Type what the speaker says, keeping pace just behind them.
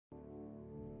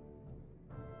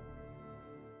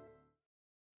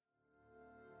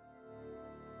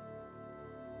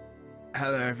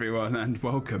Hello, everyone, and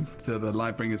welcome to the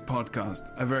Lightbringers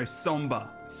podcast. A very somber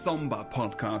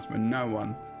podcast where no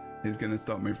one is going to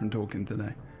stop me from talking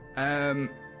today.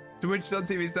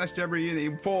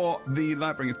 Twitch.tv/JabberUnity for the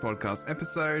Lightbringers podcast,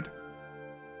 episode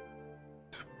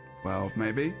 12,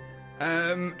 maybe.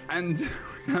 And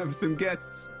we have some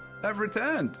guests that have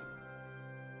returned.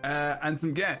 And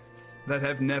some guests that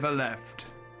have never left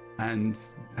and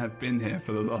have been here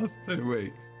for the last 2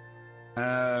 weeks.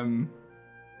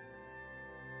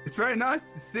 It's very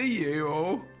nice to see you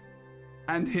all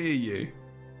and hear you.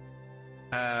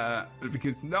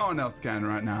 Because no one else can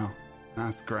right now.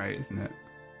 That's great, isn't it?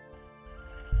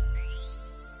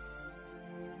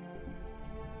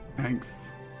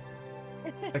 Thanks.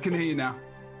 I can hear you now.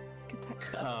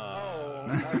 Oh.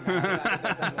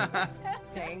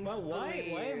 Well,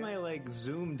 why am I like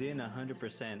zoomed in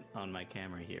 100% on my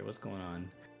camera here? What's going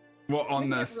on? What, on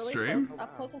the really stream?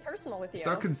 Up close and personal with you.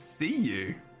 So I can see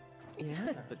you.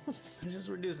 Yeah, but just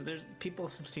reduce it. There's people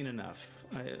have seen enough.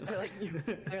 They're like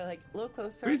a little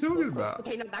closer. What are you talking about?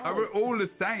 Okay, no, that We're all the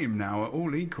same now. We're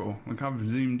all equal. Like, I've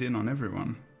zoomed in on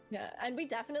everyone. Yeah, and we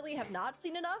definitely have not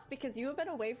seen enough because you have been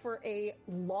away for a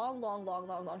long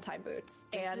time, Boots.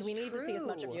 And we need to see as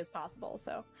much of you as possible,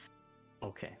 so.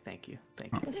 Okay, thank you.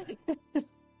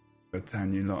 But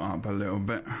turn you lot up a little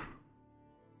bit.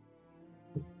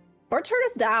 Or turn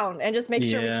us down and just make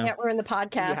sure we can't ruin the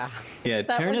podcast. Yeah,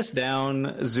 turn us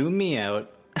down, zoom me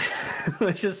out.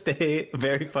 Let's just stay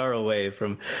very far away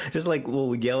from. Just like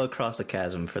we'll yell across a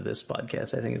chasm for this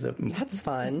podcast. I think is That's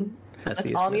fun.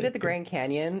 Let's all meet at the Grand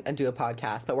Canyon and do a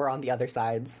podcast, but we're on the other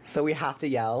sides, so we have to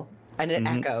yell, and it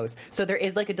echoes. So there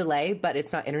is like a delay, but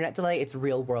it's not internet delay; it's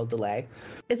real world delay.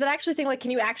 Is that actually a thing? Like,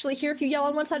 can you actually hear if you yell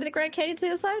on one side of the Grand Canyon to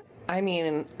the other side? I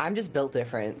mean, I'm just built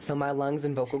different, so my lungs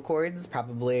and vocal cords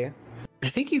probably. I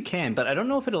think you can, but I don't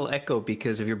know if it'll echo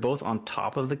because if you're both on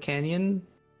top of the canyon.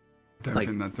 Don't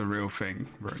think that's a real thing,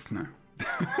 Brooke. No.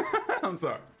 I'm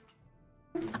sorry.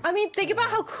 I mean, think about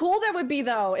how cool that would be,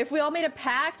 though, if we all made a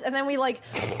pact and then we, like,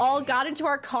 all got into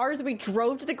our cars and we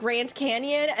drove to the Grand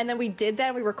Canyon and then we did that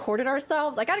and we recorded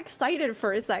ourselves. I got excited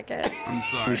for a second. I'm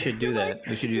sorry. We should do that.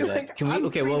 Can we?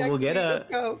 Okay, well, we'll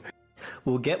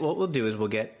get what we'll do is we'll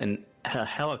get a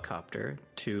helicopter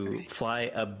to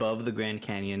fly above the Grand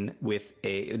Canyon with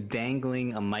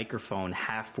dangling a microphone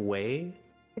halfway.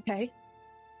 Okay.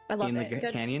 I love in the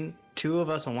canyon. 2 of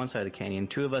us on one side of the canyon,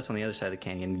 2 of us on the other side of the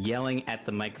canyon, yelling at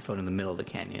the microphone in the middle of the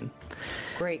canyon.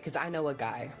 Great, because I know a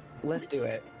guy. Let's do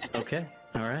it. Okay.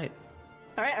 All right.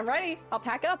 I'm ready. I'll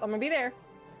pack up. I'm gonna be there.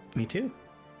 Me too.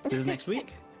 This is next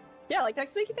week? Yeah, like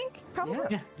next week, you think?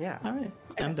 Probably. Yeah. All right.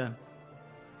 I'm done.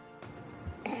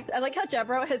 I like how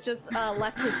Jebro has just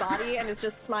left his body and is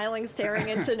just smiling, staring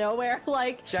into nowhere.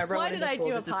 Like, Jebro why did I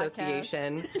do a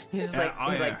podcast? He's just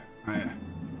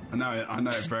I know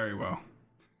it very well.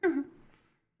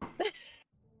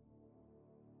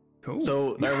 Cool.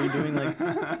 So, are we doing like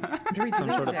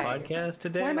some sort of podcast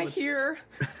today? Why am I here?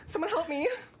 Someone help me.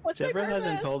 Jebro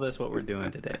hasn't told us what we're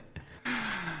doing today.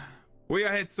 We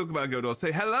are here to talk about Guild Wars.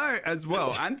 Say hello as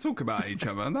well and talk about each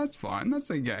other. That's fine. That's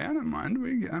okay. I don't mind.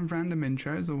 We have random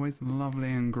intros, always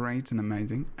lovely and great and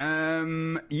amazing.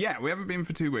 Yeah, we haven't been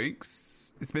for 2 weeks.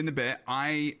 It's been a bit.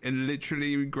 I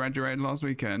literally graduated last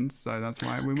weekend, so that's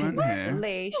why we weren't here.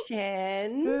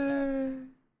 Congratulations.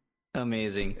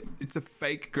 Amazing. It's a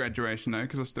fake graduation though,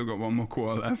 because I've still got 1 more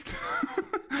quarter left.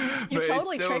 You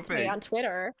totally tricked me on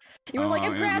Twitter. You were like,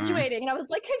 I'm graduating. And I was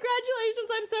like, congratulations,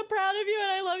 I'm so proud of you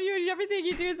and I love you and everything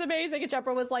you do is amazing. And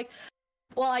Jepper was like,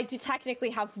 well, I do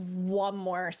technically have 1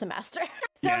 more semester.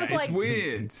 Yeah, I was it's like,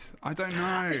 weird. I don't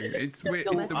know. It's weird.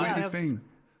 It's the weirdest thing.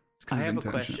 I have a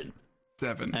question.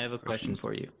 7. I have a question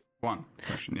for you. 1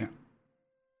 question, yeah.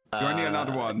 You're only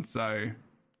allowed 1, so...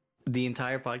 The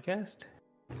entire podcast?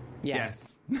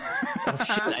 Yes. Oh,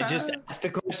 shit, I just asked a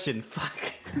question.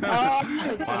 Fuck. Oh, you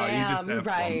just have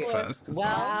right. fun first.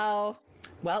 Well,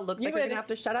 looks like we're going to have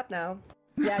to shut up now.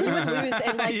 Yeah, you would lose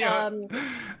in like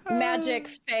magic,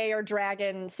 fae, or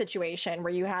dragon situation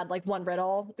where you had like 1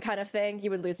 riddle kind of thing. You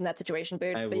would lose in that situation,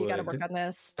 Boots, but you got to work on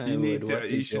this.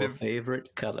 You should have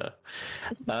favorite color.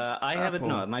 I haven't.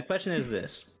 No, my question is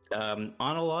this: on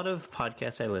a lot of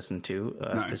podcasts I listen to,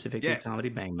 specifically Comedy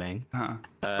Bang Bang,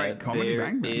 Great Comedy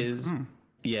Bang Bang.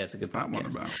 Yeah, it's a good What's podcast. That one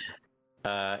about?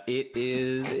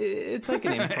 It's like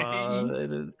an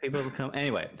improv. People come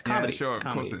anyway. It's comedy. Yeah, sure, of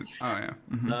course it is. Oh yeah.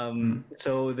 Mm-hmm.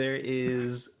 So there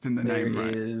is. It's in the name,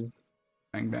 right? Is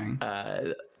Bang Bang.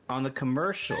 On the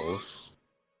commercials.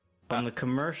 One of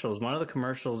the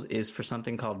commercials is for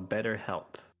something called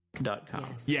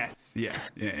BetterHelp.com. Yes. Yeah.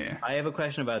 I have a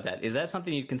question about that. Is that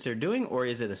something you'd consider doing, or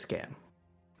is it a scam?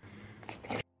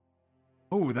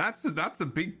 Oh, that's a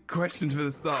big question for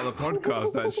the start of the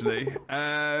podcast, actually.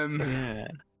 Yeah.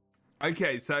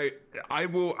 Okay, so I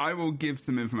will give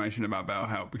some information about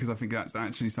BetterHelp because I think that's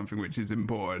actually something which is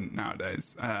important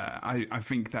nowadays. I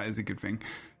think that is a good thing.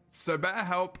 So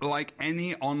BetterHelp, like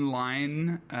any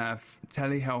online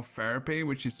telehealth therapy,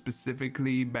 which is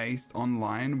specifically based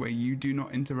online, where you do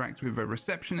not interact with a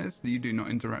receptionist, you do not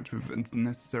interact with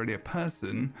necessarily a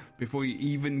person before you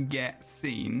even get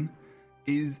seen,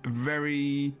 is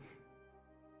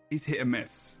hit or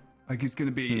miss. Like, it's going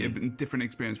to be a different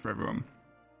experience for everyone.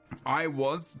 I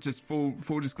was, just full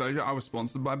disclosure, I was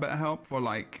sponsored by BetterHelp for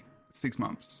like 6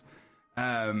 months,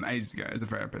 ages ago, as a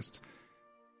therapist.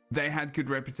 They had good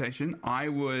reputation. They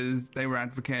were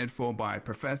advocated for by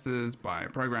professors, by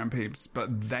program peeps,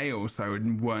 but they also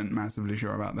weren't massively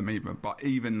sure about them either. But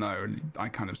even though I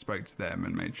kind of spoke to them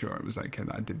and made sure it was okay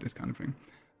that I did this kind of thing,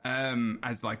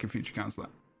 as like a future counselor.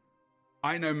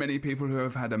 I know many people who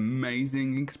have had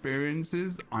amazing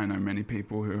experiences. I know many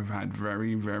people who have had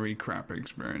very, very crap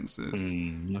experiences.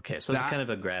 Okay, so it's kind of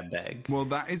a grab bag. Well,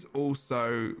 that is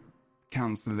also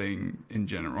counseling in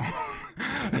general.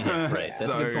 Yeah, right.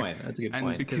 That's a good point. That's a good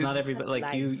point. Because not everybody, like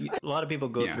a lot of people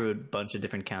go through a bunch of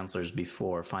different counselors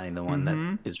before finding the one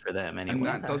that is for them anyway. And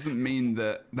that does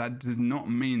not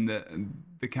mean that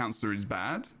the counselor is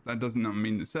bad. That does not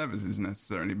mean the service is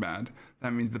necessarily bad.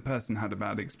 That means the person had a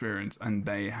bad experience and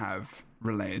they have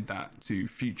related that to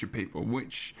future people,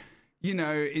 which, you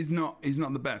know, is not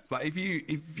the best. Like,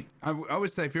 I would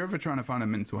say if you're ever trying to find a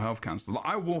mental health counselor,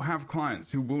 I will have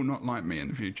clients who will not like me in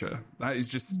the future. That is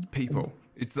just people.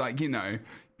 It's like, you know,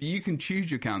 you can choose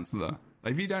your counselor.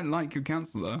 Like, if you don't like your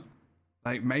counselor,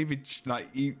 like, maybe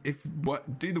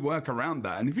do the work around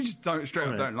that. And if you just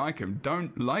don't like them,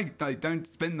 don't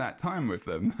spend that time with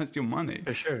them. That's your money.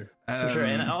 For sure.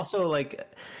 And also, like,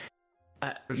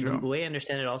 the way I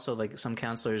understand it, also, like, some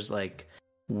counselors like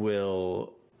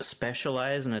will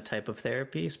specialize in a type of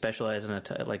therapy, specialize in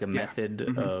a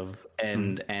method of,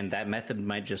 and that method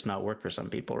might just not work for some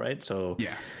people, right? So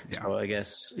so I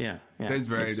guess there's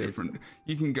very different.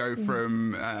 You can go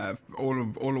from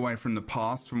all the way from the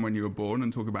past, from when you were born,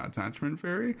 and talk about attachment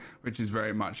theory, which is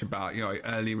very much about, you know,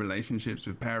 early relationships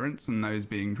with parents and those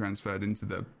being transferred into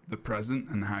the present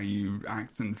and how you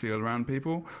act and feel around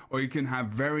people. Or you can have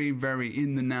very, very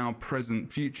in the now,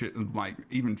 present, future, like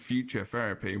even future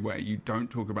therapy, where you don't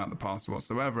talk about the past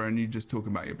whatsoever and you just talk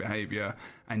about your behavior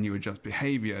and you adjust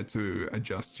behavior to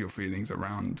adjust your feelings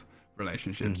around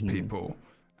relationships, people,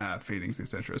 feelings,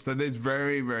 etc. So there's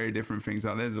very, very different things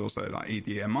out there. There's also like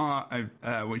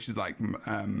EDMR, which is like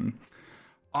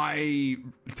I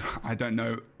don't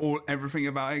know everything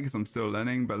about it because I'm still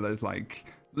learning, but there's like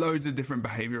loads of different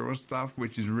behavioral stuff,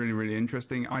 which is really, really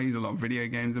interesting. I use a lot of video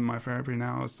games in my therapy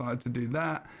now. I started to do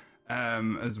that,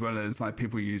 as well as like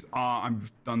people use art.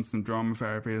 I've done some drama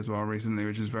therapy as well recently,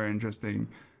 which is very interesting.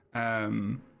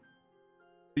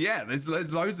 Yeah, there's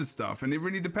loads of stuff, and it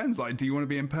really depends. Like, do you want to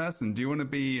be in person? Do you want to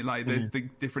be like? There's the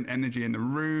different energy in the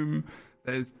room.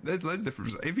 There's loads of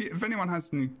different. If anyone has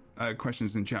any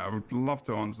questions in chat, I would love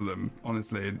to answer them,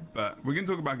 honestly. But we're going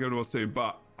to talk about Guild Wars 2,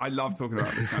 but I love talking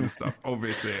about this kind of stuff,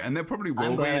 obviously. And there probably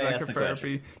will be like a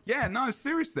therapy. Yeah, no,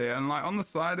 seriously. And like on the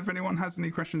side, if anyone has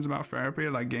any questions about therapy,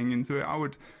 like getting into it, I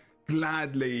would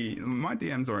gladly. My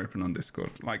DMs are open on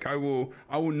Discord. Like, I will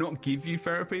not give you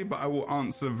therapy, but I will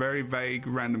answer very vague,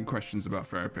 random questions about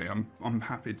therapy. I'm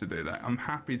happy to do that. I'm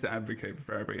happy to advocate for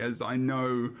therapy, as I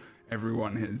know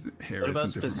everyone here. What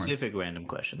about specific random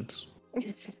questions?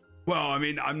 Well, I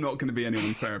mean, I'm not going to be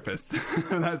anyone's therapist.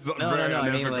 That's not no.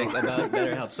 I mean, like, about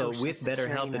BetterHelp. So with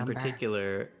BetterHelp in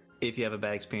particular, if you have a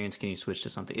bad experience, can you switch to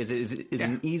something? Is it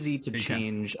easy to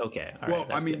change? Okay. All right,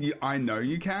 I mean, good. I know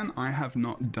you can. I have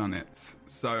not done it.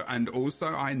 So, and also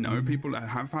I know people that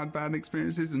have had bad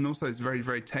experiences, and also it's very,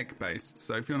 very tech based.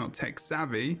 So if you're not tech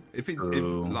savvy, like,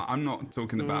 I'm not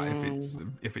talking about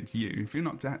if it's you. If you're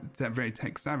not very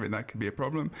tech savvy, that could be a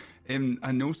problem.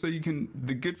 And also the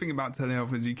good thing about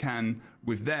telehealth is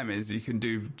you can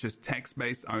do just text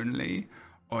based only.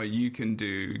 Or you can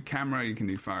do camera, you can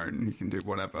do phone, you can do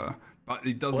whatever. But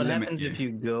it doesn't limit you. What happens if you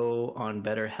go on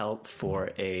BetterHelp for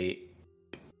a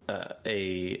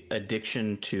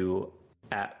addiction to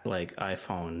like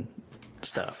iPhone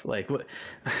stuff? Like what?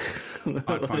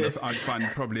 I'd find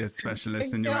probably a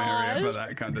specialist in your area for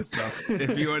that kind of stuff.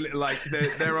 If you're like,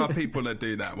 there are people that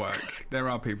do that work. There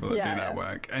are people that do that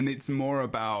work, and it's more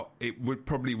about.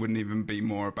 Wouldn't even be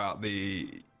more about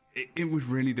the. It would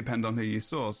really depend on who you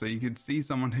saw. So you could see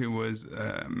someone who was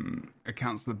a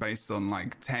counselor based on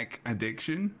like tech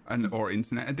addiction or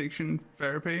internet addiction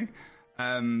therapy.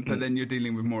 But then you're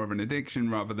dealing with more of an addiction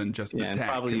rather than just the tech. And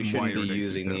probably you shouldn't be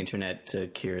using the it. internet to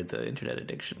cure the internet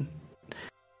addiction.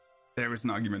 There is an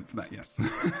argument for that, yes.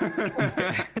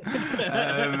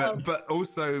 But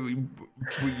also,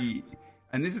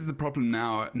 and this is the problem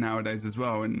nowadays as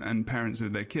well, and parents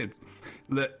with their kids.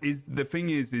 The thing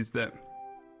is that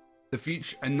the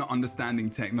future and not understanding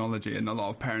technology, and a lot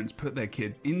of parents put their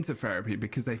kids into therapy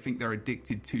because they think they're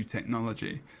addicted to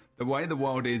technology. The way the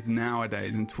world is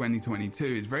nowadays in 2022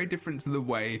 is very different to the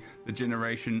way the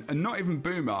generation, and not even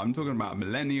boomer, I'm talking about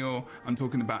millennial, I'm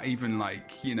talking about even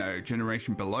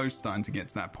generation below starting to get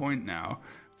to that point now.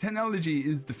 Technology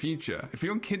is the future. If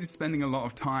your kid is spending a lot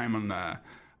of time on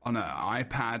an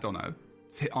iPad,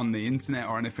 on the internet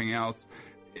or anything else,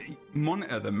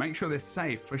 monitor them, make sure they're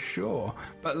safe for sure,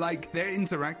 but they're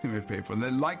interacting with people.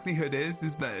 The likelihood is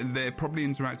that they're probably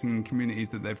interacting in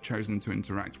communities that they've chosen to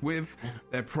interact with.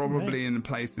 They're probably in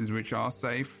places which are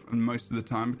safe, and most of the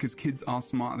time, because kids are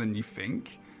smarter than you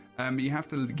think. You have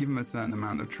to give them a certain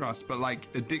amount of trust, but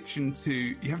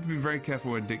you have to be very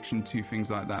careful with addiction to things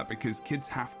like that, because kids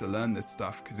have to learn this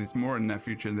stuff because it's more in their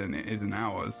future than it is in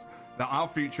ours. That our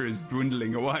future is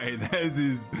dwindling away. Theirs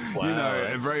is,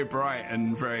 very bright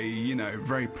and very,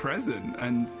 very present,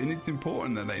 and it's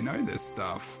important that they know this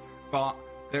stuff. But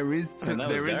there is,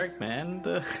 dark, man.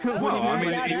 The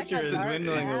future is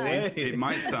dwindling away. It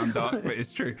might sound dark, but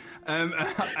it's true.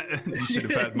 You should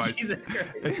have heard my. Jesus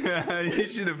Christ. You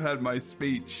should have heard my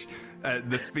speech.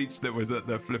 The speech that was at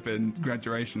the flipping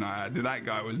graduation I had. That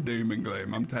guy was doom and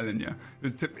gloom, I'm telling you.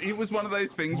 It was one of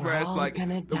those things where it's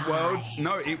the world...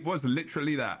 No, it was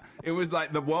literally that. It was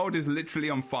the world is literally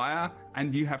on fire,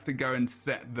 and you have to go and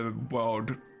set the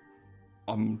world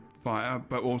on fire,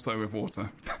 but also with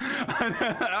water.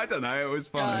 I don't know, it was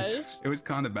funny. Gosh. It was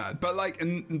kind of bad. But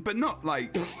but not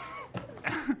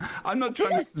I'm not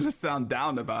trying to sound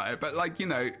down about it, but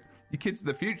your kids are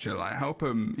the future, help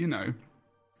them,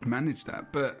 manage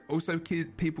that. But also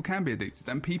people can be addicted,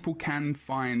 and people can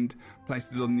find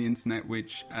places on the internet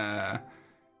which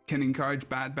can encourage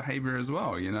bad behavior as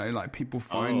well. People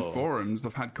find forums.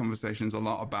 I've had conversations a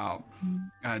lot about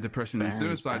depression and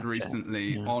suicide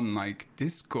recently on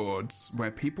discords,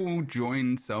 where people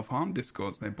join self-harm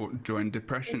discords, they join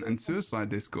depression and suicide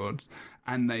discords,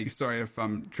 and sorry if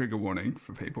I'm trigger warning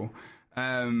for people,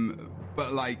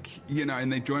 but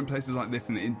and they join places like this,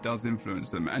 and it does influence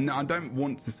them. And I don't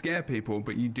want to scare people,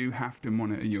 but you do have to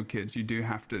monitor your kids. You do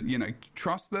have to,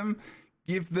 trust them,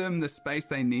 give them the space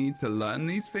they need to learn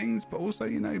these things, but also,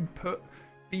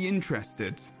 be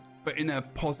interested, but in a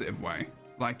positive way.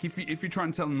 If you try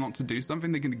and tell them not to do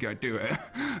something, they're going to go do it.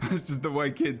 That's just the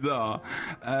way kids are.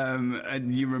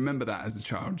 And you remember that as a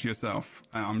child yourself,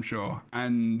 I'm sure.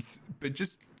 But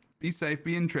just be safe,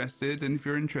 be interested, and if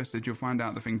you're interested, you'll find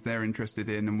out the things they're interested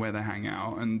in and where they hang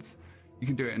out, and you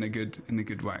can do it in a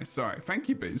good way. Sorry, thank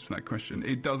you, Bees, for that question.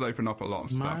 It does open up a lot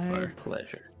of stuff, though. My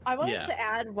pleasure. I wanted to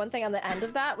add one thing on the end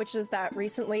of that, which is that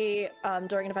recently,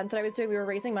 during an event that I was doing, we were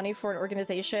raising money for an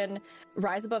organization,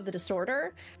 Rise Above the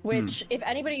Disorder, which, if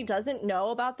anybody doesn't know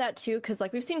about that too, because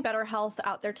we've seen Better Health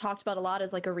out there talked about a lot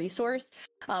as a resource,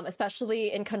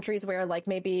 especially in countries where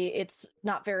maybe it's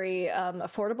not very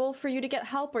affordable for you to get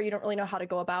help, or you don't really know how to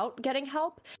go about getting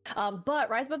help. But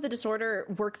Rise Above the Disorder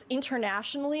works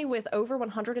internationally with over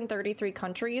 133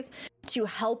 countries to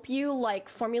help you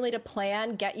formulate a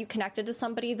plan, get you connected to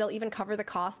somebody. They'll even cover the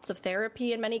costs of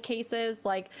therapy in many cases.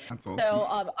 That's awesome.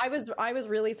 So I was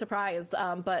really surprised.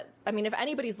 But I mean, if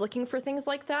anybody's looking for things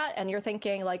like that, and you're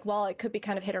thinking well, it could be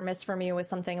kind of hit or miss for me with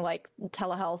something like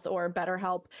telehealth or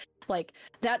BetterHelp,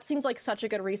 that seems like such a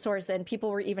good resource. And people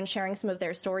were even sharing some of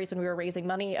their stories when we were raising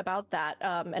money about that,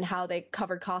 and how they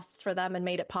covered costs for them and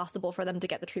made it possible for them to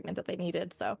get the treatment that they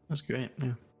needed. So that's great.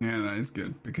 Yeah, that is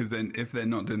good, because then if they're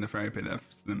not doing the therapy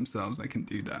themselves, they can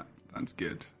do that. That's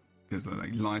good, because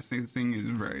licensing is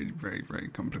very, very, very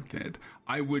complicated.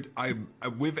 I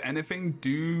with anything,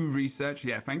 do research.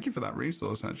 Yeah, thank you for that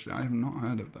resource. Actually, I have not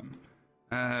heard of them.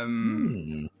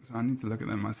 So I need to look at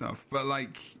them myself. But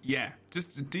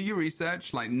just do your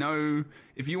research. Know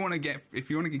if you want to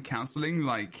get counseling.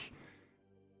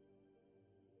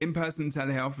 In-person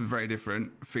telehealth is very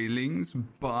different feelings,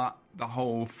 but the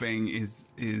whole thing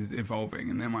is evolving,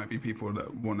 and there might be people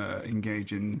that want to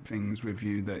engage in things with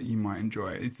you that you might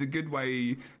enjoy. It's a good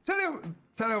way.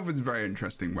 Telehealth is a very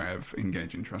interesting way of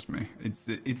engaging, trust me. It's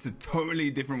a totally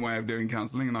different way of doing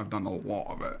counseling, and I've done a lot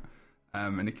of it,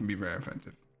 and it can be very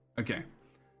effective. Okay.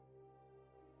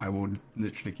 I will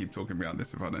literally keep talking about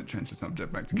this if I don't change the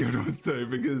subject back to Guild Wars 2,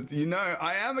 because,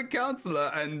 I am a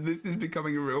counsellor, and this is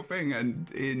becoming a real thing. And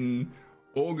in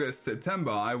August, September,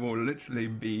 I will literally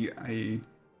be a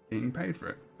being paid for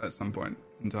it at some point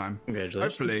in time.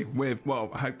 Congratulations. Hopefully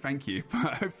thank you.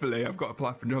 But hopefully I've got to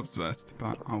apply for jobs first,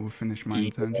 but I will finish my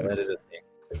internship. That is a thing.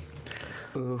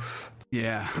 Oof.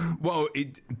 Yeah. Well,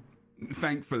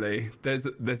 thankfully, there's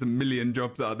a million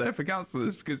jobs out there for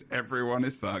counsellors because everyone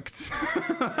is fucked. So,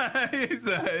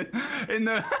 in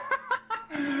the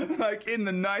in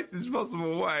the nicest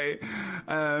possible way,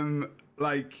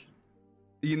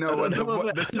 you know what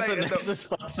the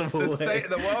state of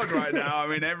the world right now. I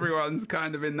mean, everyone's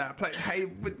kind of in that place. Hey,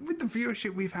 with the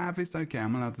viewership we have, it's okay.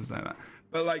 I'm allowed to say that.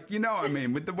 But you know what I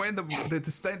mean. With the way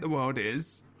the state of the world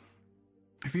is.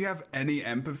 If you have any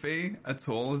empathy at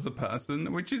all as a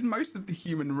person, which is most of the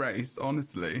human race,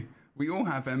 honestly, we all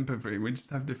have empathy. We just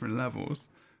have different levels.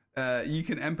 You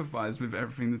can empathize with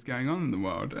everything that's going on in the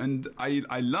world. And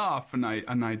I laugh and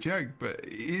I joke, but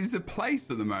it is a place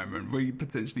at the moment. We're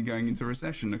potentially going into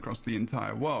recession across the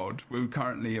entire world. We're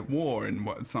currently at war in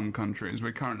some countries.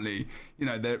 We're currently,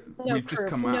 we've just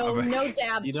come out of a... No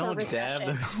dabs for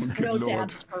recession. No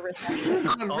dabs for recession.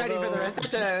 I'm ready for the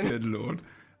recession. Good Lord.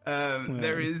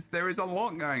 There is a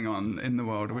lot going on in the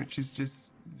world, which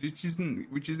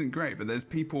isn't great. But there's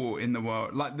people in the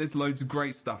world, there's loads of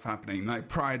great stuff happening.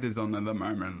 Pride is on at the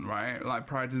moment, right?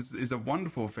 Pride is a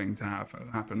wonderful thing to have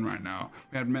happen right now.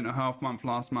 We had Mental Health Month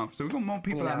last month, so we've got more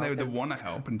people out there that want to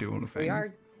help and do all the things. We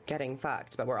are getting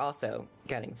fucked, but we're also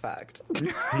getting fucked.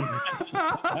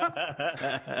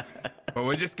 Well,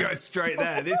 we're just going straight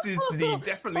there. This is the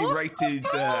definitely rated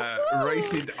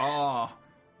R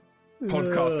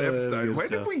podcast episode. Where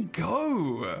did we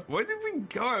go?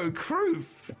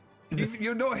 Kroof,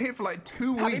 you're not here for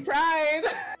 2 weeks. Happy Pride!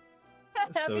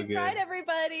 Happy Pride,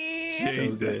 everybody!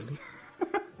 Jesus.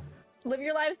 Live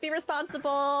your lives, be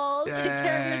responsible, take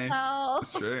care of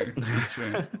yourself.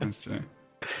 That's true.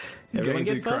 Everyone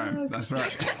get fucked. That's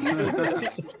right.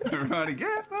 Everybody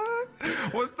get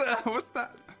fucked. What's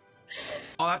that?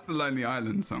 Oh, that's the Lonely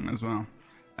Island song as well.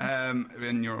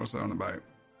 And you're also on a boat.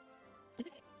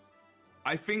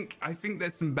 I think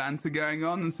there's some banter going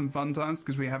on and some fun times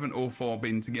because we haven't all four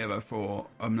been together for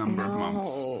a number of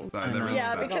months. So there is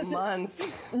that. Because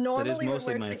normally when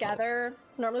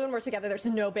we're together, there's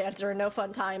no banter and no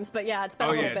fun times. But yeah, it's been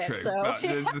a little bit. True.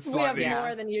 So we have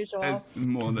more than usual. There's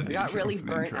more than we got really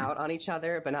burnt out on each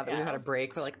other, but now that we've had a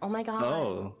break, we're like, oh my god.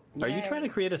 Oh, are you trying to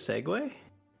create a segue?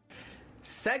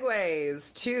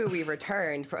 Segues to we've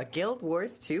returned for a Guild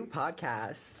Wars 2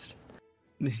 podcast.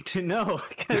 To know,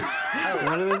 because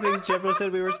one of the things Jeffro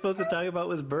said we were supposed to talk about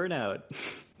was burnout.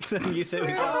 So you said we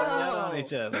got burned out on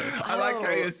each other. I like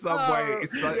how you're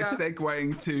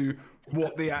segueing to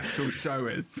what the actual show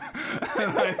is.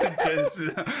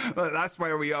 That's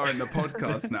where we are in the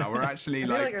podcast now. We're actually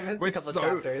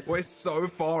we're so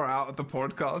far out of the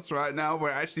podcast right now. We're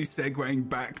actually segueing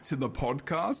back to the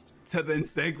podcast to then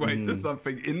segue to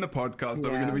something in the podcast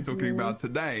that we're going to be talking about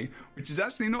today, which is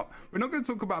actually we're not going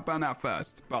to talk about burnout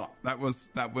first, but that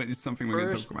is something we're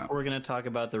going to talk about. We're going to talk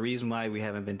about the reason why we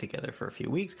haven't been together for a few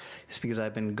weeks. It's because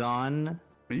I've been gone.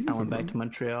 I went back to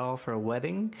Montreal for a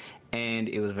wedding, and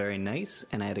it was very nice,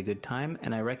 and I had a good time,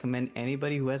 and I recommend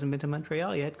anybody who hasn't been to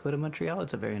Montreal yet, go to Montreal.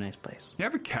 It's a very nice place. You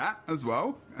have a cat as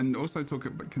well, and also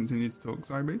continue to talk.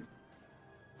 Sorry, Beats.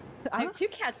 I have 2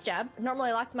 cats, Jeb. Normally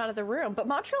I lock them out of the room, but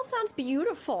Montreal sounds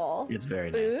beautiful. It's very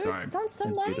nice. It sounds so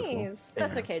nice. Beautiful.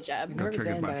 That's okay, Jeb. I've never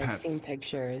been, but I've seen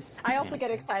pictures. I also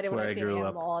get excited when I see an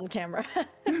animal on camera.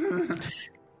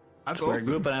 That's where I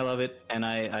grew up, and I love it. And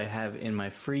I have in my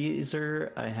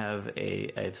freezer, I have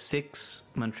 6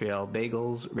 Montreal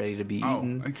bagels ready to be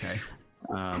eaten. Oh, okay.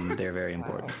 They're very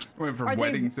important. Are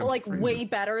they way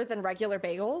better than regular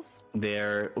bagels?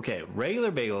 They're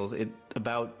regular bagels.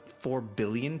 About 4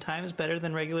 billion times better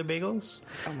than regular bagels.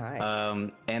 Oh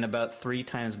my! And about 3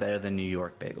 times better than New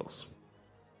York bagels.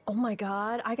 Oh my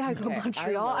god, I gotta go to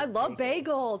Montreal. I love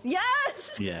bagels.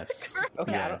 Yes! Yes.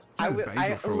 Okay, yes. I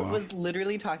was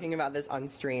literally talking about this on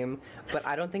stream, but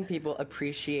I don't think people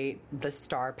appreciate the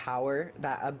star power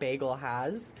that a bagel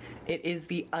has. It is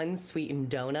the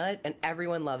unsweetened donut, and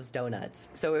everyone loves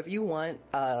donuts. So if you want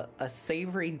a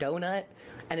savory donut,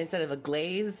 and instead of a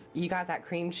glaze, you got that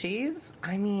cream cheese,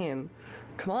 I mean,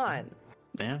 come on.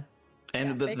 Yeah.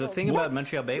 And the thing about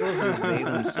Montreal bagels is they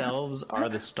themselves are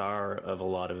the star of a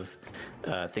lot of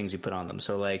things you put on them.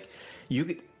 So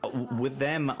with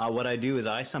them, what I do is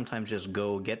I sometimes just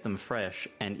go get them fresh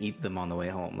and eat them on the way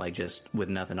home, just with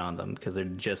nothing on them, because they're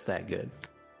just that good.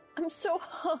 I'm so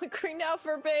hungry now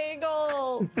for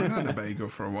bagels. I've had a bagel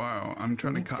for a while. I'm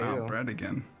trying to cut out bread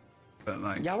again.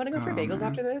 But y'all want to go for bagels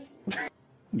after this?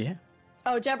 Yeah.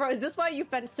 Oh, Deborah, is this why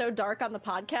you've been so dark on the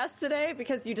podcast today?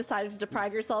 Because you decided to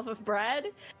deprive yourself of bread?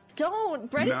 don't.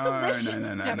 Bread is delicious.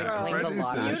 No. Bread is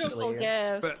a beautiful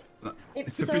gift. But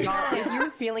it's a so big- good. If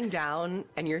you're feeling down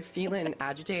and you're feeling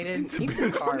agitated, eat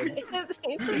some carbs. Eat some It's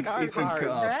carbs. some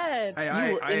carbs. Bread. Hey,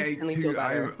 You will I ate instantly two. feel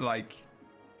better.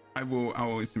 I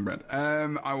will eat some bread.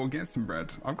 I will get some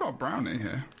bread. I've got a brownie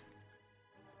here.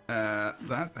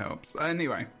 That helps.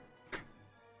 Anyway,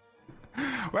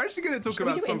 we're actually going to talk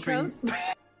about something. Intros?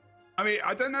 I mean,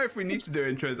 I don't know if we need to do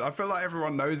intros. I feel like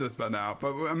everyone knows us by now,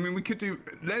 but I mean, we could do.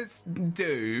 Let's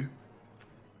do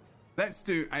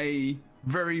a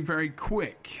very, very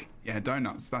quick. Yeah,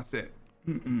 donuts. That's it.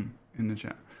 In the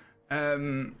chat.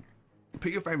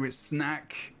 Put your favorite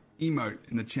snack emote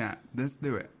in the chat. Let's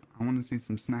do it. I want to see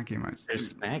some snack emotes.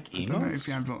 There's snack emotes? I don't know if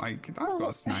you have like. I've got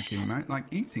a snack emote, like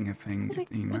eating a thing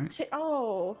emote.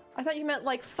 Oh, I thought you meant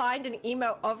like find an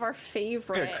emote of our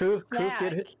favorite. Yeah,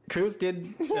 Kroof did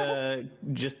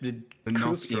just did The Kroof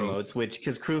nostrils. emotes, which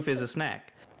because Kroof is a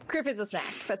snack. Kroof is a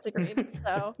snack. That's agreed.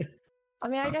 So, I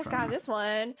mean, I That's guess fair got enough. this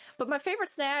one. But my favorite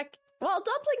snack, well,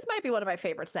 dumplings might be one of my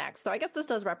favorite snacks. So I guess this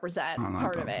does represent I like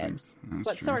part of it. dumplings. That's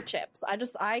But true. so are chips.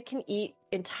 I can eat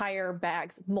entire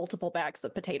bags, multiple bags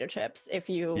of potato chips if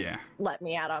you Yeah. let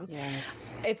me at them.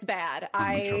 Yes. It's bad.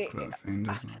 I'm a chocolate fiend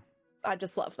as well. I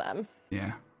just love them.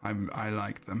 Yeah, I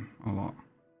like them a lot.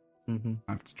 Mm-hmm.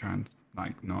 I have to try and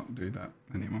like not do that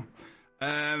anymore.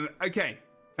 Okay,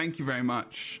 thank you very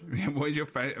much. What is your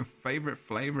favorite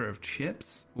flavor of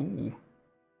chips? Ooh,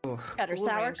 Better Cool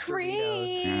sour Ranch Doritos.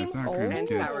 cream. Yeah, sour cream's And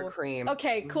good. sour cream.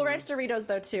 Okay, Cool Ranch Doritos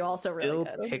though too, also really Dill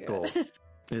good. pickle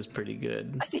is pretty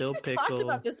good. I think Dill we talked pickle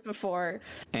about this before.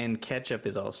 and ketchup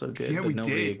is also good. Yeah, but we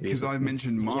nobody did agrees because I with me.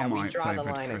 mentioned Yeah, Marmite we draw the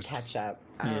flavored line at crisps. ketchup.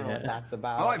 I don't know what Yeah. that's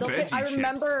about. I like Dill veggie I chips.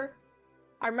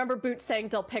 remember Boots saying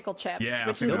dill pickle chips, Yeah, I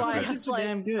which think is that's why it. I was like,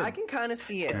 damn good. I can kind of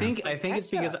see it. I think it's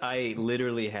because Ketchup. I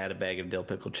literally had a bag of dill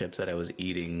pickle chips that I was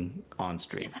eating on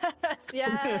stream.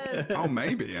 yes. Oh,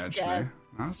 maybe actually. Yes.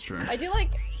 That's true. I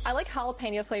like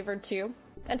jalapeno flavored too,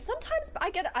 and sometimes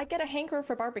I get a hankering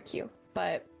for barbecue,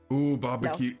 but Ooh,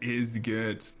 barbecue is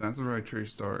good. That's a very true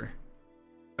story.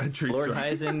 A true Lord story.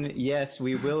 Heisen, yes,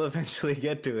 we will eventually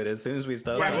get to it as soon as we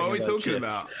stop. Wait, what are we talking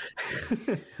chips.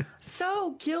 about?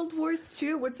 So, Guild Wars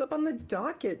 2, what's up on the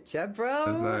docket, Jebro?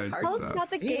 There's loads tell of us about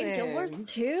the game Guild Wars feeling?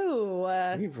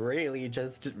 2. We've really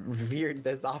just veered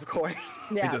this off course.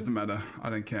 It Yeah. doesn't matter. I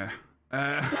don't care.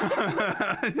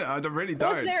 I really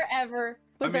don't. Was there ever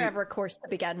mean, a course to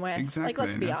begin with? Exactly. Like,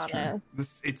 let's be that's honest. True.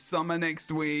 It's summer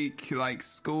next week. Like,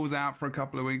 school's out for a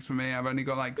couple of weeks for me. I've only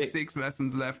got like 6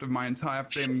 lessons left of my entire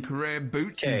film career.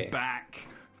 Boots Okay. is back.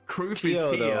 Kroof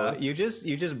Tio, is here. though, you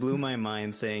just blew my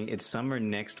mind saying it's summer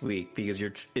next week because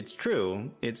it's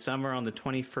true. It's summer on the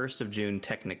 21st of June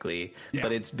technically, Yeah.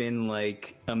 but it's been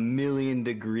like a million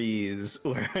degrees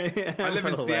where I live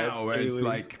in Seattle where it's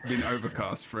like been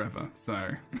overcast forever. So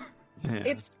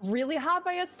It's really hot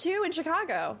by us too in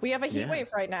Chicago. We have a heat Yeah. wave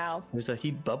right now. there's a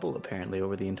heat bubble apparently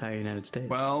over the entire United States.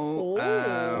 well,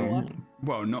 Ooh.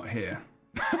 well, not here.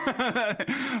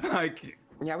 Like,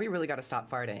 Yeah, we really got to stop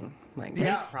farting. Like,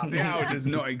 yeah, probably. Seattle does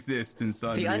not exist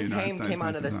inside The the United Untamed States. came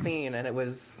onto most the of time. scene, and it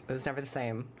was never the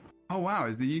same. Oh wow,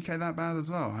 is the UK that bad as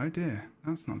well? Oh dear,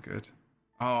 that's not good.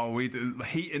 Oh, we do.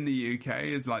 Heat in the UK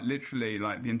is like literally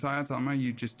like the entire summer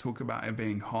you just talk about it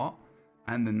being hot,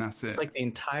 and then that's it. it's like the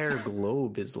entire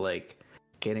globe is like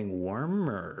getting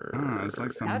warmer. It's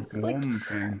like some That's warm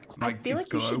thing. Like I feel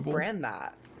it's like you should global. brand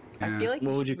that. Yeah. I feel like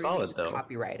What would should you call really it, just though?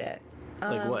 Copyright it.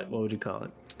 Like what? What would you call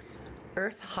it?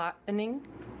 Earth hottening?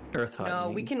 Earth hot. No,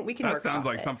 we can That work sounds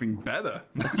on like it. something better.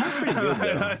 That sounds pretty good,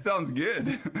 though. That sounds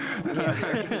good.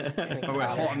 Oh, we're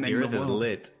hottening The Earth the is world.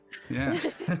 lit. Yeah,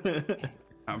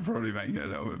 that'll probably make it a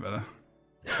little bit better.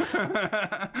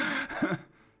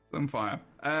 Some fire.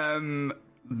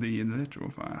 The literal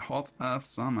fire. Hot Earth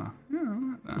Summer. Yeah, I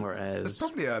like that. Or It's as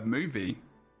probably a movie.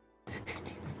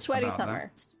 Sweaty About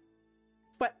summer.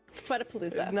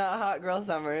 Sweatapalooza. It's not hot girl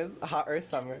summer, it's hot Earth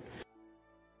summer.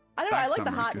 I don't know. I Black like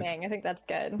the summer is good. hottening. I think that's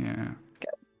good.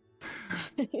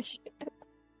 Yeah.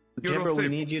 You're Deborah, also- we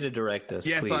need you to direct us.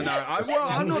 Yes, please. I know.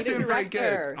 I'm not need a doing very good.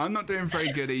 director. I'm not doing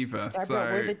very good either. Deborah, So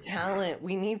we're the talent.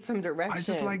 We need some direction. I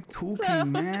just like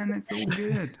talking, man. It's all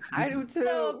good. I do too.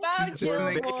 So about Just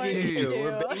an Guild Wars excuse. 2.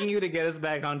 We're begging you to get us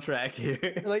back on track here.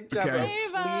 Like, Deborah, Okay.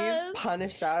 Save us. please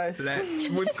punish us.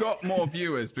 We've got more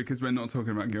viewers because we're not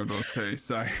talking about Guild Wars 2,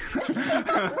 so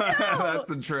that's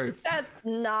the truth. That's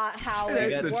not how It We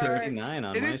is got the it works. 69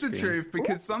 on It my is the screen. truth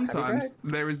because sometimes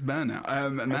there is burnout,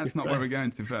 and that's not where we're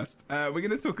going to first. We're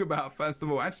going to talk about, first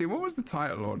of all, actually, what was the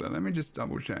title order? Let me just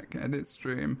double check. Edit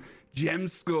stream. Gem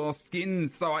score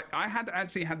skins. So I had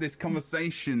actually had this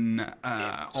conversation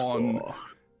on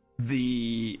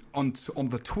on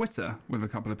the Twitter with a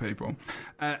couple of people,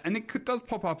 and it does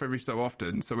pop up every so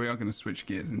often. So we are going to switch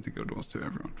gears into Guild Wars 2,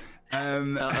 everyone.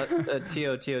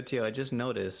 Tio, I just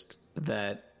noticed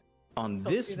that on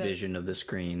this vision of the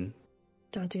screen,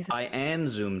 don't do this. I am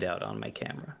zoomed out on my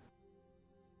camera.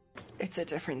 It's a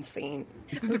different scene.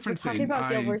 It's a different scene. We're talking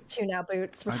about Guild Wars 2 now,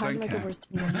 Boots. We're talking about Guild Wars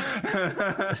 2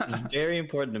 now. This is very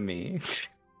important to me.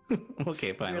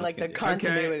 Okay, fine. You're like the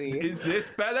continuity. Okay. Is this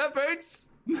better, Boots?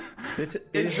 This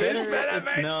is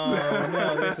better. No,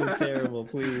 this is terrible.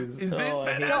 Please. Is this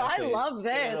better? No, I love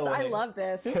this. I love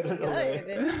this. This is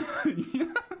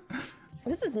good.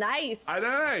 This is nice. I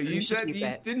don't know. You said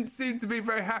you didn't seem to be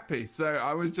very happy, so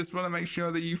I was just want to make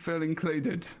sure that you feel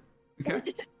included.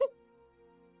 Okay.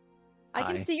 I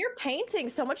can see your painting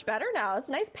so much better now. It's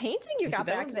a nice painting you got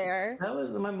back there. That was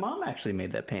my mom actually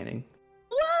made that painting.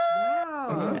 Wow.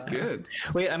 Oh, that's good.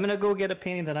 Wait, I'm gonna go get a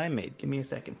painting that I made. Give me a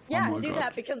second. Yeah, do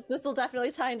that because this will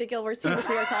definitely tie into Guild Wars 2, which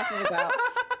we are talking about.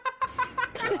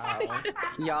 Wow.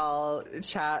 Y'all,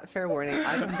 chat, fair warning.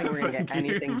 I don't think we're gonna get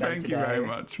anything done today. Thank you very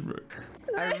much, Brooke.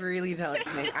 I really don't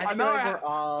think. I feel like we're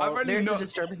all... There's a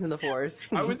disturbance in the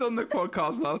force. I was on the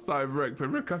podcast last time, Brooke,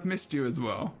 but Brooke, I've missed you as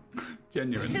well.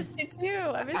 Genuinely. I missed you too.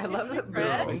 I love that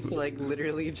Brooke like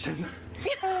literally just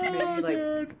maybe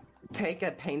like take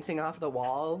a painting off the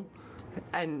wall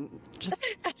and just...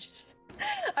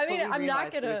 I mean, I'm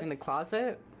not gonna... It was in the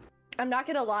closet. I'm not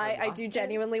gonna lie, I do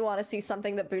genuinely want to see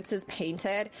something that Boots has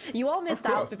painted. You all missed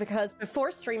out because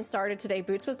before stream started today,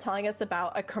 Boots was telling us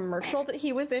about a commercial that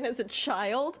he was in as a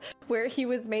child where he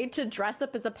was made to dress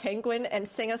up as a penguin and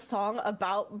sing a song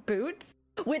about Boots,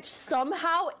 which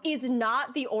somehow is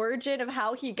not the origin of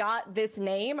how he got this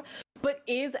name, but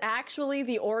is actually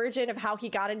the origin of how he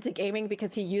got into gaming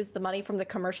because he used the money from the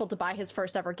commercial to buy his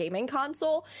first ever gaming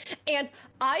console. And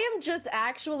I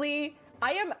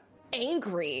am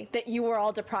angry that you were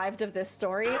all deprived of this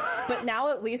story, but now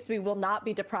at least we will not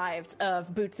be deprived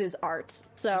of Boots' art.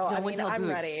 So I'm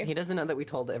ready. He doesn't know that we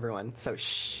told everyone, so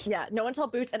shh. Yeah, no one tell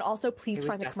Boots, and also please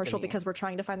find the commercial because we're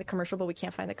trying to find the commercial, but we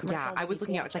can't find the commercial. Yeah, I was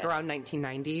looking at like around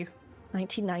 1990.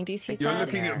 1990s. You're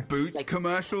looking at Boots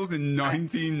commercials in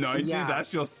 1990. Yeah.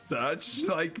 That's your search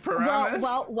parameters.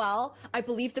 Well. I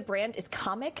believe the brand is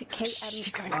Comic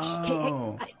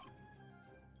KM.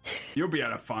 You'll be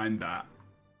able to find that.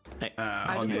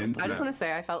 On the internet. I just want to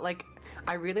say, I felt like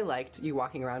I really liked you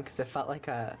walking around because it felt like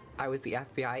I was the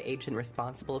FBI agent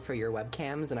responsible for your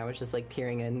webcams, and I was just like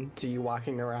peering into you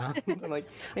walking around. I'm like,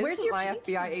 where's what my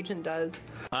FBI agent does?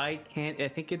 I can't. I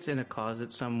think it's in a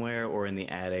closet somewhere or in the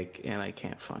attic, and I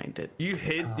can't find it. You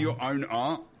hid your own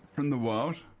art from the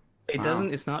world. It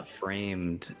doesn't. It's not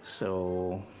framed,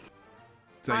 so.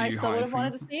 I still would have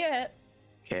wanted to see it.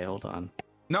 Okay, hold on.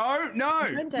 No! I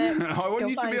want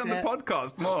you to be on the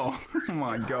podcast more. Oh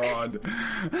my god.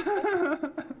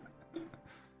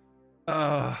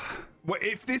 Well,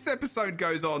 if this episode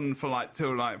goes on for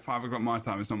till 5 o'clock my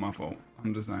time, it's not my fault.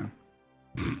 I'm just saying.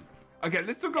 Okay,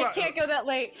 let's talk about... I can't go that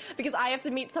late because I have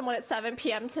to meet someone at 7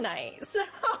 p.m. tonight. So,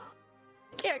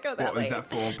 can't go that late. What, is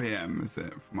that 4 p.m. is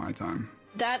it for my time?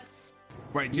 That's...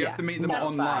 Wait, do you have to meet them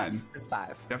online? It's 5.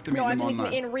 You have to meet them online. No, I have to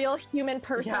meet them in real human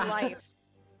person life.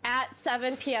 At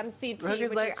 7 p.m. CT.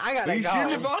 Rook like, I gotta go. You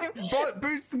shouldn't have asked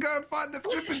Boots to go and find the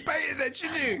flipping painting that you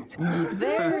do.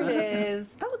 There it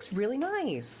is. That looks really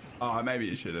nice. Oh, maybe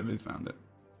you should have. He's found it.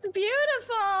 It's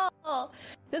beautiful.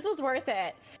 This was worth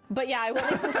it. But yeah, I will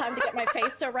need some time to get my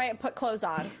face so right and put clothes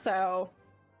on, so...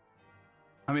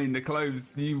 I mean, the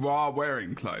clothes, you are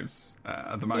wearing clothes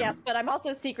at the moment. Yes, but I'm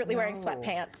also secretly wearing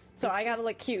sweatpants, so I gotta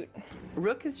look cute.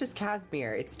 Rook is just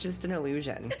Casimir. It's just an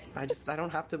illusion. I don't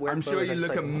have to wear I'm clothes. sure you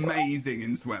look amazing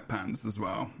in sweatpants as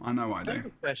well. I know I do.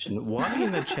 Question. Why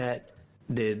in the chat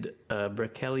did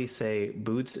Brakeli say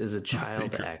Boots is a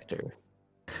child actor?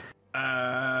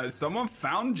 Someone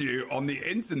found you on the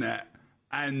internet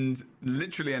and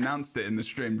literally announced it in the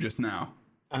stream just now.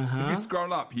 If you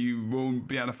scroll up, you will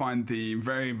be able to find the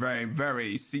very, very,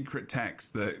 very secret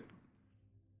text that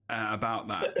about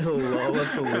that.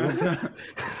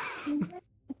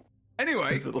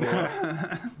 Anyway,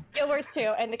 Guild Wars 2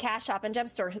 and the cash shop and gem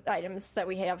store items that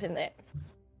we have in it.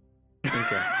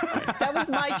 Okay. That was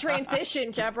my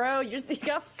transition, Jebro. You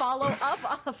gotta follow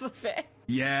up off of it.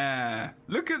 Yeah.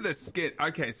 Look at the skin.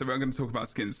 Okay, so we're going to talk about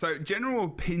skins. So, general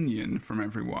opinion from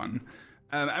everyone.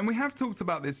 And we have talked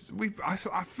about this. I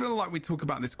feel like we talk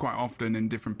about this quite often in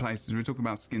different places. We talk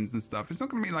about skins and stuff. It's not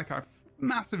going to be like a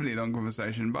massively long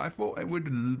conversation, but I thought it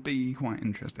would be quite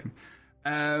interesting.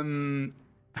 It's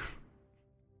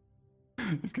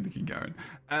going to keep going.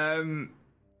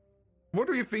 what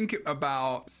do you think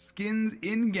about skins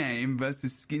in-game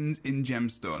versus skins in Gem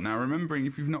Store? Now, remembering,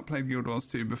 if you've not played Guild Wars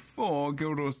 2 before,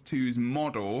 Guild Wars 2's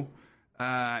model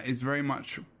is very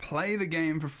much play the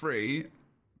game for free,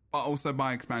 but also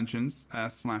buy expansions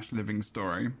 / living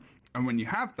story. And when you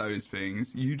have those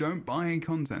things, you don't buy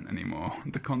content anymore.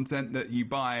 The content that you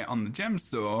buy on the Gem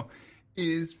Store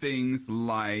is things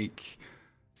like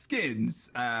skins,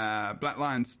 Black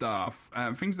Lion stuff,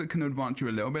 things that can advance you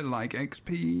a little bit, like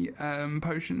XP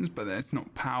potions, but it's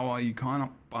not power. You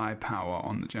cannot buy power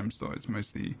on the Gem Store. It's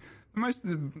mostly most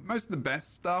of the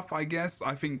best stuff, I guess.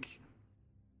 I think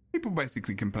people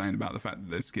basically complain about the fact that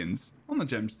there's skins on the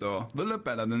Gem Store that look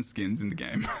better than skins in the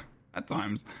game at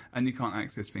times, and you can't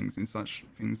access things in such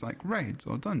things like raids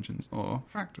or dungeons or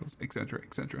fractals, etc.,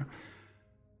 etc.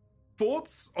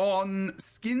 Thoughts on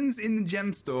skins in the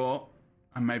Gem Store?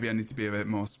 And maybe I need to be a bit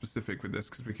more specific with this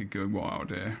because we could go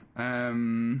wild here.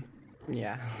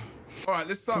 Yeah. All right,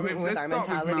 let's start with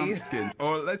mount skins,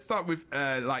 or let's start with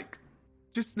like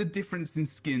just the difference in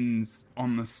skins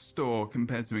on the store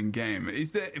compared to in game.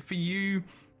 Is there for you?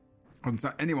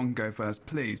 Anyone can go first,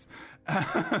 please.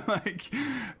 Like,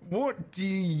 what do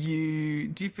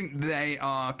you think they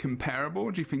are comparable?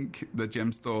 Do you think the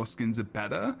Gem Store skins are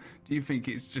better? Do you think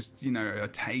it's just, a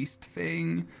taste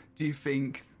thing? Do you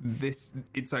think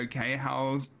it's okay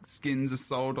how skins are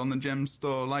sold on the Gem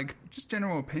Store? Like, just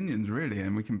general opinions, really,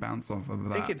 and we can bounce off of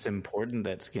that. I think it's important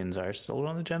that skins are sold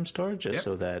on the Gem Store, just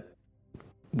so that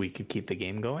we could keep the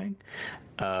game going.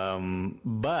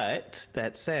 But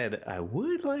that said, I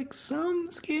would like some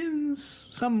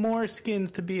more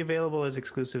skins to be available as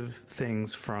exclusive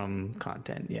things from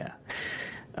content. Yeah.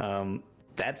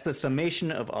 That's the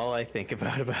summation of all I think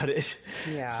about it.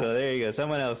 Yeah. So there you go.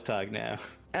 Someone else talk now.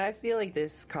 And I feel like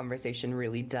this conversation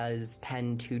really does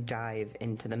tend to dive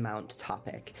into the mount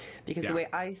topic, because the way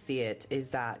I see it is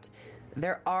that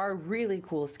there are really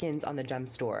cool skins on the Gem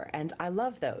Store, and I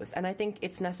love those. And I think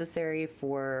it's necessary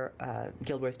for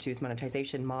Guild Wars 2's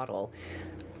monetization model.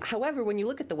 However, when you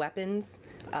look at the weapons,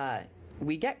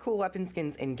 we get cool weapon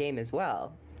skins in-game as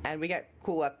well, and we get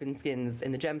cool weapon skins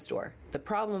in the Gem Store. The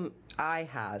problem I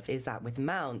have is that with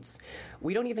mounts,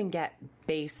 we don't even get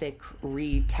basic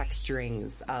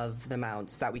retexturings of the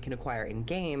mounts that we can acquire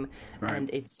in-game, and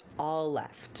it's all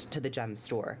left to the Gem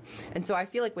Store. And so I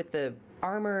feel like with the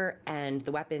armor and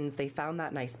the weapons, they found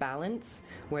that nice balance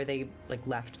where they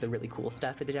left the really cool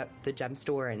stuff at the Gem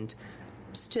Store and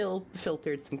still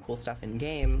filtered some cool stuff in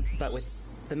game, but with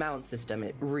the mount system,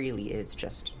 it really is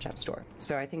just Gem Store.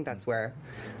 So I think that's where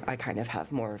I kind of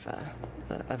have more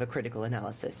of a critical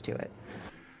analysis to it.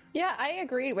 Yeah, I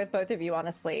agree with both of you,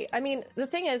 honestly. I mean, the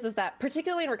thing is that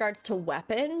particularly in regards to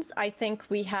weapons, I think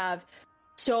we have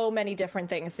so many different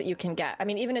things that you can get. I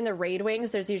mean, even in the raid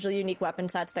wings, there's usually unique weapon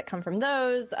sets that come from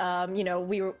those.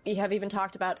 We have even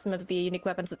talked about some of the unique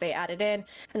weapons that they added in,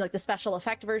 and like the special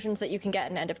effect versions that you can get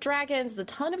in End of Dragons. There's a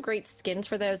ton of great skins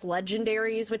for those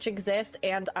legendaries which exist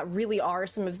and really are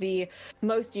some of the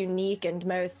most unique and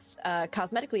most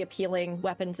cosmetically appealing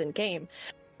weapons in game.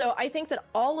 So I think that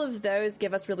all of those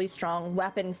give us really strong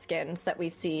weapon skins that we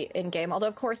see in game. Although,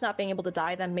 of course, not being able to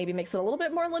dye them maybe makes it a little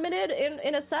bit more limited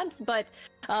in a sense. But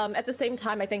at the same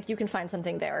time, I think you can find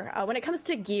something there. When it comes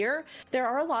to gear, there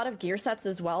are a lot of gear sets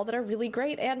as well that are really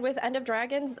great. And with End of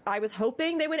Dragons, I was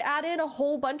hoping they would add in a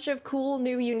whole bunch of cool,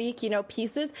 new, unique,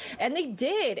 pieces. And they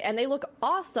did. And they look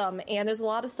awesome. And there's a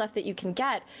lot of stuff that you can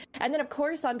get. And then, of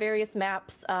course, on various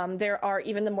maps, there are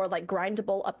even the more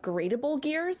grindable, upgradable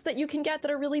gears that you can get that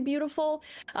are really beautiful,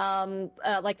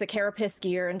 like the Carapace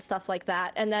gear and stuff like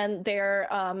that. And then there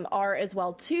are as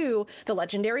well too the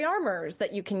legendary armors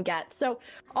that you can get. So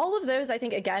all of those, I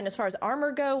think, again, as far as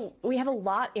armor go, we have a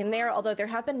lot in there, although there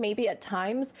have been maybe at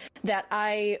times that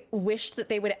I wished that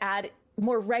they would add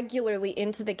more regularly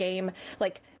into the game,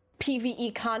 like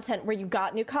PvE content where you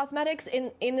got new cosmetics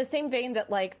in the same vein that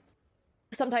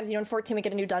sometimes, in 14 we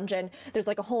get a new dungeon, there's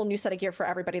a whole new set of gear for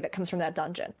everybody that comes from that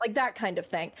dungeon, like that kind of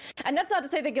thing. And that's not to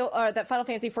say that Final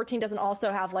Fantasy 14 doesn't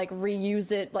also have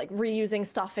reusing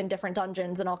stuff in different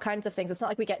dungeons and all kinds of things. It's not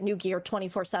like we get new gear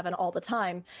 24/7 all the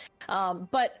time.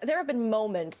 But there have been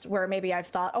moments where maybe I've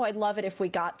thought, I'd love it if we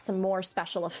got some more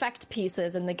special effect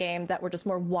pieces in the game that were just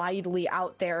more widely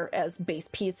out there as base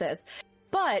pieces.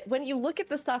 But when you look at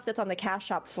the stuff that's on the cash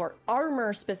shop for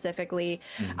armor specifically,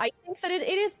 I think think that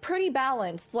it is pretty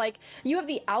balanced. Like, you have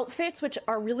the outfits, which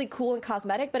are really cool and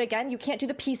cosmetic, but again, you can't do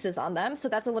the pieces on them, so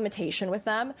that's a limitation with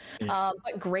them.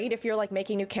 But great if you're like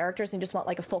making new characters and you just want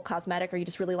like a full cosmetic, or you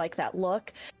just really like that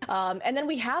look. And then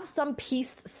we have some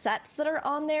piece sets that are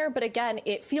on there, but again,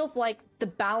 it feels like the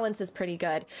balance is pretty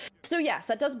good. So yes,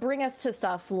 that does bring us to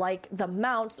stuff like the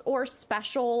mounts or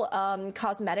special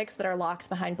cosmetics that are locked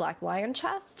behind Black Lion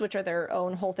chests, which are their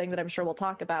own whole thing that I'm sure we'll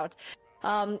talk about.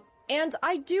 And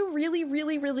I do really,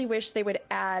 really, really wish they would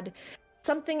add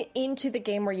something into the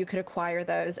game where you could acquire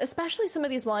those, especially some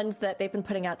of these ones that they've been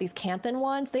putting out, these Canthan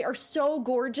ones. They are so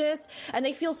gorgeous, and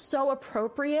they feel so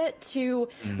appropriate to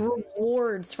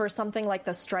rewards for something like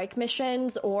the strike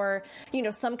missions or, you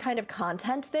know, some kind of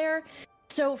content there.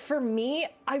 So for me,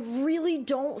 I really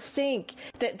don't think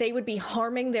that they would be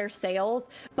harming their sales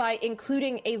by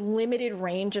including a limited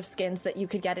range of skins that you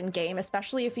could get in game,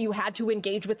 especially if you had to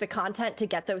engage with the content to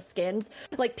get those skins.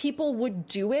 Like, people would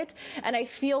do it, and I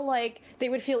feel like they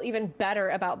would feel even better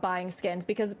about buying skins,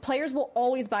 because players will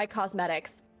always buy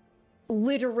cosmetics.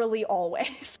 Literally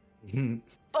always.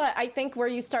 But I think where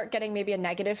you start getting maybe a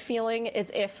negative feeling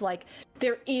is if, like,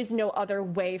 there is no other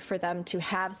way for them to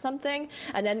have something,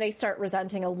 and then they start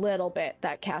resenting a little bit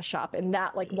that cash shop in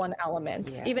that, like, one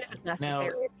element, even if it's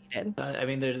necessary. I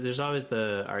mean, there's always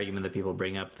the argument that people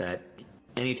bring up that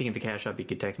anything in the cash shop you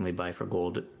could technically buy for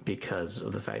gold because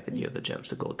of the fact that you have the gems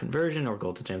to gold conversion or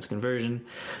gold to gems conversion.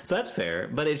 So that's fair,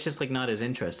 but it's just, like, not as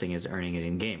interesting as earning it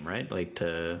in game, right? Like,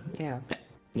 yeah.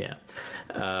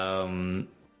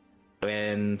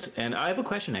 And I have a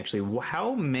question, actually.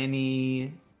 How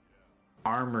many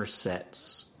armor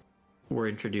sets were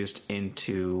introduced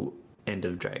into End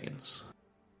of Dragons?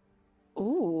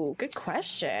 Ooh, good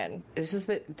question. This is a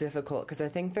bit difficult because I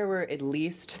think there were at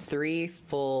least 3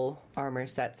 full armor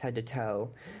sets head to toe,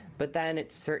 but then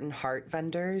at certain heart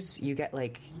vendors, you get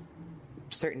like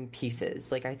certain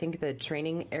pieces. Like, I think the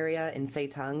training area in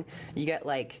Seitung, you get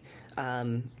like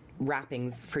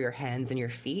wrappings for your hands and your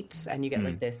feet, and you get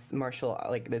like this martial,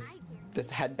 like this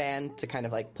headband to kind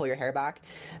of like pull your hair back.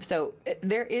 So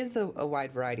there is a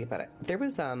wide variety, but there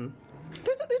was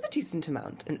there's a decent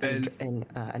amount in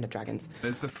End of Dragons.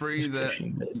 There's the 3 that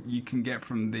you can get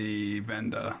from the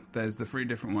vendor. There's the 3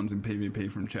 different ones in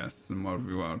PvP from chests and World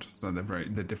v World. So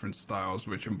they're different styles,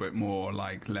 which are a bit more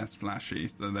like less flashy.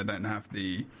 So they don't have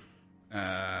the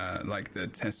like the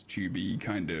test tubey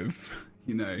kind of,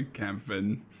 you know,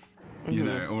 Canthan, you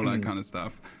know, all that kind of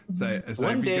stuff. So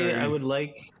one day I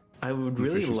would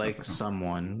really like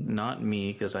someone, not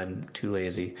me because I'm too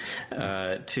lazy,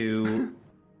 to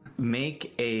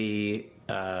make a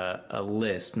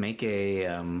list, make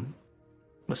a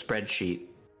spreadsheet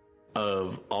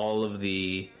of all of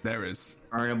the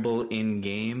earnable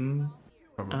in-game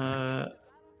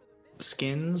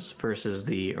skins versus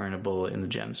the earnable in the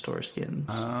gem store skins.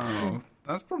 Oh,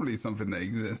 that's probably something that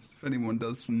exists. If anyone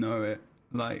does know it,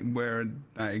 like where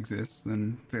that exists,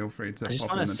 then feel free to. I just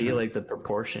want to see like the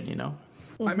proportion, you know.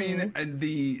 I mean,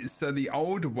 the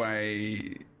old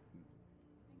way,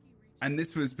 and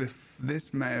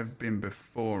this may have been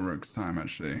before Rook's time,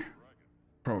 actually.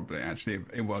 Probably, actually,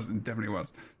 it definitely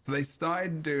was. So they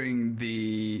started doing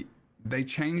they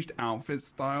changed outfit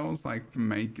styles, like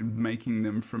making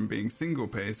them from being single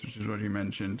piece, which is what you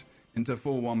mentioned, into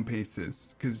full one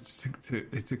pieces, because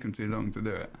it took them too long to do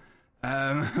it.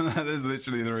 That is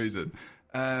literally the reason.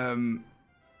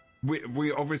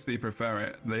 We obviously prefer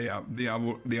it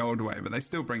the old way, but they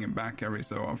still bring it back every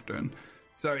so often.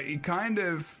 So it kind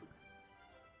of,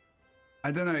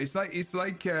 I don't know. It's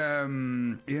like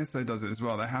ESO does it as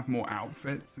well. They have more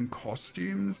outfits and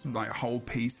costumes, like whole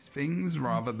piece things,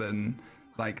 rather than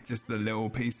like just the little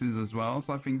pieces as well.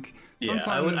 So I think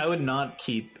sometimes I would not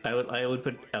keep. I would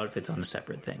put outfits on a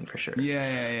separate thing for sure.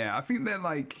 Yeah. I think they're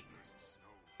like.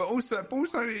 But also,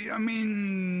 I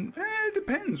mean, it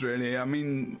depends really. I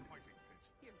mean,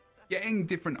 getting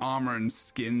different armor and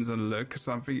skins and looks,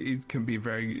 I think it can be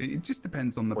it just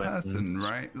depends on the person,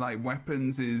 right? Like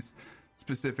weapons is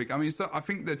specific. I mean, so I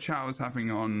think the chat I was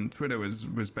having on Twitter was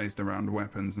based around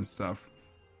weapons and stuff.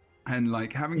 And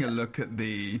like having a look at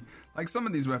like some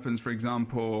of these weapons, for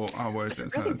example, where is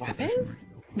it? Really weapons?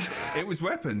 It was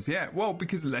weapons, yeah. Well,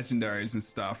 because of legendaries and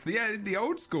stuff. Yeah, the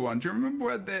old school one. Do you remember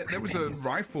where there was a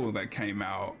rifle that came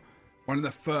out? One of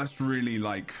the first really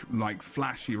like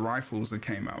flashy rifles that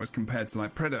came out was compared to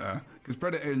like Predator, because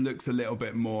Predator looks a little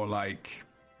bit more like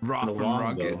rough and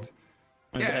rugged.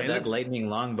 Yeah, that lightning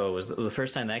longbow was the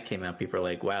first time that came out. People were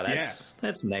like, "Wow,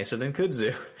 that's nicer than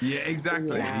Kudzu." Yeah,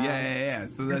 exactly. Yeah.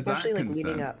 So there's especially that like concern.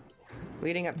 leading up.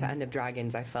 leading up to End of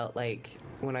Dragons, I felt like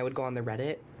when I would go on the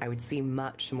Reddit, I would see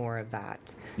much more of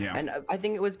that. Yeah. And I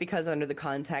think it was because under the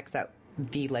context that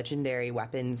the legendary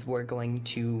weapons were going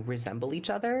to resemble each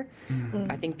other,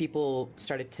 I think people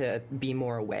started to be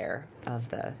more aware of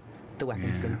the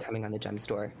weapon skins coming on the gem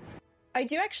store. I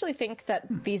do actually think that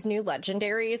these new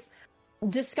legendaries,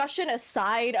 discussion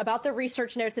aside about the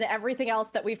research notes and everything else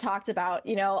that we've talked about,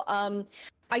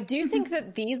 I do think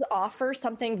that these offer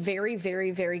something very,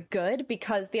 very, very good,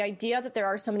 because the idea that there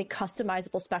are so many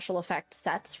customizable special effect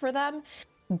sets for them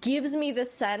gives me the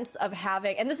sense of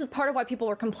having, and this is part of why people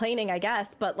were complaining, I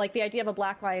guess, but like the idea of a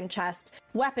Black Lion chest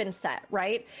weapon set,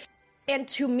 right? And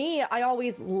to me, I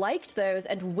always liked those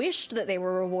and wished that they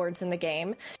were rewards in the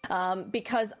game,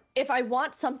 because if I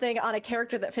want something on a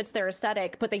character that fits their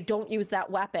aesthetic, but they don't use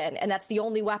that weapon, and that's the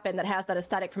only weapon that has that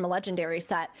aesthetic from a legendary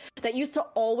set, that used to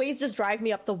always just drive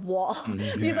me up the wall.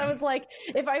 Because I was like,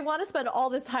 if I want to spend all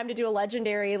this time to do a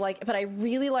legendary, but I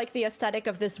really like the aesthetic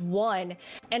of this one,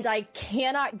 and I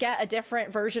cannot get a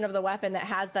different version of the weapon that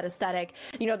has that aesthetic,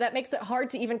 that makes it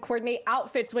hard to even coordinate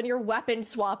outfits when you're weapon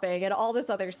swapping and all this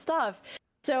other stuff.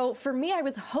 So for me, I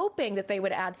was hoping that they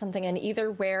would add something in,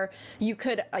 either where you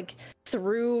could,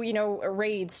 through,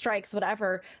 raids, strikes,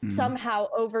 whatever, somehow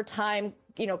over time,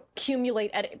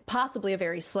 accumulate at possibly a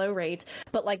very slow rate,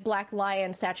 but like Black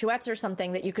Lion statuettes or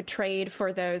something that you could trade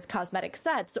for those cosmetic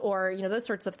sets, or, those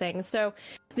sorts of things. So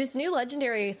this new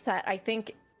legendary set, I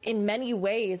think, in many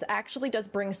ways actually does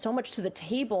bring so much to the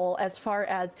table, as far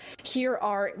as here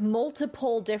are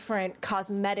multiple different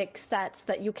cosmetic sets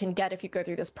that you can get if you go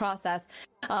through this process.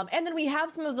 And then we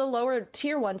have some of the lower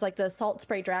tier ones, like the Salt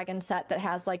Spray Dragon set that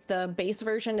has like the base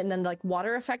version and then like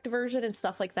water effect version and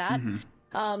stuff like that.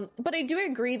 But I do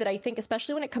agree that I think,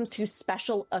 especially when it comes to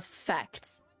special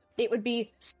effects, it would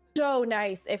be so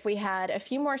nice if we had a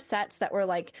few more sets that were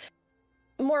like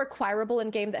more acquirable in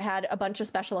game, that had a bunch of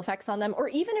special effects on them, or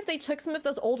even if they took some of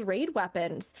those old raid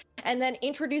weapons and then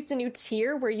introduced a new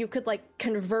tier where you could like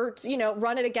convert,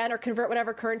 run it again or convert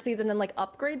whatever currencies and then like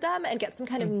upgrade them and get some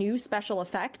kind of new special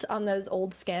effect on those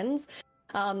old skins.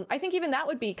 I think even that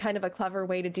would be kind of a clever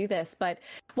way to do this, but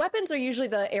weapons are usually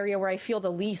the area where I feel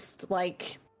the least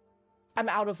like I'm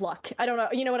out of luck. I don't know.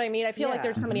 You know what I mean? I feel like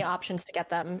there's so many options to get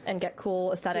them and get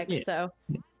cool aesthetics. So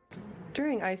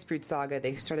during Icebrood Saga,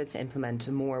 they started to implement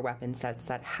more weapon sets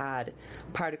that had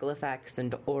particle effects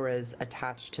and auras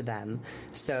attached to them.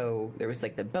 So there was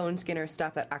like the bone skinner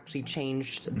stuff that actually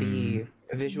changed the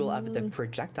visual of the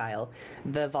projectile.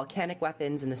 The volcanic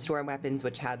weapons and the storm weapons,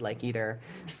 which had like either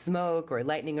smoke or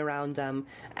lightning around them.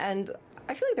 And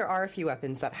I feel like there are a few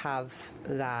weapons that have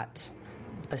that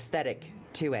aesthetic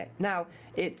to it. Now,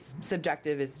 it's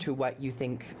subjective as to what you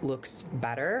think looks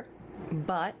better.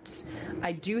 But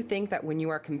I do think that when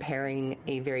you are comparing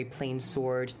a very plain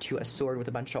sword to a sword with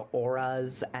a bunch of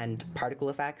auras and particle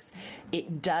effects,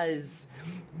 it does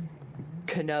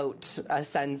connote a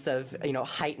sense of,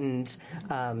 heightened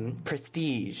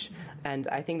prestige. And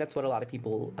I think that's what a lot of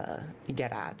people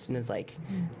get at, and is like,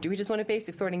 do we just want a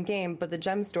basic sword in game? But the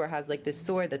gem store has like this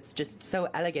sword that's just so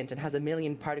elegant and has a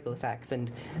million particle effects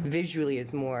and visually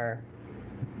is more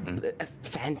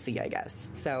fancy, I guess.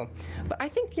 So, but I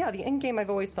think, the end game I've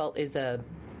always felt is a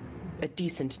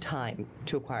decent time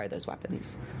to acquire those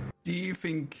weapons. Do you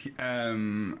think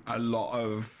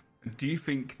do you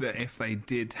think that if they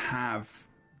did have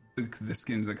the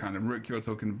skins that kind of Rook you're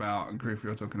talking about, Griff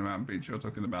you're talking about, Beach you're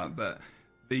talking about, that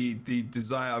the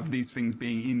desire of these things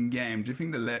being in game, do you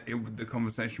think that the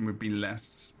conversation would be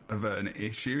less of an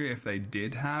issue if they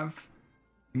did have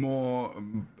more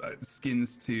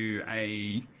skins to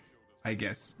I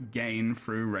guess, gain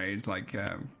through raids, like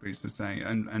Bruce was saying,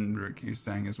 and Rook was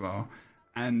saying as well,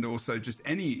 and also just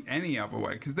any other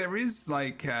way? Because there is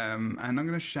like, and I'm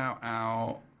going to shout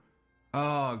out,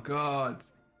 oh god,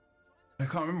 I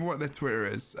can't remember what their Twitter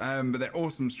is, but they're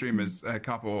awesome streamers, a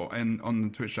couple, on the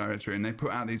Twitch directory, and they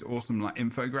put out these awesome like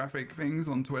infographic things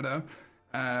on Twitter.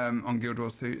 On Guild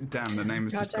Wars 2. Damn, the name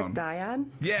is just gone. Project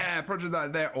Diane? Yeah, Project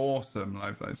Diane. They're awesome.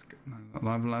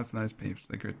 Love those peeps.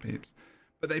 They're good peeps.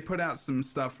 But they put out some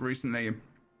stuff recently,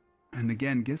 and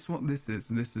again, guess what this is?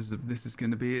 This is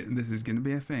going to be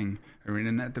a thing.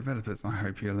 ArenaNet developers, I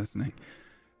hope you're listening.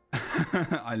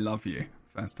 I love you,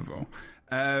 first of all,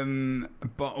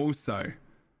 but also,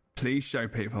 please show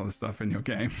people the stuff in your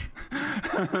game.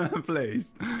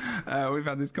 Please. We've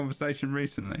had this conversation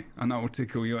recently. I know it will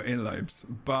tickle your earlobes,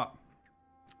 but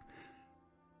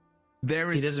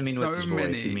There is he doesn't mean so with his many.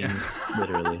 voice, he means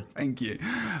literally. Thank you.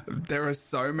 There are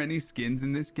so many skins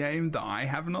in this game that I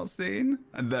have not seen,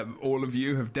 and that all of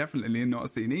you have definitely not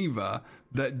seen either,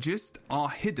 that just are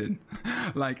hidden.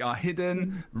 Like, are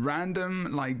hidden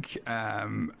random, like,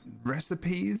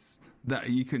 recipes that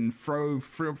you can throw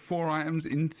 4 items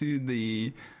into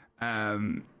the...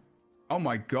 oh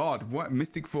my god, what?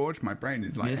 Mystic Forge? My brain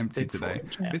is like empty today.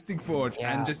 Yeah. Mystic Forge,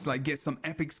 and just like get some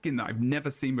epic skin that I've never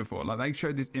seen before. Like, they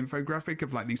showed this infographic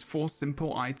of like these 4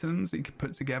 simple items that you could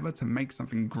put together to make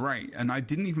something great. And I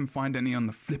didn't even find any on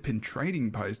the flipping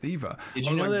trading post either. Did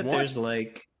you know that there's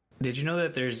like, did you know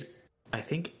that there's, I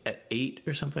think at 8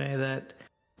 or something like that,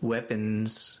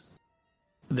 weapons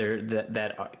there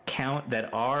that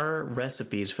are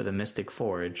recipes for the Mystic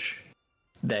Forge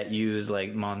that use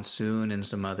like Monsoon and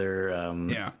some other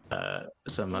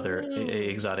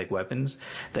exotic weapons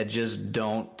that just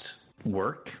don't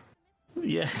work.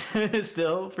 Yeah,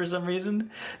 still for some reason.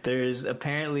 There's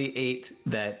apparently 8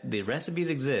 that the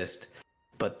recipes exist,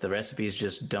 but the recipes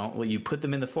just don't. When you put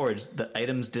them in the forge, the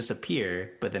items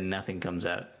disappear, but then nothing comes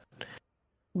out.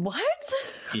 What?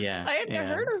 Yeah, I had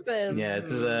never heard of this. Yeah,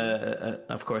 it's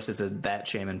of course it's a that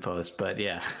shaman post, but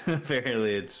yeah,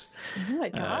 apparently it's. Oh my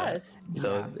god!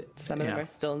 So some of them are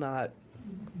still not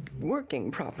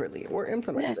working properly or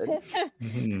implemented.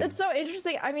 That's so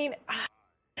interesting. I mean,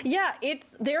 yeah,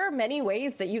 there are many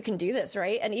ways that you can do this,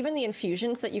 right? And even the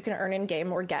infusions that you can earn in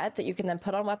game or get that you can then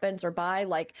put on weapons or buy,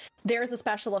 like there's a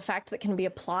special effect that can be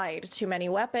applied to many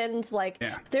weapons. Like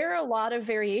there are a lot of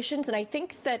variations, and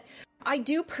I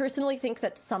do personally think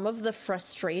that some of the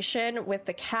frustration with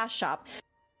the cash shop,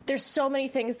 there's so many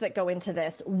things that go into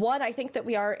this. One, I think that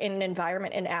we are in an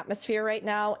environment and atmosphere right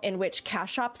now in which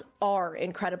cash shops are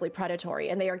incredibly predatory,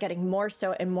 and they are getting more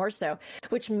so and more so,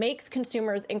 which makes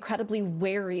consumers incredibly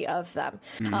wary of them.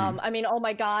 I mean, oh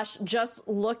my gosh, just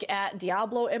look at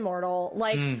Diablo Immortal.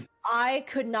 Like, I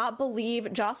could not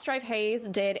believe Joss Drive Hayes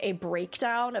did a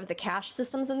breakdown of the cash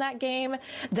systems in that game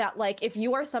that, like, if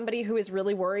you are somebody who is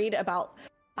really worried about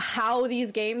how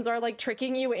these games are like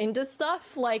tricking you into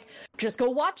stuff, like just go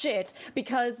watch it,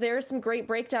 because there's some great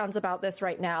breakdowns about this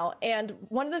right now. And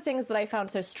one of the things that I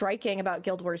found so striking about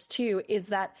Guild Wars 2 is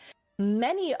that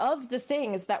many of the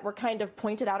things that were kind of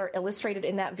pointed out or illustrated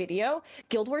in that video,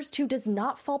 Guild Wars 2 does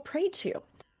not fall prey to.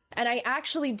 And I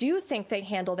actually do think they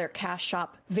handle their cash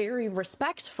shop very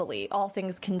respectfully, all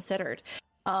things considered.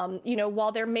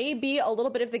 While there may be a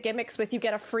little bit of the gimmicks with you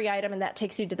get a free item and that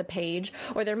takes you to the page,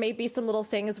 or there may be some little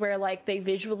things where like they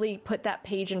visually put that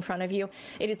page in front of you,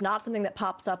 it is not something that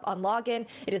pops up on login.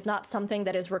 It is not something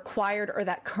that is required, or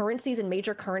that currencies and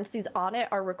major currencies on it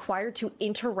are required to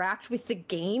interact with the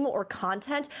game or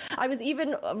content. I was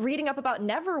even reading up about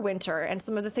Neverwinter and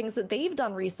some of the things that they've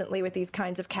done recently with these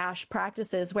kinds of cash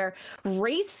practices, where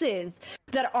races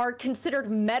that are considered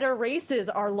meta races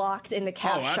are locked in the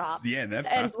cash shop. Yeah,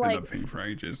 that's been a thing for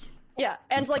ages. Yeah,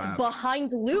 and like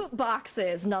behind loot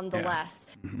boxes, nonetheless.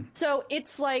 Yeah. So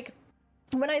it's like,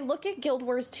 when I look at Guild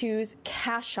Wars 2's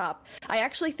cash shop, I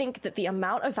actually think that the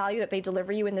amount of value that they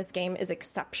deliver you in this game is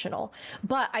exceptional.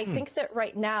 But I think that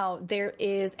right now there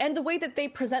is, and the way that they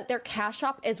present their cash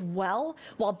shop as well,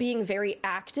 while being very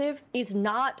active, is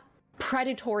not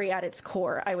predatory at its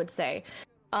core, I would say.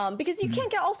 Because you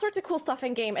can't get all sorts of cool stuff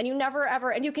in game, and you never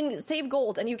ever, and you can save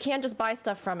gold, and you can just buy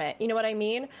stuff from it. You know what I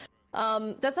mean?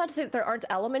 That's not to say that there aren't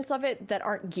elements of it that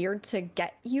aren't geared to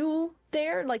get you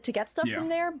there, like to get stuff from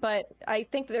there, but I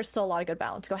think that there's still a lot of good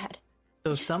balance. Go ahead.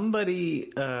 So somebody,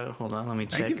 hold on, let me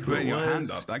check. Thank you for putting your hand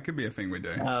up. That could be a thing we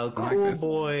do. Cool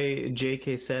boy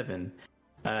JK7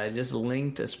 just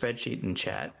linked a spreadsheet in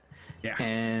chat. Yeah.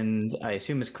 And I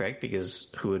assume it's correct,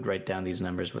 because who would write down these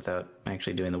numbers without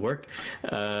actually doing the work?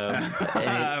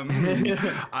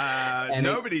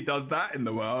 Nobody does that in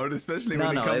the world, especially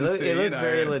when it comes to... It looks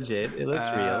very legit. It looks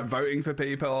real. Voting for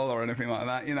people or anything like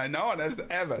that. No one has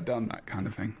ever done that kind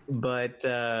of thing. But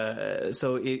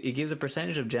so it gives a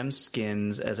percentage of gem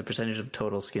skins as a percentage of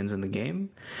total skins in the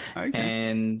game.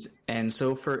 Okay. And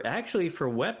so for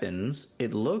weapons,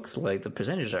 it looks like the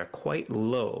percentages are quite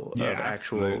low of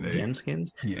actual gem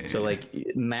skins. So like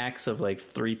max of like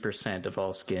 3% of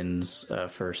all skins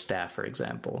for staff, for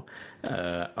example,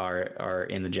 are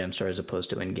in the gem store as opposed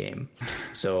to in game.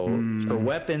 So for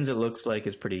weapons, it looks like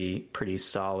it's pretty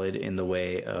solid in the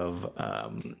way of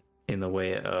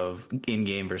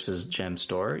in-game versus gem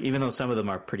store, even though some of them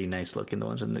are pretty nice looking, the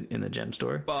ones in the gem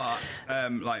store. But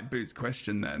like Boots'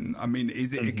 question then, I mean,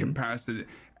 is it a comparison?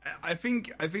 I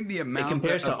think the amount it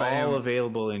compares to all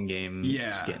available in-game yeah,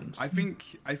 skins. I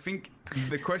think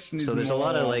the question is. So there's more, a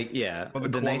lot of the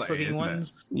quality, nice looking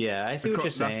ones. It? Yeah, I see what you're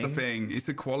saying. That's the thing. It's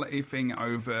a quality thing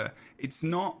over. It's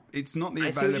not the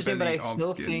availability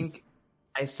of skins.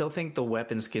 I still think the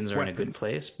weapon skins are in a good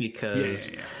place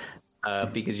because.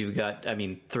 Because you've got,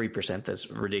 3%,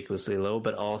 that's ridiculously low,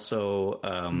 but also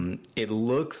it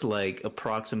looks like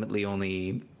approximately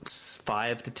only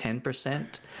 5 to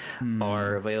 10%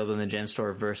 are available in the gem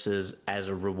store versus as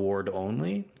a reward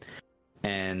only.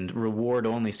 And reward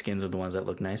only skins are the ones that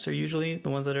look nicer, usually the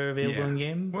ones that are available in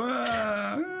game.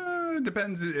 Well, it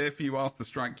depends if you ask the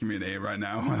Strike community right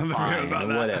now. Fine,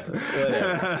 whatever.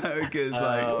 Because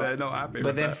they're not happy. But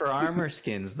with then for armor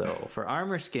skins, though,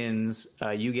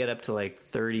 you get up to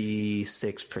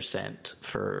 36%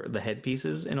 for the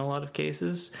headpieces in a lot of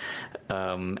cases,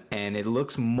 and it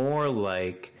looks more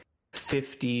like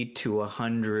 50 to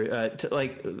 100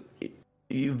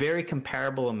 very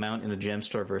comparable amount in the gem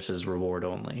store versus reward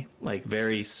only. Like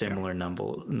very similar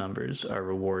numbers are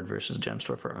reward versus gem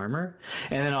store for armor.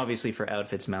 And then obviously for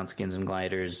outfits, mount skins, and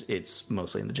gliders, it's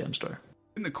mostly in the gem store.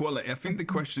 In the quality, I think the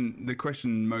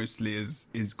question mostly is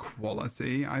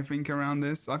quality. I think around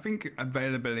this, I think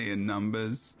availability in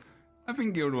numbers. I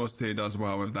think Guild Wars 2 does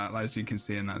well with that, as you can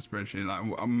see in that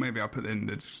spreadsheet. Maybe I'll put it in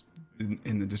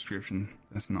the description.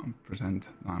 Let's not pretend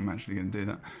I'm actually going to do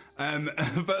that.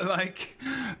 But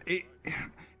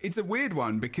it's a weird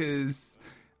one because,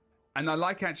 and I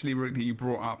like actually, Rook, that you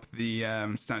brought up the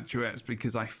statuettes,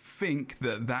 because I think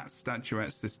that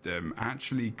statuette system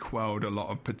actually quelled a lot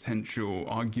of potential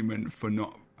argument for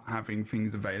not having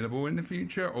things available in the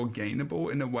future or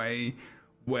gainable in a way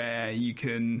where you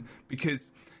can, because.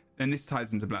 And this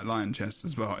ties into Black Lion Chest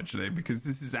as well, actually, because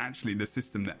this is actually the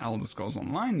system that Elder Scrolls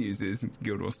Online uses.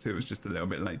 Guild Wars 2 was just a little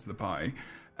bit late to the party.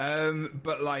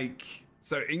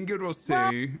 So in Guild Wars 2,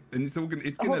 and it's going to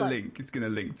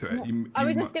link to it. I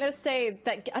was just going to say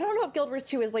that I don't know if Guild Wars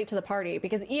 2 is late to the party,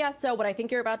 because ESO, what I think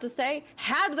you're about to say,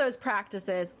 had those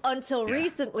practices until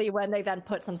recently when they then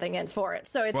put something in for it.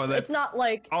 So it's not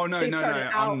like they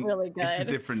started out really good. It's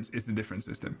a different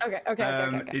system. Okay.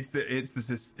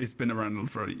 It's been around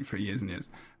for years and years.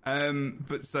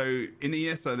 But so in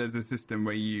ESO, there's a system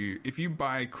where if you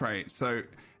buy crates, so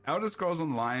Elder Scrolls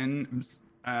Online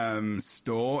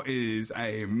store is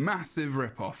a massive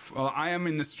ripoff. Well, I am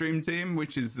in the stream team,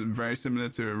 which is very similar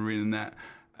to ArenaNet.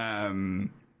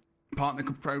 Partner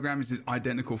program is this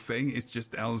identical thing. It's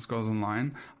just Elder Scrolls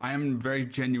Online. I am very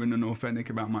genuine and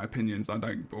authentic about my opinions. I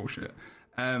don't bullshit.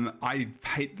 I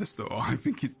hate the store. I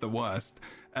think it's the worst.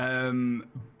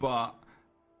 But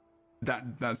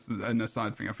that's an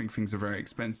aside thing. I think things are very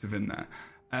expensive in there.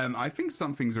 I think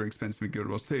some things are expensive in Guild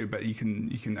Wars 2, but you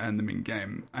can earn them in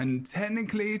game. And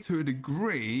technically, to a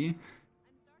degree,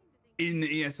 in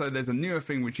ESO there's a newer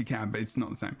thing which you can, but it's not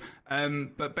the same.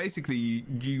 But basically,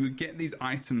 you get these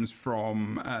items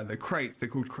from the crates. They're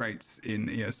called crates in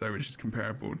ESO, which is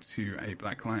comparable to a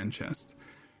Black Lion chest.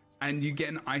 And you get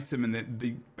an item,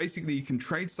 and basically you can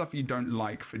trade stuff you don't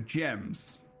like for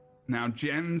gems. Now,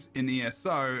 gems in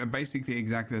ESO are basically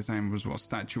exactly the same as what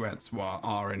statuettes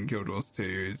are in Guild Wars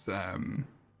 2's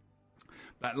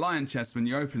Black Lion chests when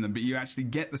you open them, but you actually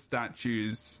get the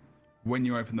statues when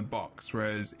you open the box,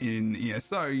 whereas in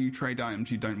ESO, you trade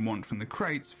items you don't want from the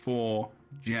crates for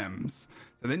gems.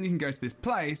 So then you can go to this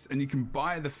place, and you can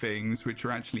buy the things which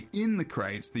are actually in the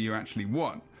crates that you actually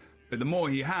want. But the more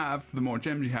you have, the more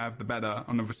gems you have, the better.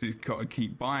 And obviously, you've got to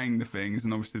keep buying the things.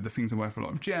 And obviously, the things are worth a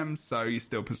lot of gems, so you're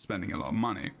still spending a lot of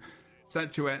money.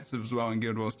 Statuettes as well in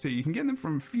Guild Wars 2. You can get them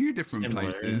from a few different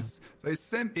places. Yeah.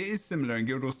 So it is similar. And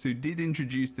Guild Wars 2 did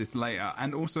introduce this later.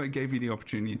 And also, it gave you the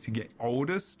opportunity to get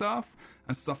older stuff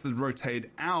and stuff that's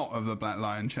rotated out of the Black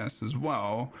Lion chest as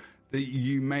well, that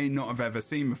you may not have ever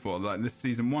seen before. Like this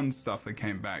season 1 stuff that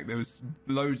came back, there was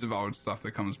loads of old stuff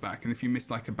that comes back, and if you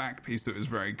missed like a back piece, that was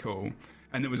very cool,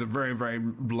 and it was a very, very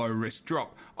low risk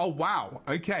drop. Oh wow,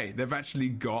 okay, they've actually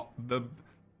got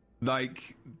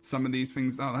some of these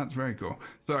things. Oh, that's very cool.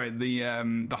 Sorry,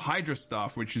 the Hydra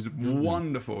stuff, which is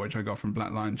wonderful, which I got from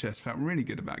Black Lion chest, felt really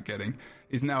good about getting,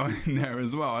 is now in there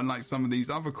as well. And like some of these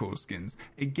other cool skins,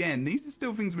 again, these are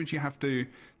still things which you have to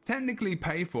technically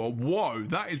pay for. Whoa,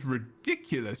 that is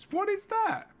ridiculous. What is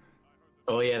that?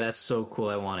 Oh yeah, that's so cool.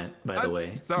 I want it, by the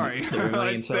way. Sorry,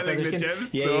 I'm selling the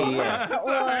gems. Yeah.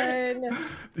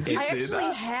 Did you I see actually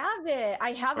that? have it.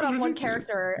 I have it on one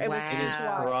character. It was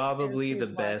probably the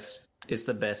best. It's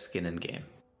the best skin in game.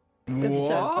 It's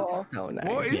so cool. So nice.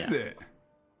 What is it?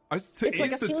 It's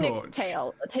like a phoenix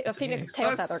tail, a phoenix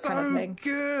tail feather kind of thing.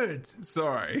 Good.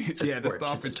 Sorry. It's a torch. The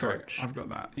staff is torch. I've got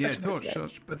that. Yeah, torch.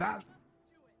 But that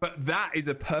But that is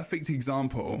a perfect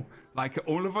example. Like,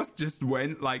 all of us just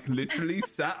went, like, literally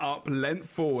sat up, leant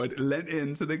forward, leant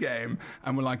into the game,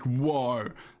 and we're like, whoa,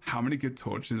 how many good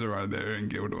torches are out there in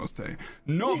Guild Wars 2?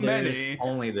 There's many.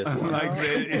 Only this one. Like,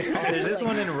 there's this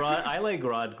one in Rod. I like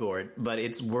Rodgort, but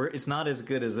it's not as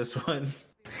good as this one.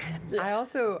 I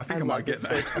love this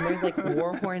torch, and there's like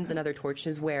war horns and other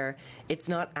torches where it's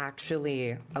not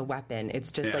actually a weapon,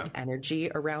 it's just like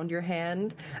energy around your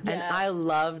hand. And I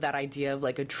love that idea of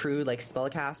like a true like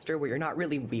spellcaster where you're not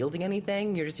really wielding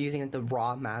anything, you're just using like the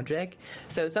raw magic.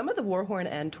 So some of the war horn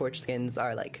and torch skins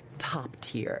are like top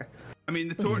tier. I mean,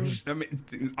 the torch, I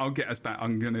mean, I'll get us back.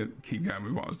 I'm going to keep going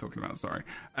with what I was talking about, sorry.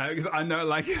 Because I know,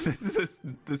 like,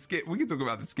 the skin, we can talk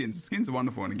about the skins. The skins are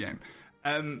wonderful in the game.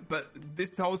 But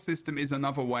this whole system is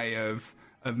another way of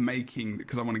making,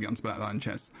 because I want to get onto Black Lion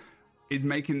chests, is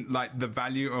making like the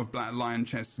value of Black Lion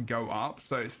chests go up,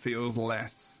 so it feels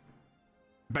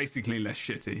basically less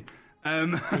shitty.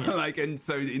 Like, and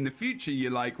so in the future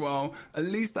you're like, well, at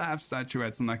least I have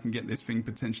statuettes and I can get this thing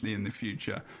potentially in the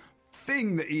future.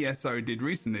 Thing that ESO did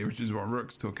recently, which is what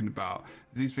Rook's talking about,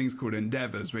 is these things called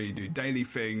endeavors, where you do daily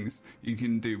things, you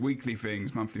can do weekly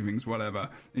things, monthly things, whatever,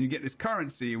 and you get this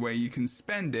currency where you can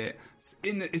spend it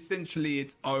in essentially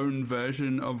its own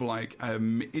version of like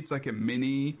it's like a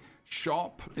mini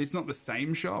shop. It's not the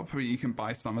same shop, but you can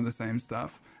buy some of the same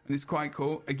stuff, and it's quite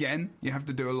cool. Again, you have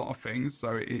to do a lot of things,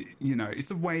 so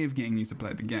it's a way of getting you to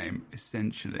play the game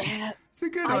essentially. It's a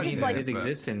good idea. It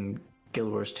exists in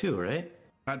Guild Wars 2, right?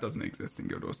 That doesn't exist in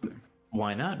Guild Wars 2.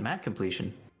 Why not? Map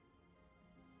completion.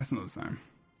 That's not the same.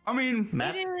 I mean,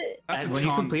 when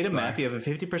you complete a map, you have a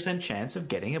 50% chance of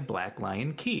getting a Black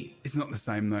Lion key. It's not the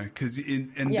same though, because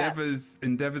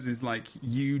endeavors is like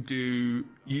you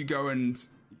go and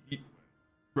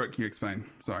Brooke, you explain.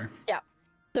 Sorry. Yeah.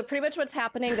 So pretty much what's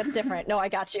happening that's different. No, I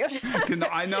got you.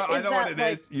 I know what it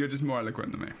is. You're just more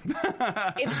eloquent than me.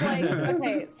 It's like,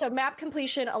 okay, so map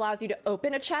completion allows you to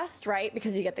open a chest, right?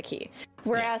 Because you get the key.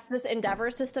 Whereas this Endeavor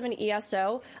system in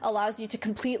ESO allows you to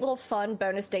complete little fun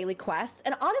bonus daily quests.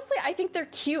 And honestly, I think they're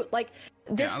cute. Like,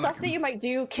 there's stuff that you might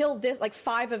do, kill this, like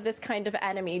 5 of this kind of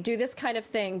enemy, do this kind of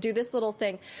thing, do this little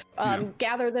thing,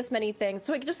 gather this many things.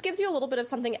 So it just gives you a little bit of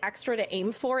something extra to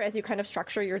aim for as you kind of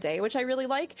structure your day, which I really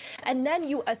like. And then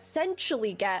you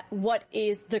essentially get what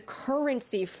is the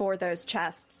currency for those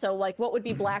chests. So like what would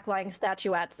be Black Lion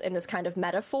statuettes in this kind of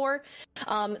metaphor,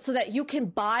 so that you can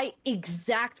buy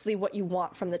exactly what you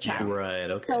want from the chest.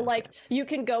 Right, okay. So like you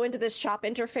can go into this shop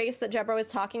interface that Jebro is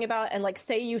talking about and like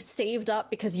say you saved up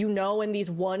because you know in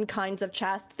these one kinds of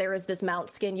chests there is this mount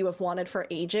skin you have wanted for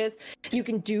ages. You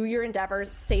can do your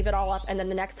endeavors, save it all up, and then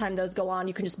the next time those go on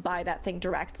you can just buy that thing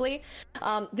directly.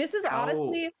 This is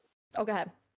honestly go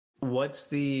ahead. What's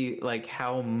the, like,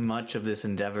 how much of this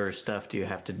endeavor stuff do you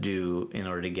have to do in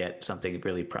order to get something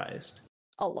really prized?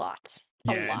 A lot.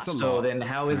 So then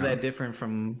how is that different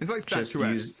from it's like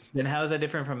statuettes? Then how is that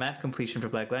different from map completion for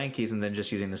Black Lion keys and then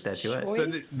just using the statuettes? So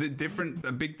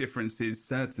the big difference is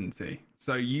certainty.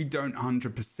 So you don't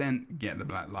 100% get the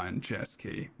Black Lion chest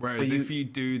key, whereas if you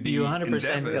do the 100%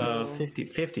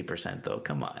 50% though.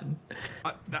 Come on.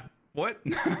 What?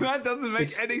 That doesn't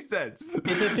make any sense.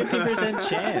 It's a 50%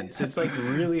 chance. It's like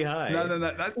really high. No.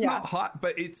 That's not high,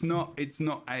 but it's not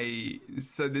a.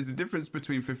 So there's a difference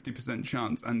between 50%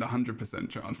 chance and 100%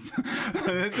 chance.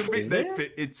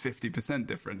 It's 50%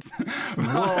 difference.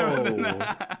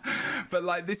 Whoa! But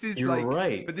like this is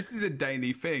right. But this is a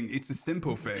daily thing. It's a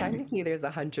simple thing. Technically, there's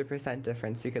 100%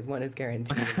 difference because one is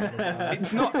guaranteed.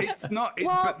 It's not.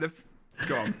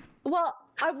 Go on. Well,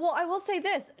 I will say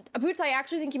this, Boots, I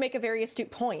actually think you make a very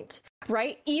astute point,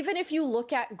 right? Even if you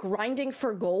look at grinding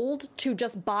for gold to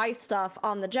just buy stuff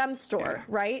on the gem store,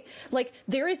 right? Like,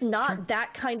 there is not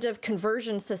that kind of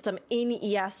conversion system in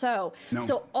ESO. No.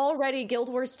 So already Guild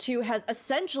Wars 2 has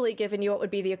essentially given you what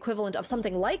would be the equivalent of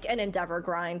something like an Endeavor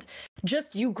grind.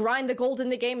 Just you grind the gold in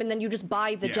the game and then you just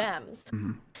buy the gems.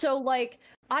 Mm-hmm. So, like,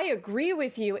 I agree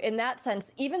with you in that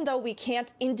sense, even though we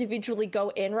can't individually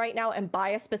go in right now and buy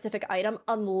a specific item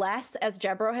unless, as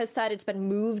Jebro has said, it's been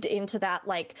moved into that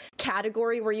like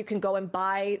category where you can go and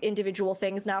buy individual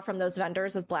things now from those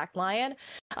vendors with Black Lion.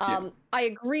 I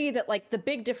agree that like the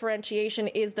big differentiation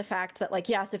is the fact that like,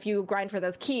 yes, if you grind for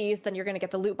those keys, then you're going to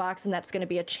get the loot box and that's going to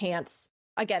be a chance.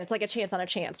 Again, it's like a chance on a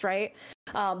chance, right?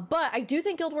 But I do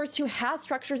think Guild Wars 2 has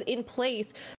structures in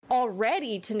place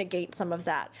already to negate some of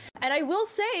that. And I will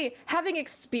say, having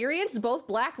experienced both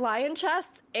Black Lion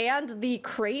chests and the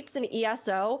crates in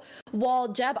ESO, while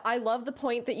Jeb, I love the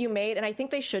point that you made, and I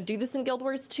think they should do this in Guild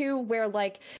Wars 2, where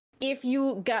like, if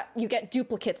you get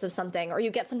duplicates of something, or you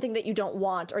get something that you don't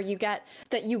want, or you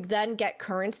then get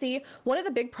currency. One of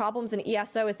the big problems in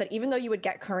ESO is that even though you would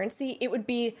get currency, it would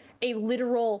be a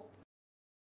literal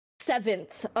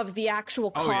 1/7 of the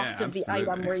actual cost of the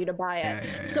item were you to buy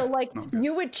it. So like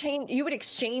you would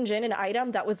exchange in an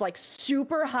item that was like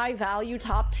super high value,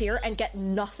 top tier, and get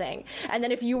nothing. And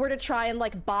then if you were to try and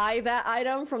like buy that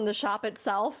item from the shop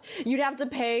itself, you'd have to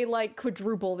pay like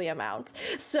quadruple the amount.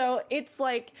 So it's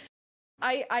like,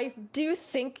 I do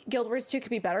think Guild Wars 2 could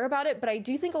be better about it, but I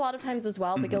do think a lot of times as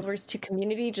well, the Guild Wars 2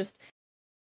 community just...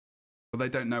 Well, they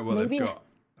don't know what they've got,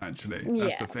 actually.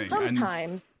 That's the thing.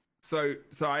 Sometimes. So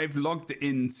I've logged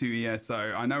into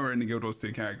ESO. I know we're in the Guild Wars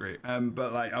 2 category,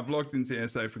 but like I've logged into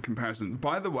ESO for comparison.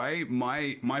 By the way,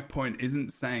 my point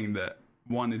isn't saying that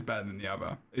one is better than the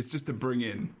other. It's just to bring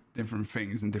in different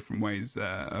things and different ways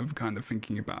of kind of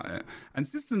thinking about it. And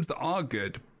systems that are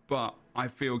good, but I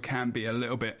feel can be a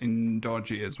little bit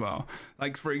dodgy as well.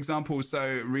 Like, for example,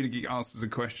 so Reader Geek asks us a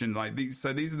question like these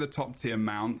are the top tier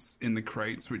mounts in the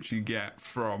crates, which you get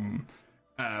from...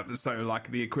 so like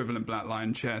the equivalent Black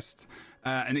Lion chest,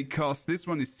 and it costs, this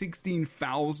one is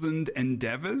 16,000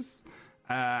 endeavors,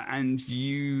 and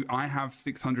I have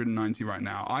 690 right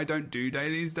now. I don't do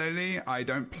dailies daily. I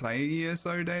don't play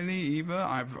ESO daily either.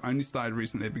 I've only started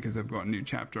recently because I've got a new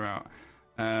chapter out,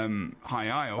 High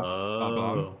Isle, blah,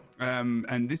 blah.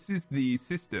 And this is the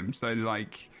system. So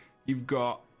like you've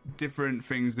got different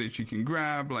things that you can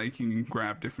grab, like you can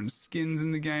grab different skins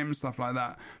in the game and stuff like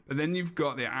that, but then you've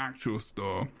got the actual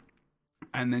store,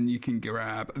 and then you can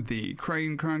grab the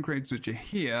crown crates, which are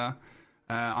here.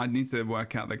 I need to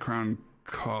work out the crown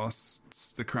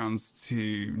costs, the crowns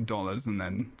 $2, and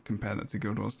then compare that to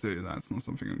Guild Wars 2. That's not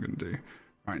something I'm going to do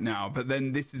right now, but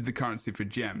then this is the currency for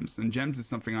gems, and gems is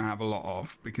something I have a lot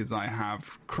of because I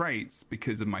have crates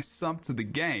because of my sub to the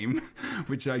game,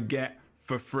 which I get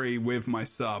for free with my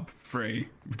sub, free,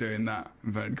 doing that,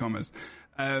 inverted commas.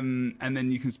 And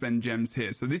then you can spend gems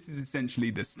here. So this is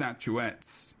essentially the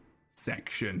statuettes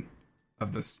section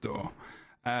of the store,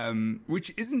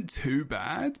 which isn't too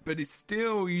bad, but it's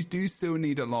still, you do still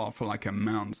need a lot for like a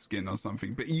mount skin or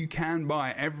something. But you can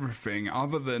buy everything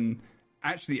other than,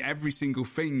 actually every single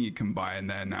thing you can buy in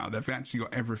there now. They've actually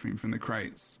got everything from the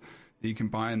crates that you can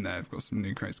buy in there. They've got some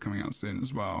new crates coming out soon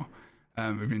as well.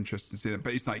 It'd be interesting to see that,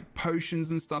 but it's like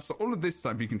potions and stuff, so all of this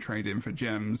stuff you can trade in for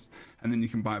gems, and then you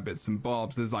can buy bits and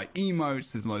bobs. There's like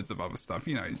emotes, there's loads of other stuff,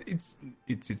 you know, it's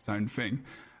its own thing,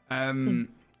 and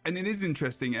it is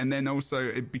interesting. And then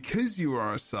also, because you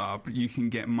are a sub, you can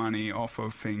get money off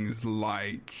of things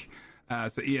like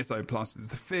so ESO Plus is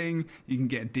the thing. You can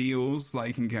get deals, like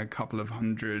you can get a couple of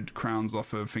 100 crowns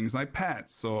off of things like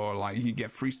pets, or like you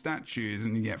get free statues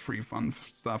and you get free fun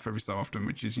stuff every so often,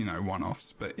 which is, you know,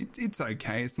 one-offs, but it's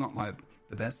okay. It's not like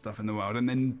the best stuff in the world. And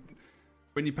then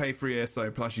when you pay for ESO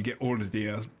Plus, you get all the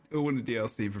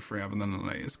DLC for free, other than the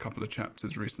latest couple of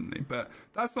chapters recently. But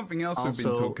that's something else we've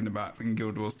been talking about in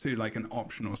Guild Wars 2, like an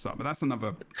optional sub, but that's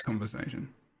another conversation.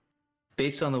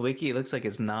 Based on the wiki, it looks like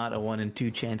it's not a 1 in 2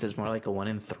 chance. It's more like a 1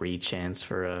 in 3 chance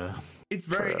for a. It's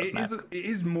very. It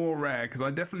is more rare, because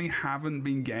I definitely haven't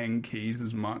been getting keys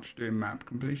as much doing map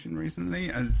completion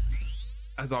recently as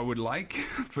I would like,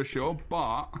 for sure.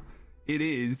 But it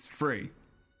is free,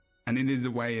 and it is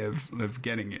a way of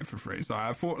getting it for free. So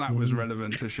I thought that was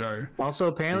relevant to show. Also,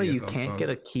 apparently, you can't get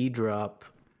a key drop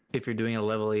if you're doing a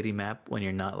level 80 map when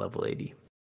you're not level 80.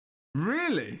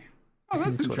 Really? Oh,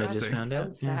 that's what I just found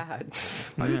out. Sad.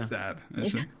 That is sad,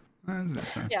 actually. That's a bit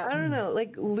sad. Yeah, I don't know.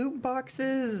 Like loot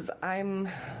boxes, I've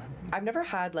never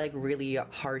had like really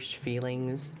harsh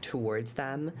feelings towards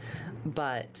them,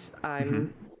 but I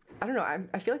don't know.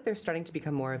 I feel like they're starting to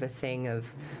become more of a thing of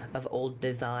old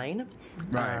design.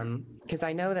 Right. Because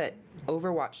I know that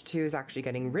Overwatch 2 is actually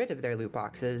getting rid of their loot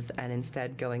boxes and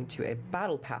instead going to a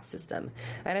battle pass system.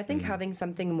 And I think having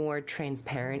something more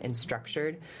transparent and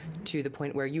structured to the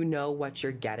point where you know what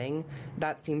you're getting,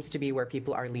 that seems to be where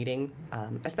people are leading,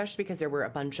 especially because there were a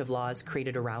bunch of laws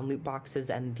created around loot boxes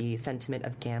and the sentiment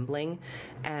of gambling.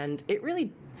 And it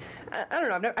really, I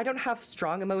don't know, I don't have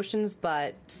strong emotions,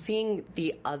 but seeing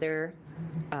the other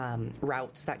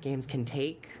routes that games can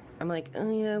take, I'm like, oh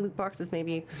yeah, loot boxes,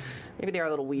 maybe they are a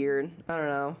little weird. I don't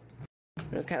know.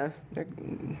 They're just kind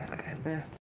of.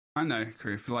 I know,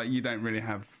 Kroof. Like, you don't really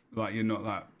have, like, you're not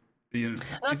that. I'm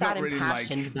not that really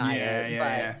impassioned by it.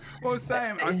 Yeah. Well,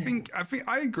 same. I think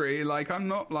I agree. Like, I'm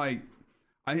not like,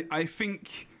 I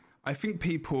think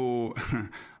people.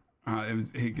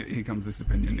 Here comes this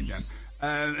opinion again.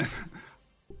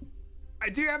 I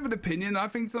do have an opinion. I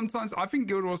think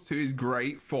Guild Wars 2 is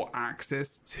great for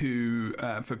access to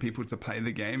for people to play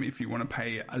the game. If you want to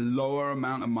pay a lower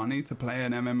amount of money to play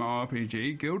an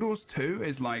MMORPG, Guild Wars 2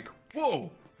 is like, whoa,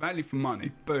 value for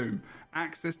money. Boom.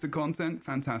 Access to content,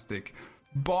 fantastic.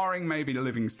 Barring maybe the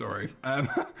Living Story,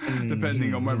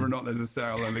 depending on whether or not there's a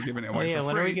sale and they're giving it away for free.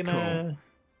 When are we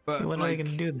gonna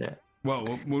do that?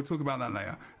 Well, we'll talk about that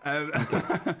later.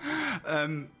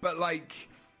 But like,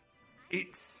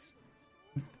 it's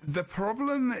the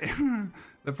problem.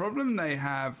 The problem they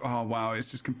have. Oh wow,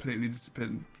 it's just completely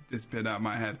disappeared out of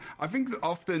my head. I think that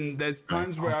often there's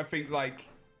times where I think like,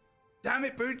 damn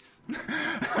it, Boots.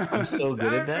 I'm so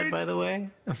good at that, by the way.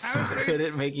 I'm so good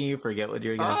at making you forget what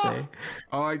you're going to say.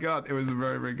 Oh my god, it was a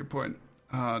very, very good point.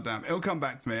 Oh, damn. It'll come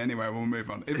back to me anyway. We'll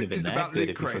move on. It's about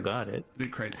loot crates. Forgot it.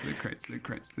 Loot crates. Think.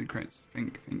 It's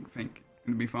going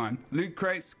to be fine. Loot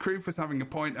crates. Kroof was having a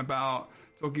point about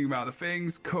talking about the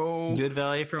things. Cool. Good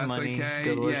value for money. Okay.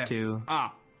 Guild Wars 2.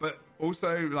 But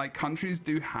also, like, countries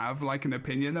do have, like, an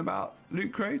opinion about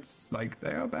loot crates. Like,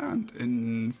 they are banned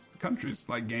in countries.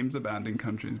 Like, games are banned in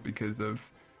countries because of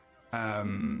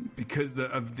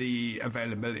the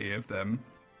availability of them.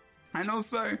 And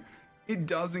also, it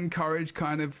does encourage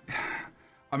kind of...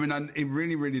 I mean, it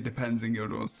really, really depends in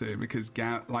Guild Wars 2 because,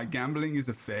 gambling is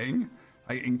a thing.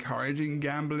 Like, encouraging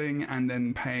gambling and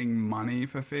then paying money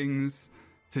for things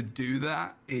to do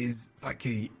that is, like,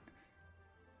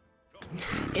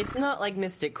 It's not like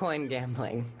Mystic Coin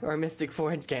gambling or Mystic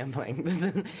Forge gambling.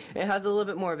 It has a little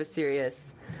bit more of a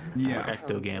serious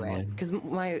ecto gambling. Because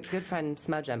my good friend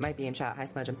Smudgem might be in chat. Hi,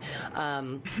 Smudgem.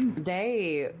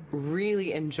 They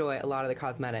really enjoy a lot of the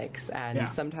cosmetics, and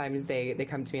sometimes they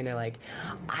come to me and they're like,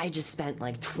 "I just spent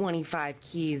like 25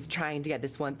 keys trying to get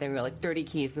this one thing, or like 30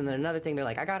 keys, and then another thing they're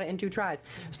like, I got it in 2 tries."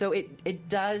 So it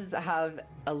does have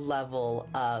a level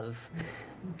of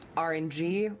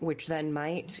RNG, which then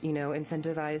might,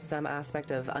 incentivize some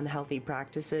aspect of unhealthy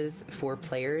practices for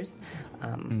players.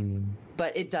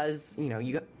 But it does,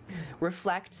 you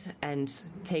reflect and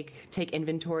take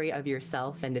inventory of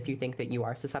yourself, and if you think that you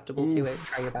are susceptible to it,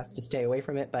 try your best to stay away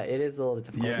from it. But it is a little bit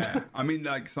difficult. Yeah, I mean,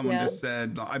 like someone just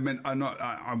said, I'm going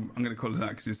to call it out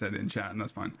because you said it in chat, and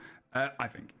that's fine. I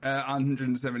think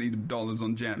 $170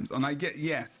 on gems, and I get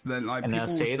then like. And now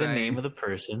say the name of the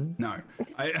person. No,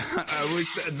 I always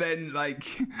then like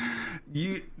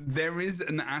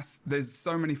there's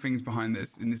so many things behind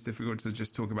this, and it's difficult to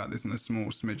just talk about this in a small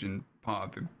smidgen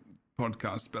part of the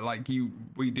podcast. But like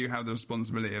we do have the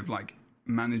responsibility of like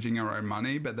managing our own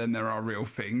money, but then there are real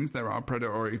things, there are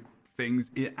predatory things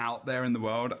out there in the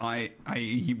world.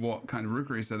 I.e. what kind of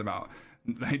Rookery said about.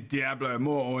 Like Diablo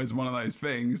Immortal is one of those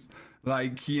things,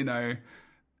 like, where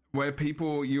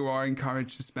you are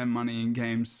encouraged to spend money in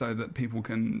games so that people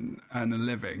can earn a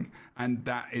living, and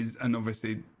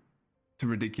obviously to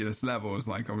ridiculous levels.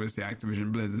 Like obviously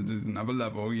Activision Blizzard is another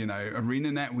level.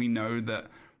 ArenaNet, we know that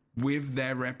with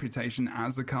their reputation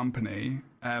as a company,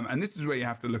 and this is where you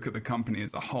have to look at the company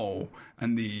as a whole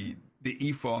and the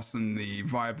ethos and the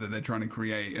vibe that they're trying to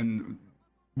create and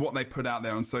what they put out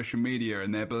there on social media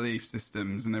and their belief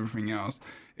systems and everything else,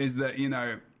 is that,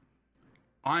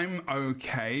 I'm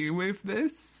okay with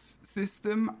this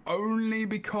system only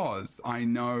because I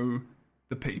know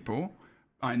the people,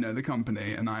 I know the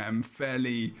company, and I am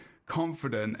fairly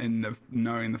confident in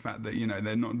knowing the fact that,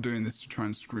 they're not doing this to try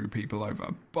and screw people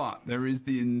over. But there is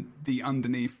the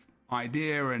underneath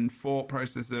idea and thought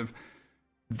process of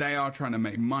they are trying to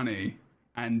make money,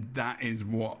 and that is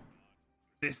what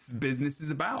this business is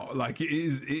about. Like it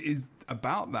is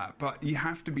about that, but you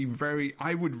have to be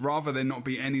I would rather there not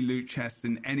be any loot chests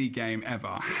in any game ever.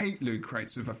 I hate loot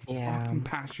crates with a fucking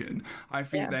passion. I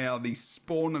think they are the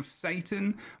spawn of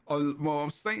Satan.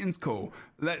 Well, Satan's cool.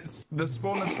 The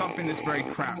spawn of something that's very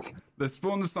crap. The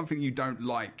spawn of something you don't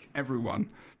like. Everyone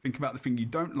think about the thing you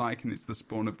don't like, and it's the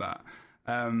spawn of that.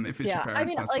 If it's your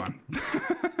parents, that's fine.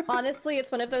 Honestly,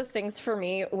 it's one of those things for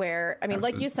me where,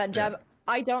 like you said, Jeb,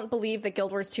 I don't believe that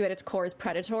Guild Wars 2 at its core is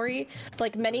predatory.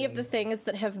 Like many of the things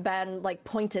that have been like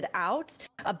pointed out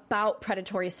about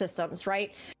predatory systems,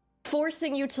 right?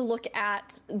 Forcing you to look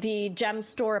at the gem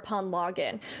store upon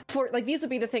login. These would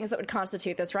be the things that would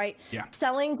constitute this, right? Yeah.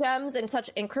 Selling gems in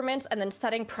such increments and then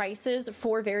setting prices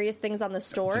for various things on the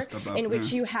store in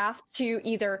which you have to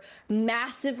either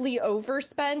massively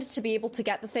overspend to be able to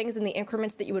get the things in the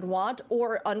increments that you would want,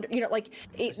 or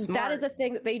that is a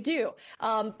thing that they do.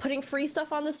 Putting free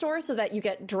stuff on the store so that you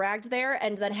get dragged there,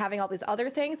 and then having all these other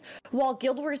things. While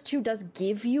Guild Wars 2 does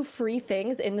give you free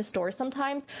things in the store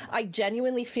sometimes, I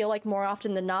genuinely feel like more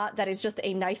often than not, that is just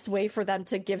a nice way for them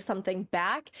to give something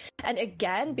back. And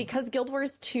again, because Guild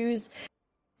Wars 2's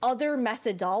other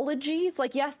methodologies.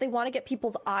 Like, yes, they want to get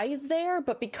people's eyes there,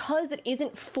 but because it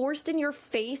isn't forced in your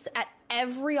face at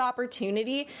every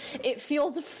opportunity, it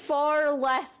feels far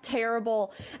less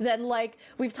terrible than, like,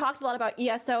 we've talked a lot about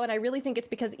ESO, and I really think it's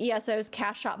because ESO's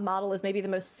cash shop model is maybe the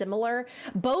most similar,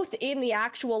 both in the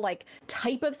actual, like,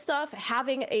 type of stuff,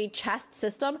 having a chest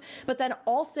system, but then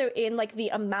also in, like, the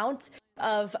amount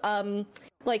of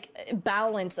like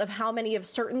balance of how many of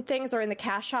certain things are in the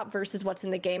cash shop versus what's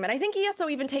in the game. And I think ESO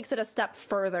even takes it a step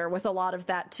further with a lot of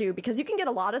that too, because you can get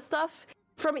a lot of stuff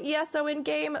from ESO in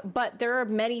game, but there are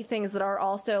many things that are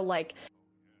also like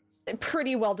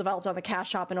pretty well developed on the cash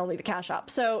shop and only the cash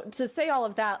shop. So to say all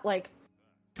of that, like,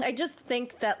 I just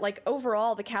think that, like,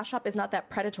 overall the cash shop is not that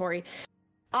predatory.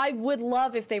 I would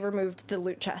love if they removed the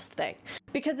loot chest thing,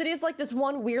 because it is like this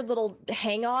one weird little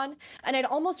hang on, and I'd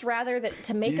almost rather that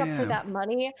to make up for that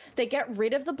money, they get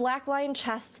rid of the Black Lion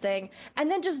chest thing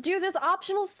and then just do this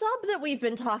optional sub that we've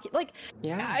been talking. Like,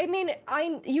 I mean,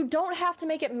 you don't have to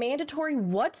make it mandatory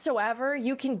whatsoever.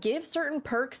 You can give certain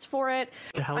perks for it.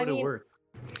 How would it work?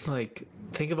 Like,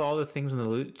 think of all the things in the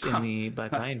loot in the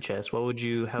Black Lion chest. How would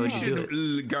you do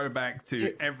it? Go back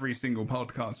to every single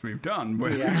podcast we've done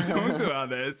where we talked about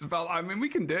this. But I mean, we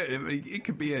can do it. It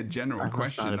could be a general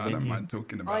question. I don't mind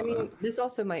talking about. I mean, this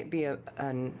also might be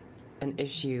an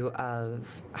issue of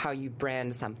how you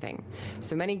brand something.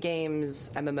 So many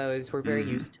games, MMOs, were very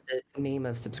used to the name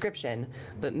of subscription,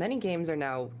 but many games are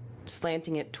now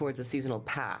slanting it towards a seasonal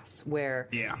pass, where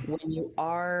when you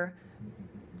are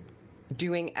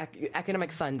doing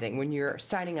economic funding, when you're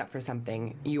signing up for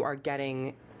something, you are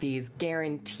getting these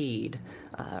guaranteed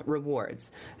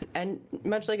rewards. And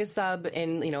much like a sub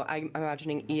in, I'm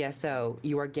imagining ESO,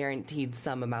 you are guaranteed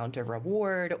some amount of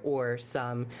reward or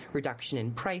some reduction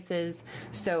in prices.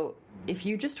 So if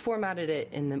you just formatted it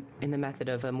in the method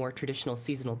of a more traditional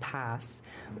seasonal pass,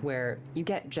 where you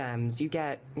get gems, you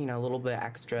get a little bit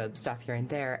extra stuff here and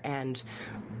there, and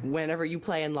whenever you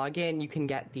play and log in, you can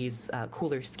get these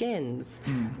cooler skins.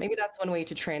 Maybe that's one way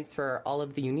to transfer all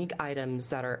of the unique items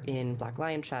that are in Black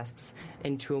Lion chests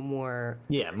into a more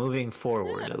moving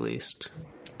forward at least.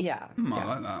 I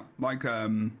like that. Like,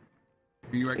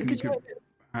 you reckon you could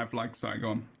have, like, sorry,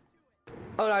 go on.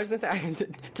 Oh, no, I was going to say,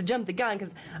 to jump the gun,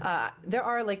 because there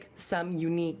are, like, some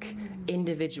unique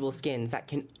individual skins that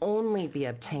can only be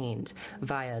obtained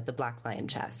via the Black Lion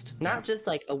chest. Not just,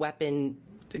 like, a weapon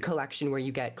collection where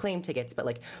you get claim tickets, but,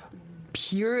 like,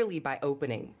 purely by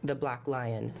opening the Black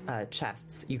Lion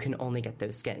chests, you can only get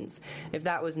those skins. If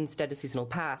that was instead a seasonal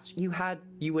pass, you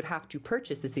would have to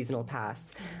purchase a seasonal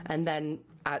pass, and then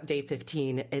at day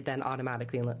 15, it then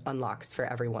automatically unlocks for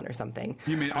everyone or something.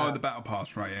 You mean, the battle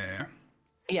pass, right?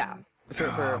 Yeah.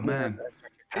 Man.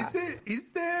 Is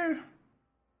there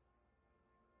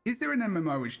an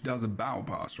MMO which does a battle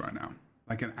pass right now?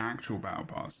 Like an actual battle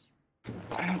pass?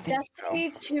 I don't think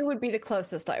Destiny 2 would be the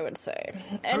closest, I would say.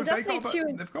 And Destiny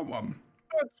 2 they've got one.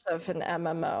 Of an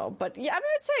MMO, but I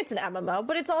would say it's an MMO,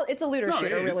 but it's a looter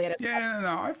shooter, really.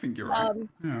 I think you're right.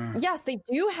 Yes, they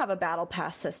do have a battle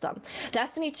pass system.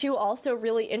 Destiny 2 also,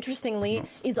 really interestingly,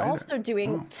 is also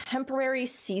doing temporary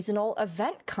seasonal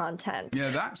event content.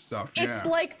 Yeah, that stuff. It's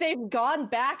like they've gone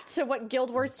back to what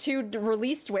Guild Wars 2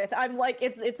 released with. I'm like,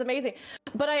 it's amazing.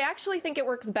 But I actually think it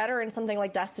works better in something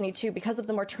like Destiny 2 because of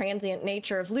the more transient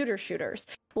nature of looter shooters.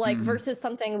 Like versus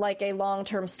something like a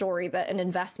long-term story that an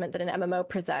investment that an MMO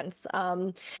presents.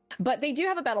 But they do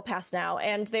have a battle pass now,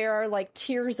 and there are like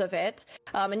tiers of it,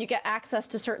 and you get access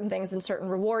to certain things and certain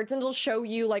rewards, and it'll show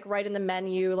you like right in the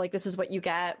menu, like this is what you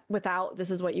get without,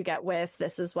 this is what you get with,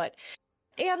 this is what.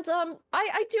 And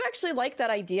I do actually like that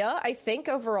idea. I think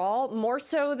overall more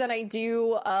so than I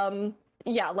do.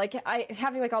 Like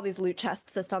having like all these loot chest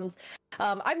systems.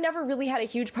 I've never really had a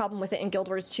huge problem with it in Guild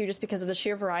Wars 2 just because of the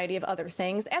sheer variety of other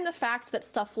things and the fact that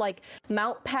stuff like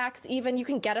mount packs, even you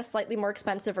can get a slightly more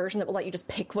expensive version that will let you just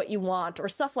pick what you want or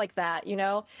stuff like that,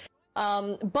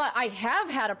 But I have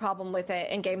had a problem with it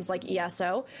in games like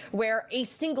ESO, where a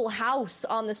single house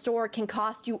on the store can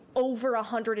cost you over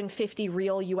 150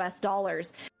 real US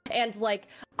dollars. And like,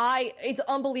 it's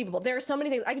unbelievable. There are so many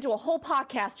things. I could do a whole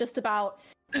podcast just about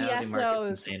ESOs.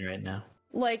 Insane right now.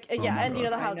 Like, and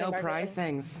the housing market. Price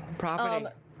things, property.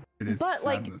 It is but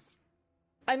sadness.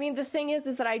 Like, I mean, the thing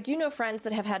is that I do know friends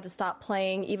that have had to stop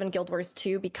playing even Guild Wars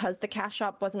 2 because the cash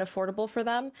shop wasn't affordable for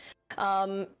them.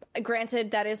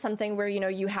 Granted, that is something where,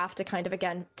 you have to kind of,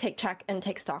 again,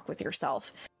 take stock with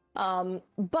yourself.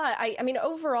 But I mean,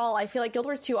 overall, I feel like Guild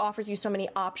Wars 2 offers you so many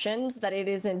options that it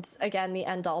isn't, again, the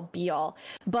end all be all.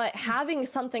 But having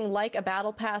something like a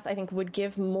battle pass, I think, would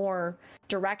give more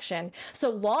direction.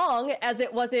 So long as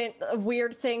it wasn't a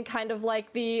weird thing, kind of like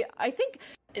I think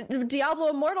Diablo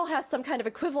Immortal has some kind of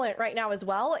equivalent right now as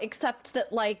well, except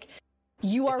that like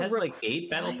you are like 8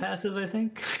 battle passes, I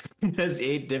think. It has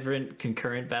 8 different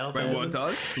concurrent battle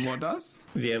passes. What does?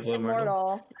 Diablo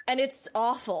Immortal. And it's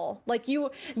awful. Like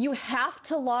you have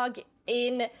to log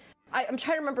in. I'm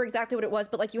trying to remember exactly what it was,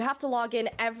 but like you have to log in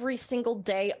every single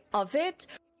day of it,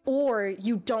 or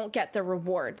you don't get the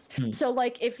rewards. So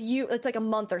like it's like a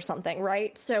month or something,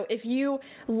 right? So if you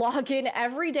log in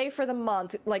every day for the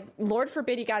month, like Lord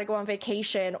forbid you got to go on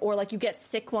vacation, or like you get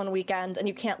sick one weekend and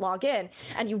you can't log in,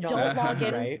 and you don't log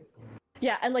in. Right?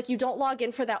 Yeah, and like you don't log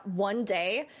in for that one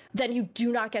day, then you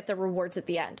do not get the rewards at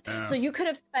the end. So you could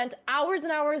have spent hours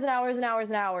and hours and hours and hours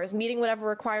and hours meeting whatever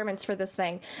requirements for this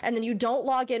thing, and then you don't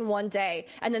log in one day,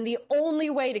 and then the only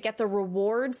way to get the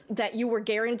rewards that you were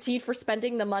guaranteed for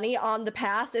spending the money on the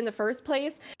pass in the first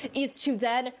place is to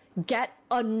then get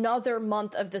another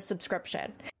month of the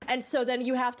subscription. And so then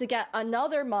you have to get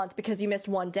another month because you missed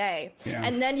one day.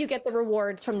 And then you get the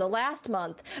rewards from the last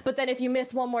month. But then if you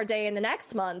miss one more day in the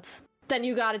next month, then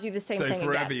you got to do the same thing again. So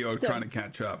forever you're trying to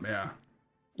catch up,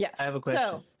 Yes. I have a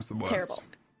question. So, terrible.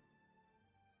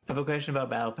 I have a question about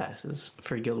battle passes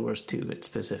for Guild Wars 2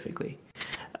 specifically.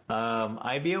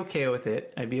 I'd be okay with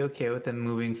it. I'd be okay with them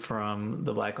moving from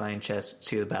the Black Lion chest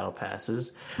to the battle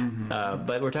passes.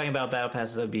 But we're talking about battle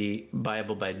passes that would be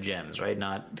buyable by gems, right?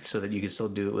 Not so that you can still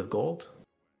do it with gold.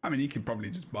 I mean, you could probably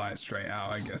just buy it straight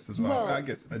out, I guess, as well. I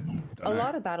guess a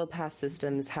lot of battle pass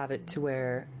systems have it to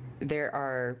where there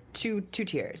are two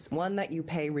tiers. One that you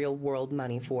pay real world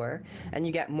money for, and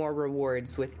you get more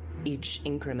rewards with each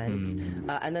increment.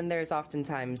 And then there's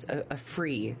oftentimes a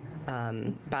free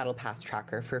battle pass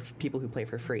tracker for people who play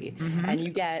for free. And you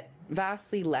get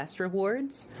vastly less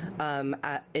rewards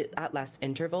at less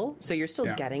interval. So you're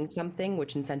still getting something,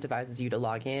 which incentivizes you to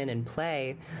log in and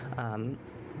play.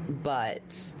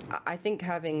 But I think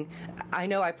I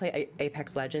know I play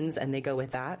Apex Legends and they go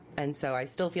with that, and so I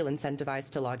still feel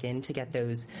incentivized to log in to get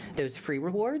those free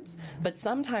rewards. But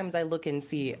sometimes I look and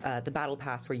see the battle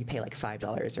pass where you pay like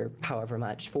 $5 or however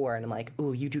much for, and I'm like,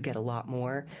 ooh, you do get a lot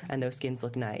more, and those skins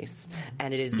look nice,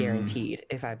 and it is guaranteed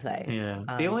if I play.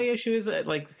 The only issue is that,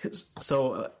 like,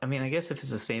 so I mean, I guess if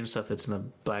it's the same stuff that's in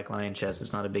the Black Lion chest,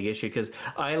 it's not a big issue, because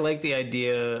I like the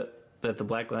idea that the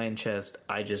Black Lion chest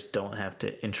I just don't have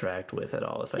to interact with at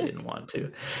all if I didn't want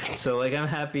to. So like I'm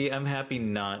happy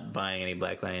not buying any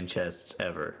Black Lion chests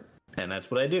ever. And that's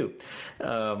what I do.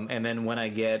 And then when I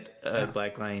get a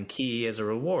Black Lion key as a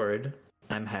reward,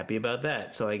 I'm happy about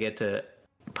that. So I get to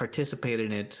participate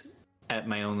in it at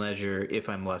my own leisure if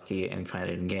I'm lucky and find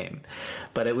it in game.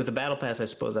 But with the battle pass, I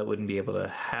suppose that wouldn't be able to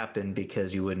happen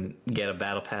because you wouldn't get a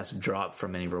battle pass drop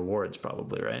from any rewards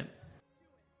probably, right?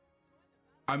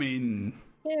 I mean,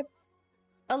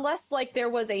 unless like there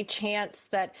was a chance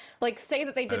that, like, say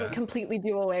that they didn't completely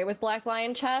do away with Black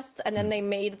Lion chests and then they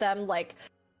made them like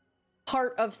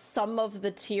part of some of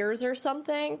the tiers or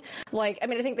something. Like, I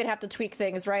mean, I think they'd have to tweak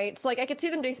things, right? So like I could see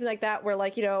them doing something like that where,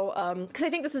 like, you know, because I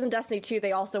think this is in Destiny 2,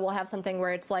 they also will have something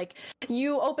where it's like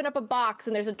you open up a box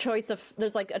and there's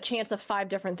like a chance of 5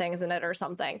 different things in it or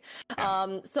something.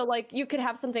 So like you could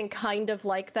have something kind of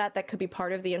like that could be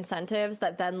part of the incentives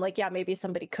that then, like, maybe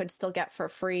somebody could still get for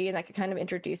free, and that could kind of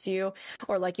introduce you,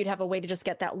 or like you'd have a way to just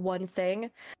get that one thing.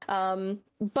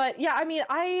 But yeah, I mean,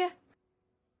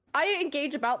 I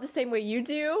engage about the same way you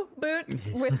do, Boots,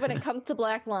 when it comes to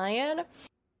Black Lion.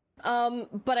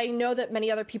 But I know that many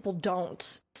other people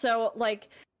don't. So, like,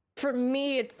 for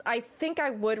me, I think I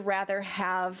would rather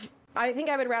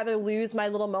lose my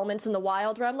little moments in the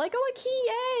wild where I'm like, oh, a key,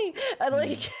 yay! And,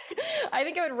 like, I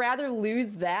think I would rather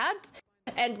lose that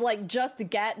and, like, just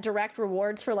get direct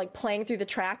rewards for, like, playing through the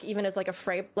track even as, like, a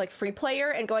free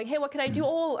player and going, hey, what can I do?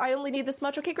 Oh, I only need this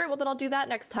much. Okay, great. Well, then I'll do that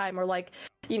next time. Or, like,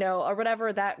 you know, or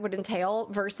whatever that would entail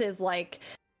versus, like,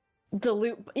 the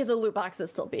loot boxes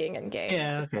still being in game.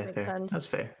 Yeah, okay, fair. That's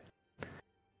fair.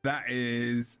 That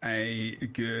is a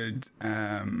good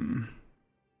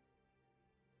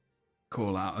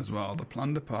call out as well. The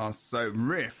plunder pass. So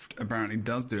Rift apparently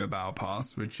does do a battle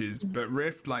pass, but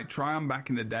Rift, like Triumph back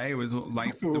in the day, was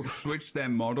like switched their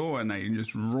model and they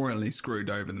just royally screwed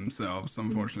over themselves.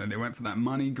 Unfortunately, they went for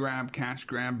that cash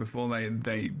grab before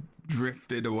they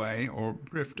drifted away. Wow.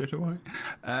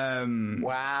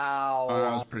 Oh,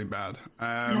 that was pretty bad.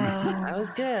 That was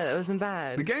good. It wasn't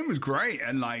bad. The game was great,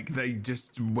 and like they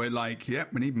just were like,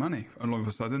 "Yep, we need money." All of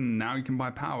a sudden, now you can buy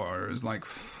power. It was like,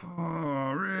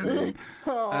 oh, really?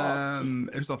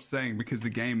 It was upsetting because the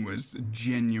game was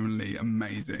genuinely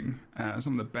amazing.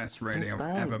 Some of the best raiding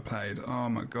I've ever played. Oh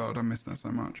my god, I miss that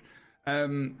so much.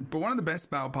 But one of the best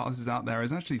battle passes out there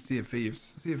is actually Sea of Thieves.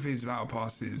 Sea of Thieves battle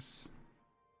pass is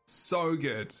so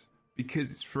good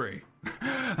because it's free.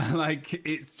 Like,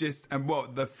 it's just, and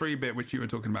what the free bit which you were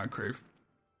talking about, Kroof.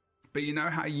 But you know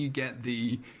how you get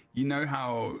on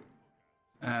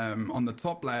the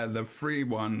top layer, the free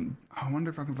one, I wonder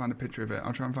if I can find a picture of it.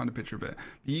 I'll try and find a picture of it.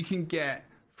 But you can get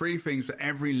free things for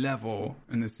every level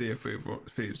in the Sea of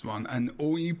Thieves one, and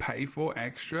all you pay for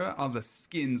extra are the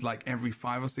skins, like every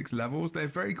 5 or 6 levels. They're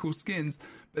very cool skins,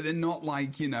 but they're not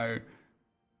like, you know,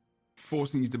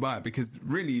 forcing you to buy it, because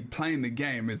really playing the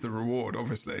game is the reward,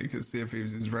 obviously, because Sea of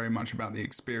Thieves is very much about the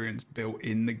experience built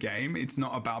in the game. It's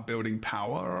not about building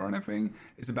power or anything.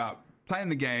 It's about playing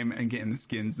the game and getting the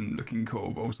skins and looking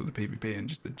cool, but also the PvP and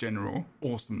just the general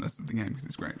awesomeness of the game, because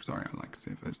it's great. Sorry, I like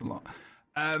Sea of Thieves a lot.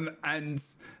 And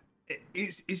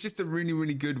it's just a really,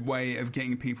 really good way of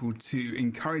getting people to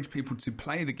encourage people to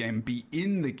play the game, be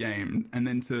in the game, and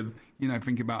then to, you know,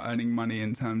 think about earning money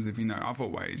in terms of, you know, other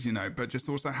ways, you know, but just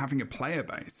also having a player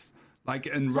base, like,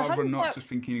 and so rather than not just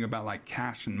thinking about like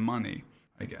cash and money,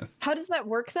 I guess. How does that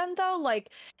work then, though?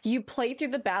 Like, you play through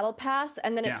the battle pass,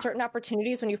 and then at certain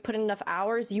opportunities, when you've put in enough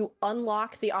hours, you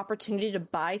unlock the opportunity to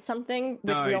buy something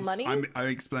with real money? I'm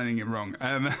explaining it wrong.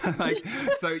 Like,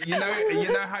 so you know how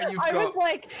you've got. I was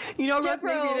like, you know what?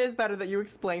 Maybe it is better that you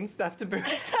explain stuff to Boo.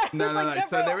 No.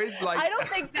 So there is like. I don't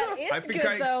think that is. I think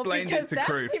good, I explained it to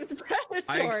Kroof.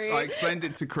 I explained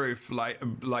it to Kroof,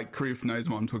 like Kroof knows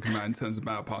what I'm talking about in terms of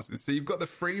battle passes. So you've got the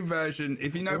free version.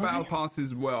 If you know battle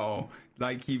passes well.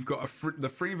 Like, you've got the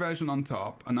free version on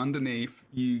top, and underneath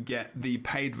you get the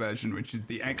paid version, which is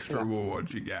the extra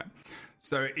rewards you get.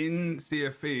 So in Sea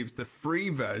of Thieves, the free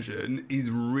version is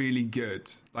really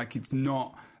good. Like, it's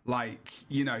not like,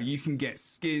 you know, you can get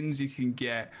skins, you can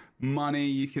get money,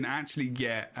 you can actually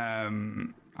get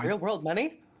real world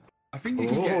money. I think you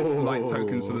can get like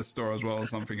tokens for the store as well, or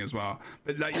something as well.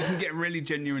 But like, you can get really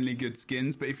genuinely good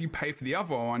skins. But if you pay for the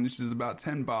other one, which is about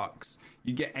 $10,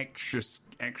 you get extra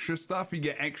stuff. You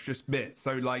get extra bits.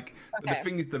 So like, the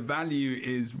thing is, the value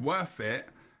is worth it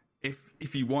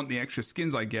if you want the extra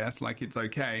skins, I guess. Like, it's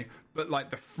okay. But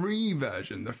like the free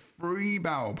version, the free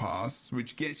battle pass,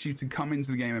 which gets you to come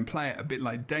into the game and play it a bit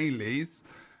like dailies.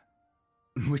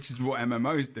 Which is what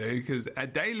MMOs do, because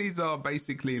dailies are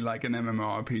basically like an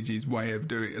MMORPG's way of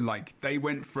doing it. Like, they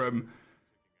went from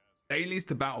dailies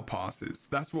to battle passes.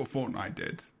 That's what Fortnite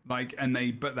did. Like,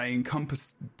 but they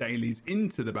encompass dailies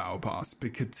into the battle pass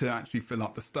because to actually fill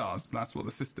up the stars. That's what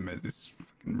the system is. It's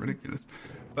fucking ridiculous.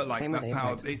 But like, that's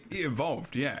how it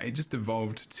evolved. Yeah, it just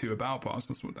evolved to a battle pass.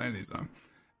 That's what dailies are.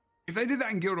 If they did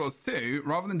that in Guild Wars 2,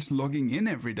 rather than just logging in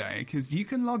every day, because you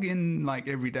can log in like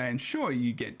every day and sure,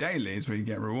 you get dailies where you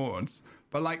get rewards,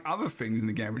 but like other things in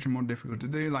the game which are more difficult to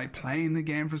do, like playing the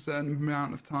game for a certain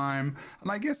amount of time.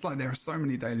 And I guess like there are so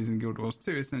many dailies in Guild Wars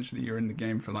 2, essentially you're in the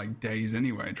game for like days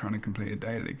anyway trying to complete a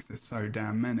daily because there's so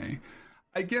damn many.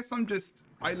 I guess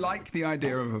I like the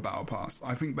idea of a battle pass.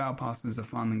 I think battle passes are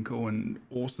fun and cool and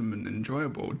awesome and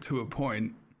enjoyable to a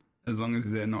point, as long as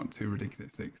they're not too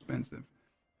ridiculously expensive.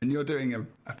 And you're doing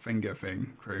a finger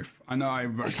thing, Kroof. I know I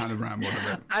kind of rambled a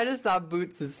bit. I just saw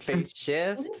Boots' face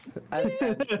shift.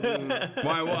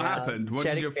 Why? What happened? What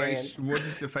did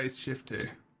the face shift to? It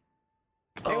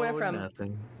went from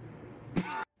nothing.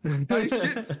 Oh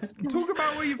shit! Talk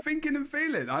about what you're thinking and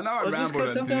feeling. I know I rambled. Just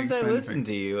because sometimes I listen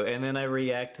to you and then I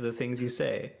react to the things you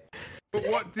say. But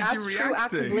what did you react to?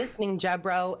 Active listening,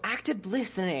 Jebro. Active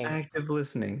listening. Active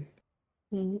listening.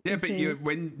 Yeah, but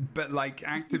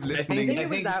active listening. I think it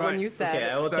was that when you said. Okay,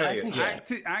 I will tell you. Yeah.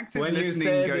 Active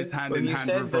listening goes hand in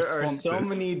hand with responses. There are so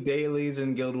many dailies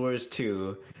in Guild Wars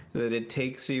 2 that it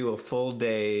takes you a full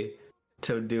day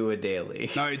to do a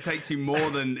daily. No, it takes you more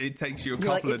than it takes you a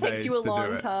couple of days to do it. It takes you a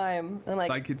long time. And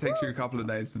like it takes you a couple of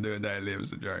days to do a daily. It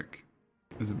was a joke.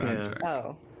 It was a bad joke.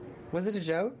 Oh. Was it a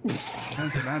joke?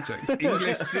 That's a bad joke. It's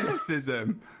English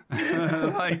cynicism.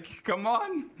 Like, come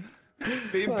on.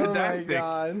 Being pedantic.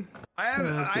 Oh my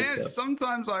God.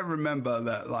 Sometimes I remember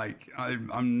that like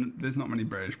there's not many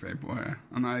British people here,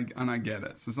 and I get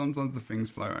it. So sometimes the things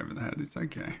flow over the head. It's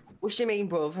okay. What you mean,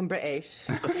 bruv? I'm British.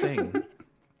 That's the thing.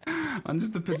 I'm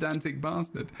just a pedantic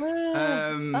bastard.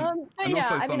 I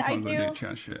do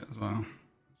chat shit as well.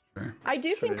 I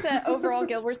do think that overall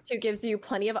Guild Wars 2 gives you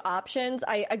plenty of options.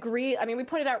 I agree. I mean, we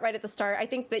pointed out right at the start, I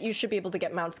think that you should be able to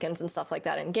get mount skins and stuff like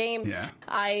that in game. Yeah.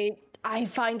 I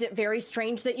find it very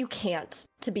strange that you can't,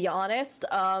 to be honest.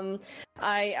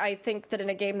 I think that in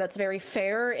a game that's very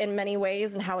fair in many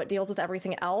ways and how it deals with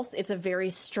everything else, it's a very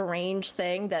strange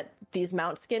thing that these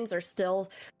mount skins are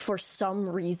still, for some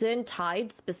reason,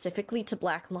 tied specifically to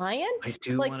Black Lion. I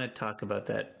do want to talk about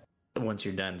that once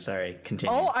you're done. Sorry,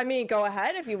 continue. Oh, I mean, go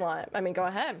ahead if you want. I mean, go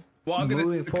ahead. Well, I'm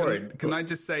moving forward, can I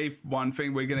just say one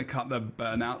thing? We're going to cut the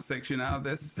burnout section out of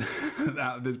this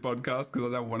podcast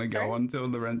because I don't want to go on till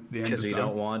the end of time. Because we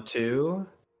don't want to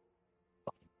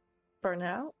burn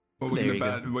out. Well, we're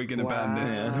going to burn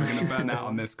this. Yeah. We're going to burn out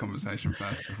on this conversation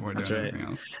first before we do anything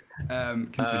else.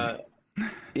 Continue.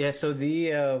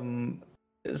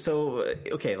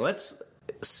 Okay, let's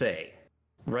say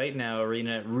right now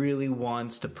Arena really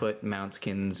wants to put mount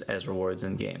skins as rewards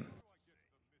in game.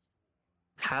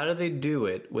 How do they do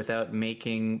it without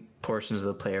making portions of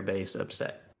the player base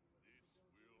upset?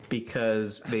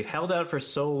 Because they've held out for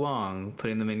so long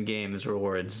putting them in game as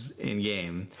rewards in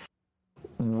game.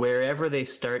 Wherever they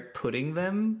start putting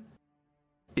them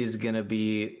is going to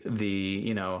be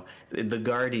the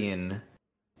guardian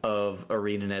of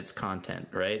ArenaNet's content,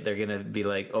 right? They're going to be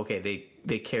like, okay,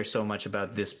 they care so much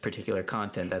about this particular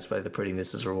content. That's why they're putting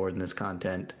this as a reward in this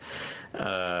content.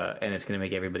 And it's going to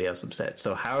make everybody else upset.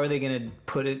 So how are they going to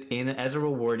put it in as a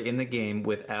reward in the game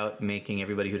without making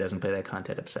everybody who doesn't play that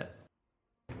content upset?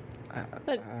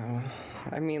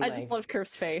 I mean, I just loved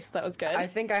Curve's face. That was good. I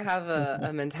think I have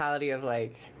a mentality of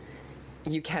like,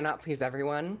 you cannot please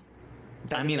everyone.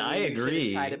 I mean, I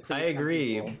agree. But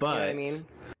you know what I mean?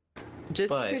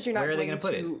 Because you're not where are they going to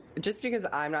put it? Just because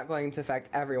I'm not going to affect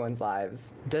everyone's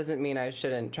lives doesn't mean I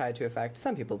shouldn't try to affect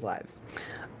some people's lives.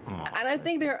 Aww. And I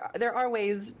think there are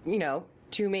ways,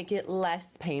 to make it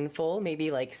less painful. Maybe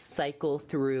like cycle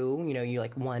through, you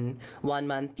like one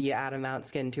month you add a mount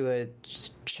skin to a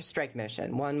strike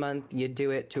mission. 1 month you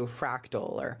do it to a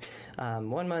fractal, or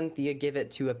 1 month you give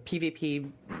it to a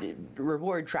PvP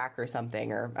reward track or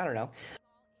something, or I don't know.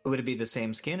 Would it be the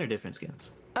same skin or different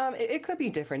skins? It could be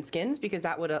different skins because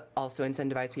that would also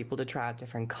incentivize people to try out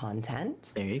different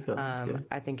content. There you go.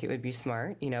 I think it would be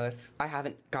smart. If I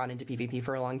haven't gone into PvP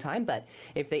for a long time, but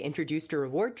if they introduced a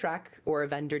reward track or a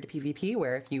vendor to PvP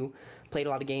where if you played a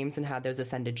lot of games and had those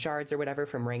ascended shards or whatever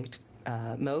from ranked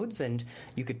modes and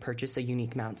you could purchase a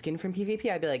unique mount skin from PvP,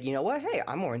 I'd be like, you know what? Hey,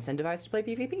 I'm more incentivized to play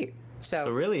PvP. So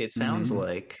really, it sounds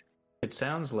like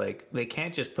they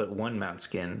can't just put one mount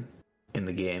skin in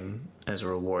the game as a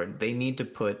reward. They need to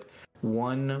put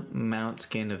one mount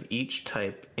skin of each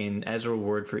type in as a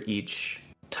reward for each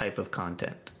type of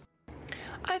content.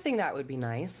 I think that would be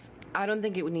nice. I don't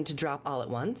think it would need to drop all at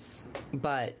once,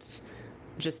 but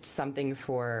just something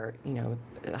for,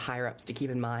 higher ups to keep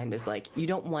in mind is like, you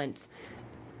don't want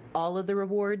all of the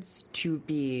rewards to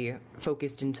be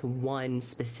focused into one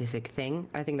specific thing.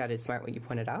 I think that is smart what you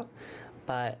pointed out,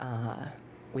 but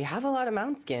we have a lot of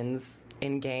mount skins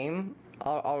in game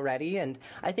already, and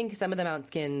I think some of the mount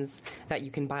skins that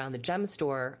you can buy on the gem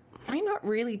store might not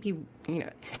really be,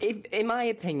 in my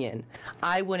opinion,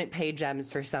 I wouldn't pay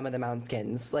gems for some of the mount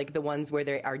skins, like the ones where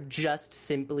they are just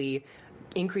simply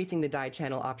increasing the dye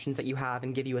channel options that you have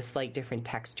and give you a slight different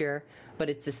texture, but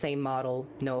it's the same model,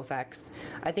 no effects.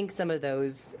 I think some of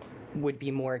those would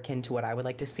be more akin to what I would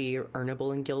like to see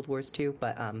earnable in Guild Wars 2,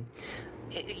 but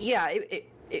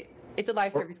it's a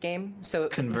live service game, so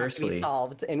it doesn't have to be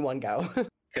solved in one go.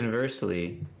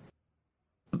 Conversely,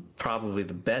 probably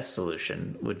the best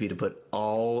solution would be to put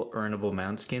all earnable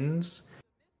mount skins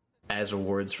as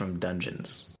rewards from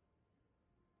dungeons.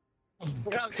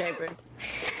 Okay, Bruce.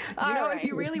 If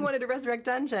you really wanted to resurrect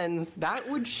dungeons, that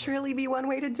would surely be one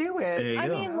way to do it. I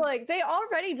mean, look, they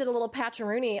already did a little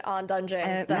patch-a-rooney on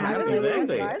dungeons.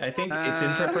 Exactly. I think it's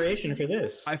in preparation for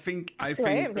this. I think.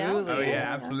 Right, yeah. Oh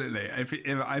yeah, absolutely.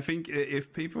 I think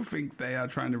if people think they are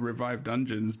trying to revive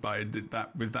dungeons with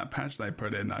that patch they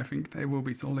put in, I think they will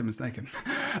be sorely mistaken.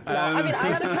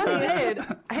 I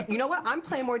did. You know what? I'm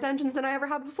playing more dungeons than I ever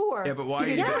have before. Yeah, but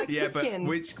why? But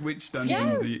which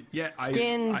dungeons?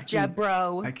 Skins,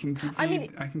 Jebro. I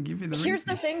can give you the Here's reason.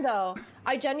 the thing, though.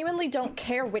 I genuinely don't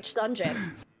care which dungeon.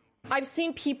 I've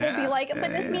seen people be like,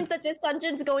 but this means that this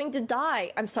dungeon's going to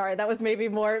die. I'm sorry, that was maybe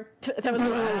more... That was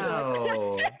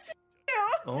wow.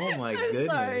 Oh my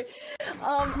goodness.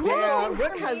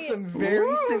 Rick has some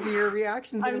very severe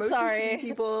reactions and emotions to these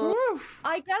people.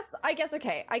 I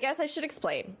guess I should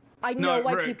explain. I know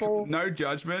why Rick, people... No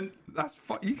judgment. That's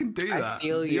fine. You can do that. I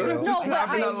feel you. You're just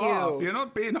having a laugh. You're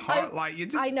not being hard. You're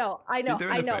just... I know.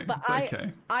 But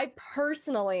I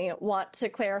personally want to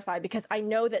clarify because I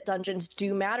know that dungeons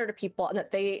do matter to people and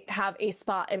that they have a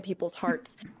spot in people's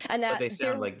hearts. And that but they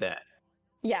sound like that.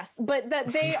 Yes, but that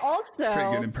they also...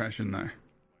 Pretty good impression, though.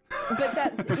 But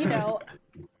that,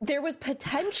 there was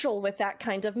potential with that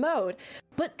kind of mode.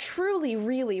 But truly,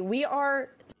 really, we are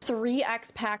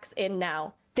 3x packs in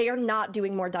now. they are not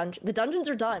doing more dungeons. The dungeons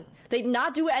are done. They've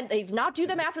not do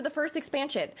them after the first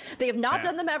expansion. They have not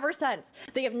done them ever since.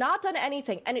 They have not done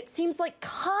anything. And it seems like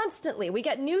constantly we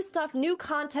get new stuff, new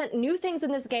content, new things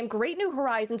in this game, great new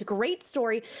horizons, great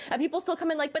story, and people still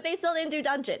come in like, but they still didn't do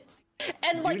dungeons.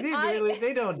 And like,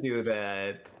 they don't do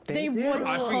that. They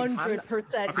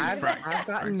 100%. I've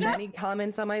gotten many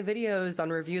comments on my videos on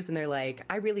reviews, and they're like,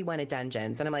 I really wanted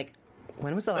dungeons. And I'm like,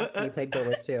 when was the last time you played Guild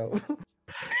Wars 2?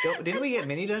 Didn't we get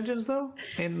mini dungeons though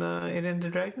in Into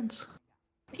Dragons?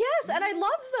 Yes, and I love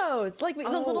those, like the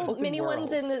little mini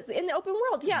ones in the open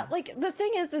world. Yeah, like the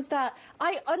thing is that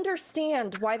I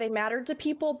understand why they mattered to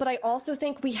people, but I also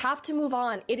think we have to move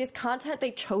on. It is content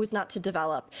they chose not to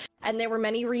develop, and there were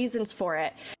many reasons for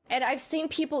it. And I've seen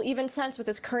people even since with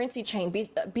this currency chain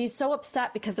be so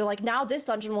upset because they're like, now this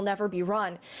dungeon will never be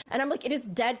run. And I'm like, it is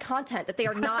dead content that they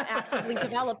are not actively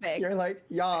developing. You're like,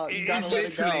 yeah, it is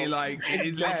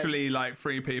literally like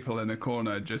 3 people in a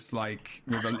corner, just like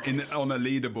on a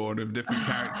leaderboard of different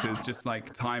characters, just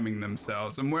like timing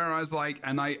themselves. And whereas like,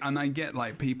 and I get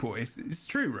like people, it's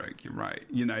true, Rick, you're right.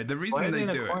 You know, the reason they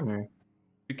do it.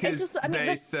 Because I'm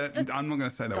not going to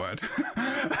say the word.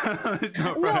 It's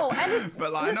not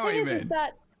but like, I know what you mean. Is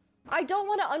that I don't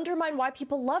want to undermine why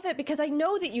people love it, because I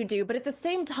know that you do, but at the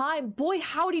same time, boy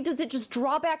howdy does it just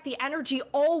draw back the energy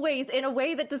always in a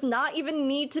way that does not even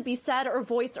need to be said or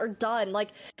voiced or done. Like,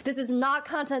 this is not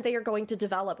content they are going to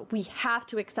develop. We have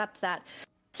to accept that.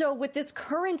 So with this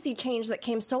currency change that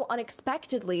came so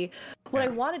unexpectedly, what I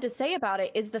wanted to say about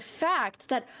it is the fact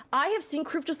that I have seen,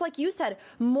 Kroof, just like you said,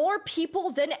 more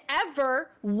people than ever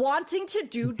wanting to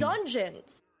do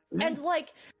dungeons. And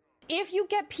like, if you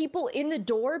get people in the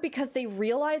door because they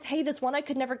realize, hey, this one I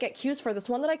could never get cues for, this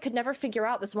one that I could never figure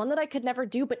out, this one that I could never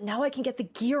do, but now I can get the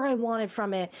gear I wanted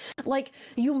from it. Like,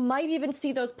 you might even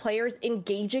see those players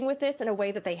engaging with this in a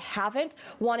way that they haven't,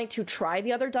 wanting to try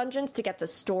the other dungeons to get the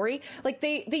story. Like,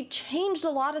 they changed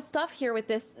a lot of stuff here with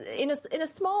this in a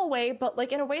small way, but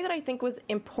like in a way that I think was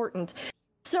important.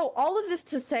 So all of this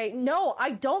to say, no,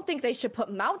 I don't think they should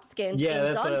put mount skins in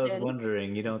that's dungeons. what I was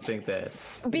wondering. You don't think that.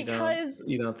 Because...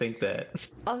 You don't think that.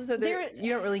 Also, you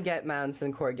don't really get mounts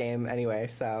in the core game anyway,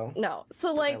 so... No.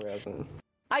 So, like...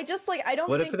 I just, like, I don't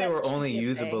what think if they were only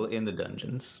usable in the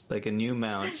dungeons? Like a new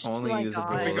mount, only usable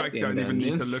in dungeons? I think I don't even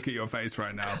need to look at your face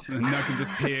right now. And I can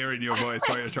just hear in your voice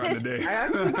what you're trying to do. I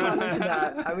actually commented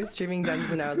that. I was streaming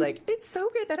dungeons and I was like, it's so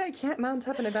good that I can't mount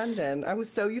up in a dungeon. I was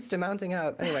so used to mounting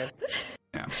up. Anyway.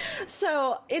 Yeah.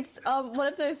 So it's one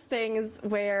of those things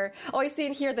where, I see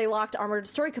in here they locked armored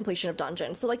story completion of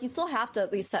dungeons. So like you still have to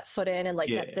at least set foot in and like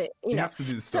get the, you know. have to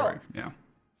do the story.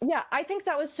 Yeah, I think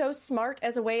that was so smart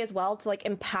as a way as well to like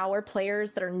empower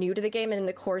players that are new to the game and in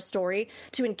the core story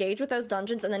to engage with those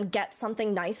dungeons and then get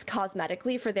something nice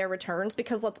cosmetically for their returns,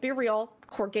 because let's be real,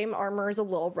 core game armor is a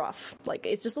little rough. Like,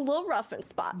 it's just a little rough in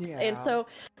spots. Yeah. And so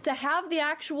to have the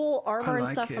actual armor and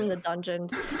stuff from the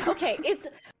dungeons, okay,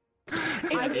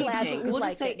 I'm glad that you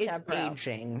like it, it's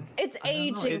aging. It's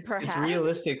aging, perhaps. It's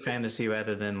realistic fantasy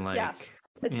rather than like... Yes,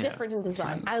 it's different in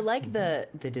design. I like the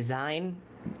design,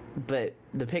 but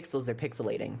the pixels are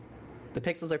pixelating. The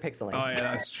pixels are pixelating. Oh,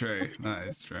 yeah, that's true. That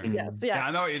is true. Yes, yeah.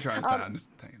 I know what you're trying to say. I'm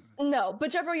just taking it. No,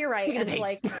 but Jebro, you're right. And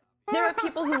like, there are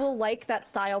people who will like that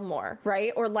style more,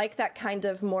 right? Or like that kind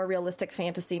of more realistic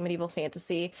fantasy, medieval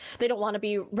fantasy. They don't want to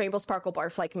be Rainbow Sparkle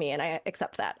Barf like me, and I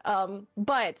accept that.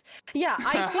 But yeah,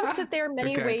 I think that there are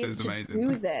many ways to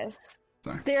do this.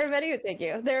 Sorry. There are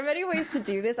many ways to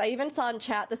do this. I even saw in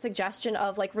chat the suggestion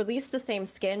of like release the same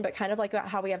skin, but kind of like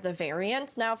how we have the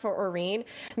variants now for Oreen,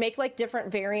 make like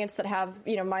different variants that have,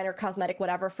 you know, minor cosmetic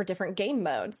whatever for different game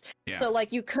modes. Yeah. So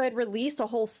like you could release a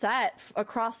whole set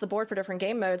across the board for different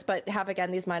game modes, but have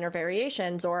again these minor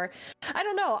variations. Or I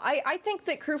don't know. I think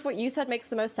that, Kroof, what you said makes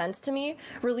the most sense to me.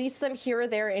 Release them here or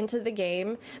there into the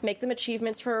game, make them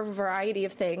achievements for a variety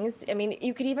of things. I mean,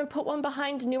 you could even put one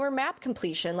behind newer map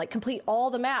completion, like complete all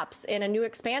the maps in a new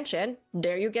expansion.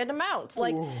 There you get a mount.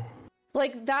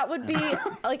 Like that would be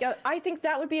like I think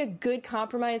that would be a good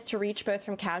compromise to reach both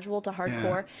from casual to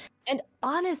hardcore. And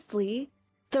honestly,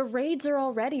 the raids are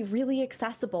already really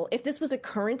accessible. If this was a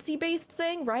currency-based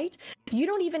thing, right? You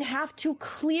don't even have to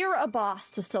clear a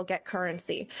boss to still get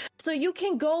currency. So you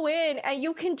can go in and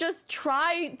you can just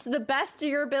try to the best of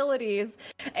your abilities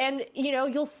and, you know,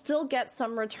 you'll still get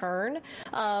some return,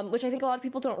 which I think a lot of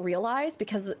people don't realize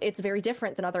because it's very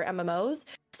different than other MMOs.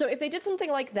 So if they did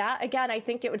something like that, again, I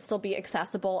think it would still be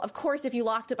accessible. Of course, if you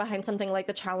locked it behind something like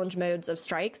the challenge modes of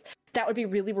strikes, that would be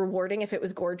really rewarding if it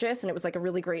was gorgeous and it was like a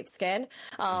really great skin.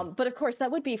 But of course,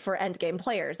 that would be for end game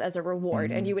players as a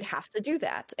reward, and you would have to do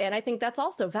that. And I think that's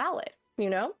also valid, you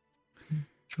know?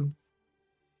 True.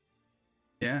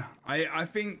 Yeah, I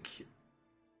think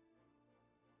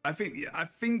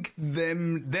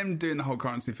them doing the whole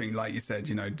currency thing, like you said,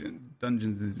 you know,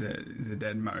 Dungeons is a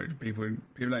dead mode. People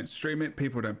don't stream it,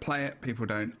 people don't play it, people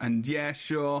don't. And yeah,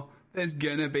 sure, there's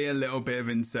gonna be a little bit of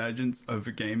insurgence of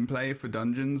gameplay for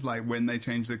Dungeons, like when they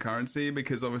change the currency,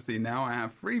 because obviously now I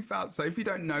have 3,000. So if you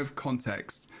don't know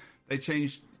context, they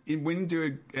changed. When you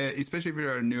do especially if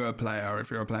you're a newer player, or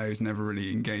if you're a player who's never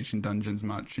really engaged in Dungeons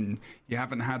much, and you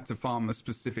haven't had to farm a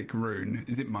specific rune,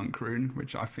 is it Monk rune?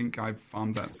 Which I think I've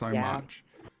farmed that so much,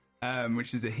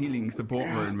 which is a healing support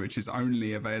rune, which is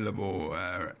only available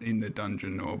in the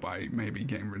dungeon or by maybe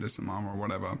getting rid of some armor or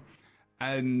whatever.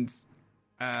 And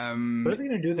what are they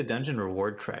going to do with the dungeon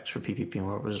reward tracks for PvP and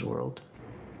Warriors World?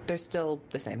 They're still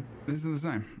the same. This is the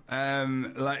same.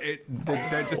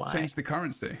 They just changed the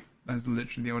currency. That's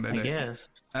literally what I did. I guess.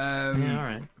 Yeah, all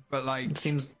right. But like, it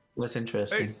seems less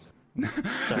interesting.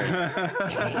 Sorry.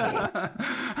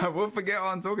 I will forget what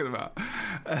I'm talking about,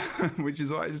 which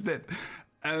is what I just did.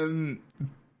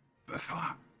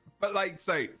 But like,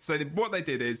 so what they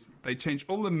did is they changed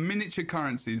all the miniature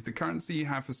currencies. The currency you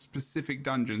have for specific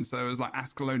dungeons. So it was like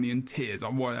Ascalonian tiers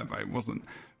or whatever. It wasn't.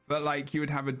 But like you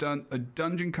would have a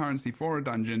dungeon currency for a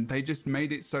dungeon. They just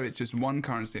made it so it's just one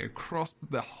currency across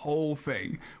the whole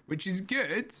thing, which is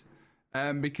good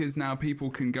because now people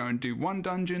can go and do one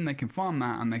dungeon, they can farm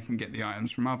that, and they can get the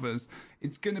items from others.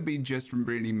 It's going to be just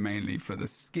really mainly for the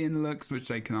skin looks, which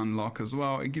they can unlock as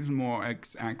well. It gives more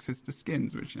access to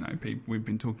skins, which, you know, we've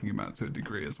been talking about to a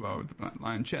degree as well with the Black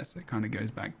Lion chest. It kind of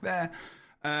goes back there.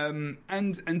 And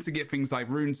to get things like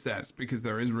rune sets, because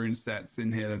there is rune sets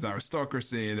in here. There's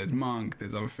aristocracy, there's monk,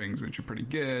 there's other things which are pretty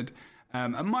good,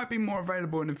 and might be more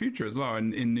available in the future as well,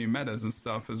 in new metas and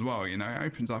stuff as well. You know, it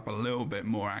opens up a little bit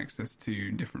more access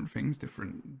to different things,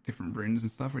 different runes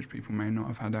and stuff which people may not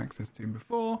have had access to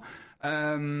before.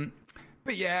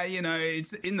 But yeah, you know,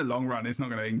 it's in the long run, it's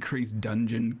not going to increase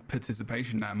dungeon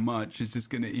participation that much. It's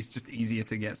just easier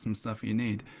to get some stuff you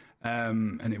need.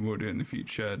 And it will do in the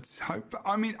future.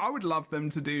 I mean, I would love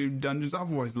them to do dungeons.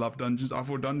 I've always loved dungeons. I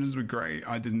thought dungeons were great.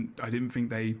 I didn't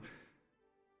think they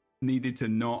needed to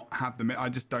not have them. I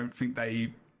just don't think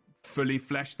they fully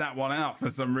fleshed that one out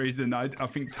for some reason. I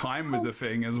think time was a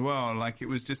thing as well. Like, it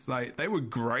was just like, they were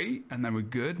great and they were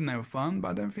good and they were fun, but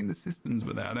I don't think the systems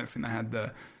were there. I don't think they had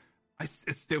the... I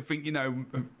still think, you know,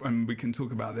 and we can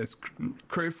talk about this,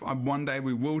 Criff, one day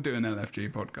we will do an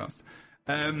LFG podcast.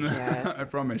 Yes. I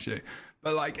promise you.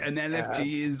 But like, an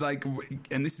LFG is like,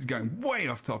 and this is going way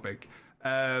off topic, so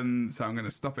I'm going to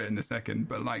stop it in a second.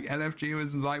 But like, LFG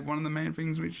was like one of the main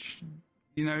things which,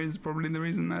 you know, is probably the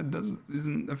reason that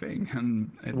isn't a thing.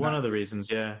 And one of the reasons,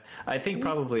 yeah. I think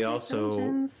probably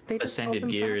also Ascended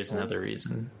Gear is another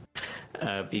reason.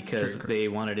 Because they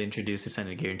wanted to introduce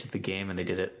Ascended Gear into the game, and they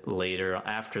did it later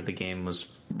after the game was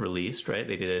released, right?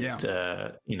 They did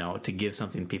it, you know, to give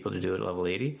something people to do at level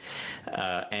 80.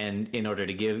 And in order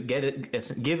to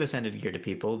give Ascended Gear to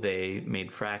people, they made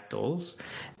fractals,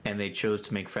 and they chose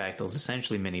to make fractals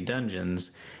essentially mini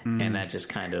dungeons, and that just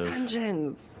kind of...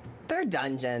 Dungeons! They're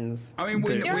dungeons. I mean,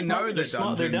 we know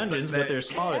they're dungeons, but they're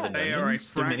smaller than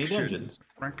dungeons. They're mini dungeons.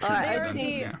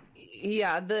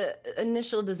 Yeah, the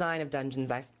initial design of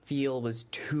dungeons, I feel, was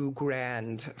too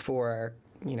grand for,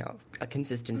 you know, a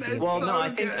consistency. Well, no, I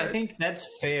think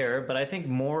that's fair, but I think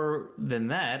more than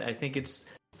that, I think it's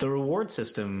the reward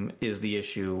system is the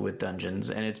issue with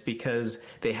dungeons, and it's because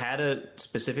they had a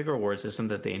specific reward system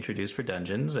that they introduced for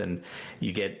dungeons, and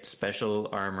you get special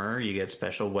armor, you get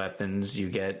special weapons,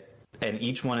 and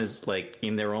each one is like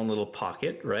in their own little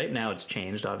pocket, right? Now it's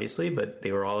changed, obviously, but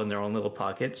they were all in their own little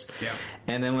pockets. Yeah.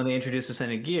 And then when they introduced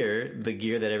Ascended Gear, the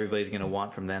gear that everybody's going to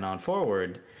want from then on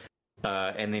forward,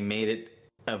 and they made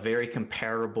it a very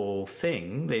comparable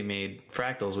thing. They made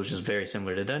fractals, which is very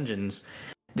similar to dungeons.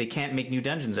 They can't make new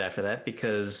dungeons after that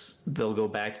because they'll go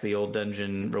back to the old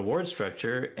dungeon reward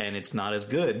structure, and it's not as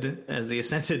good as the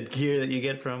Ascended Gear that you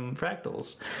get from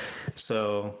fractals.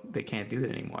 So they can't do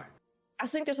that anymore. I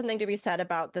think there's something to be said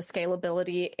about the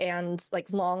scalability and like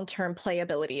long-term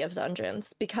playability of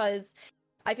dungeons, because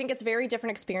I think it's a very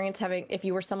different experience having, if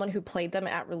you were someone who played them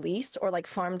at release or like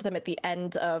farmed them at the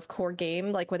end of core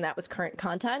game, like when that was current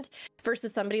content,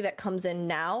 versus somebody that comes in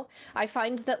now. I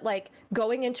find that like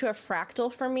going into a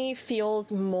fractal for me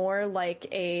feels more like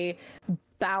a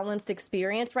balanced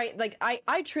experience, right? Like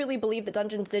I truly believe that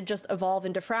dungeons did just evolve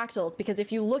into fractals, because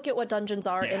if you look at what dungeons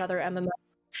are in other MMOs,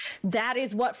 that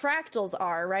is what fractals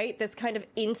are, right? This kind of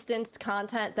instanced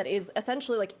content that is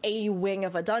essentially like a wing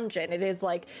of a dungeon. It is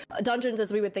like dungeons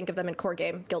as we would think of them in core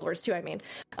game, Guild Wars 2, I mean.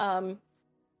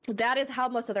 that is how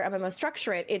most other MMOs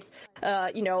structure it. It's,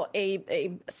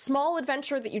 a small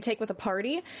adventure that you take with a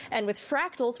party, and with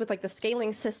Fractals, with like the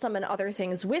scaling system and other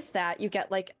things with that, you get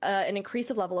like an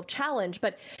increased level of challenge.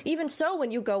 But even so,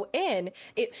 when you go in,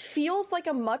 it feels like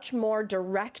a much more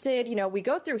directed, we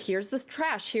go through, here's this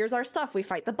trash, here's our stuff, we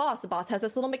fight the boss has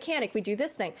this little mechanic, we do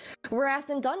this thing. Whereas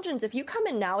in Dungeons, if you come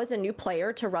in now as a new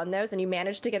player to run those, and you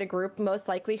manage to get a group, most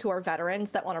likely who are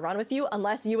veterans that want to run with you,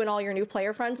 unless you and all your new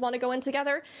player friends want to go in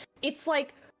together, it's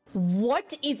like,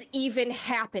 what is even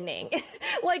happening?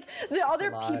 Like, the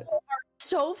other people are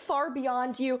so far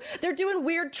beyond you. They're doing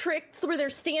weird tricks where they're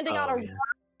standing on a rock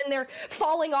and they're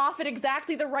falling off at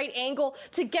exactly the right angle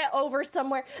to get over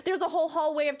somewhere. There's a whole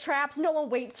hallway of traps. No one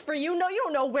waits for you. No, you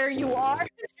don't know where you are.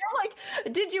 You're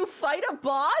like, did you fight a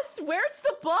boss? Where's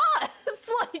the boss?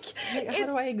 Like, how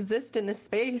do I exist in this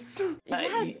space?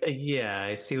 Yeah,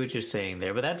 I see what you're saying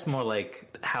there, but that's more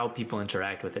like how people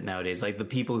interact with it nowadays. Like the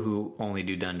people who only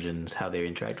do dungeons, how they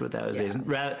interact with that nowadays,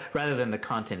 rather than the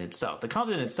content itself. The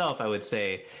content itself, I would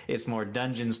say, it's more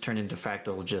dungeons turn into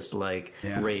fractals, just like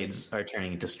raids are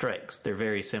turning into strikes. They're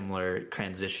very similar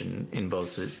transition in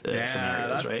both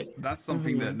scenarios, right? That's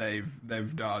something that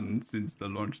they've done since the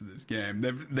launch of this game.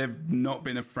 They've not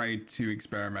been afraid to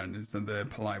experiment. Is the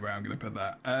polite way I'm going to put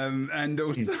that. And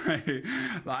also,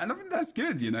 and I think that's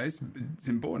good. It's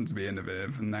important to be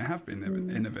innovative, and they have been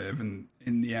innovative in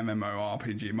the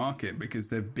MMORPG market, because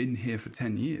they've been here for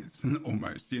 10 years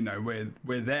almost.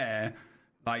 We're there.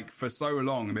 Like, for so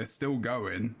long, they're still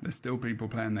going. There's still people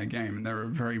playing their game, and there are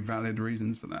very valid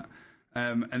reasons for that.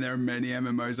 And there are many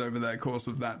MMOs over the course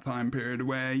of that time period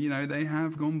where, they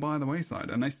have gone by the wayside,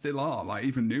 and they still are. Like,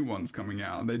 even new ones coming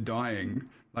out, they're dying.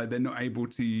 Like, they're not able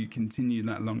to continue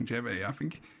that longevity. I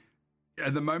think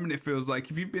at the moment it feels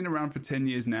like if you've been around for 10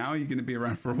 years now, you're going to be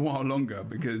around for a while longer,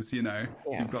 because, you've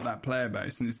got that player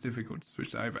base, and it's difficult to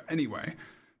switch that over. Anyway,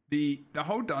 the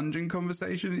whole dungeon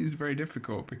conversation is very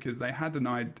difficult, because they had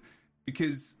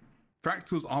because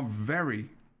fractals are very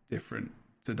different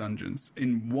to dungeons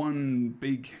in one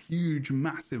big, huge,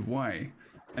 massive way,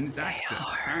 and it's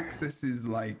access. Access is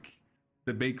like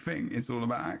the big thing. It's all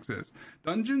about access.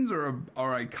 Dungeons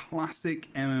are a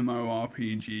classic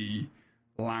MMORPG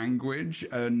language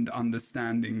and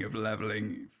understanding of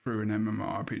leveling through an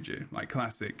MMORPG, like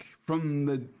classic from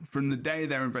the day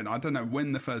they're invented. I don't know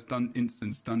when the first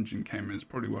instance dungeon came in. It's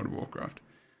probably World of Warcraft,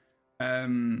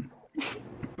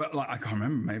 but like I can't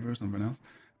remember. Maybe it was something else.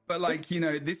 But like,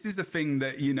 this is a thing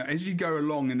that, as you go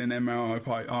along in an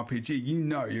MMORPG,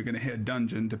 you're going to hit a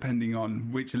dungeon depending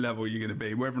on which level you're going to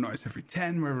be, whether or not it's every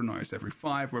 10, whether or not it's every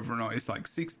 5, whether or not it's like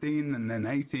 16 and then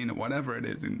 18 or whatever it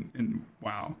is in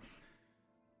WoW.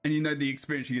 And the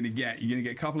experience you're going to get. You're going to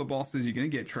get a couple of bosses, you're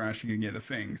going to get trash, you're going to get the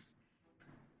things.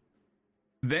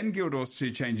 Then Guild Wars 2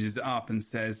 changes it up and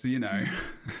says,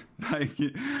 like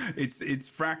it's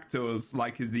fractals,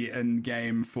 like is the end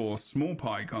game for small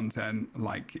pie content,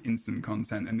 like instant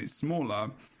content, and it's smaller,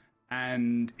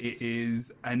 and it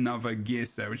is another gear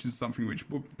set, which is something which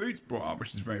Boots brought up,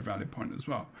 which is a very valid point as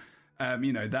well.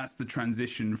 That's the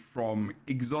transition from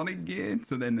exotic gear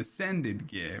to then ascended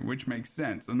gear, which makes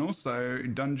sense. And also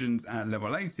dungeons at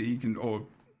level 80, you can, or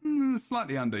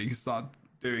slightly under, you can start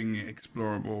doing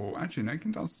explorable. Actually, no, you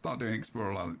can start doing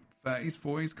explorable 30s,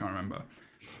 40s, can't remember.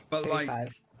 But 35.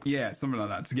 Like, yeah, something like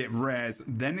that. To get rares,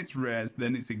 then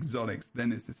it's exotics,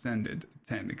 then it's ascended,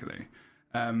 technically.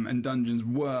 And dungeons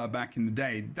were back in the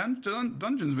day.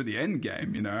 Dungeons were the end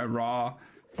game, Ra,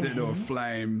 Citadel of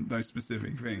Flame, those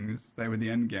specific things. They were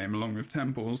the end game, along with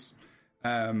temples,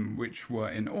 which were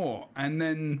in awe. And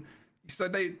then, so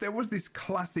there was this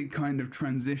classic kind of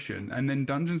transition, and then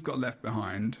dungeons got left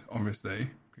behind, obviously,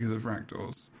 because of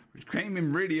fractals, which came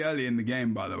in really early in the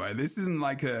game, by the way. This isn't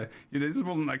like this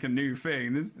wasn't like a new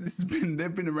thing.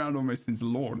 They've been around almost since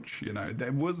launch,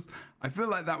 I feel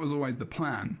like that was always the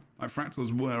plan. Like,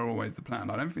 fractals were always the plan.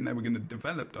 I don't think they were going to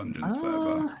develop dungeons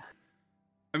further.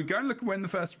 I mean, go and look at when the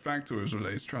first fractal was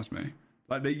released, trust me.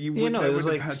 Like, it was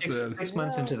like 6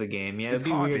 months into the game. Yeah, it'd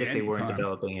be weird if they weren't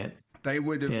developing it. They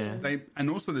would have, and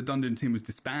also the dungeon team was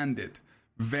disbanded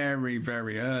very,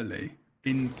 very early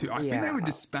into. I think they were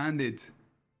disbanded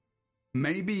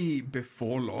maybe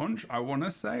before launch. I want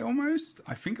to say almost.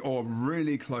 I think, or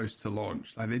really close to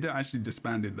launch. Like, they actually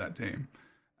disbanded that team.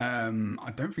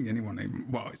 I don't think anyone even.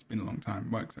 Well, it's been a long time.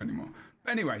 Works anymore.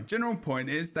 But anyway, general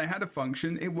point is they had a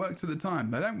function. It worked at the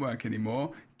time. They don't work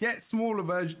anymore. Get smaller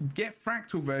versions. Get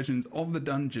fractal versions of the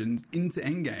dungeons into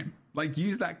endgame. Like,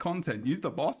 use that content, use the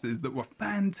bosses that were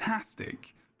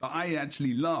fantastic, that I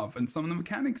actually love, and some of the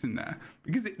mechanics in there,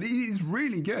 because it is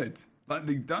really good. Like,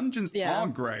 the dungeons are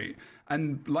great.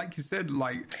 And like you said,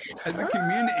 like, as a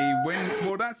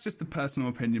community, that's just a personal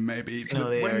opinion, maybe. No,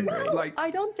 they are great. Like, I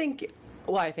don't think...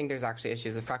 Well, I think there's actually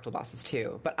issues with fractal bosses,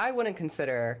 too. But I wouldn't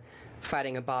consider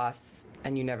fighting a boss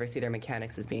and you never see their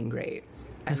mechanics as being great.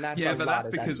 And that's but that's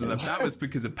because that was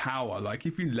because of power. Like,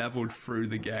 if you leveled through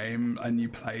the game and you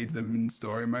played them in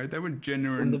story mode, they were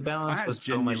genuine. And the balance was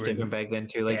so much different back then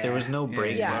too. Like, there was no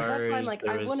break bars. That's why I'm like,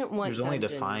 I wouldn't want there's only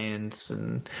dungeons. Defiance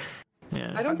and.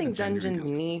 Yeah. I don't think dungeons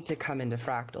need to come into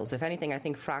fractals. If anything, I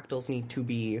think fractals need to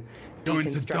be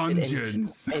deconstructed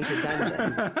into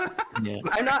dungeons.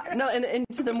 I'm not and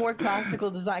into the more classical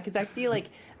design, because I feel like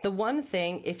the one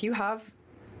thing, if you have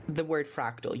the word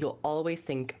fractal, you'll always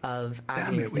think of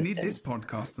agony resistance. We need this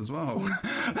podcast as well.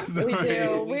 We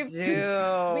do. We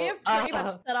have pretty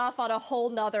much set off on a whole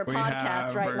nother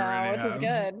podcast right now, which is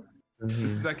good. This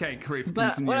is okay, Karif.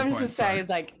 But what I'm just going to say is,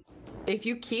 like, if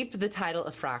you keep the title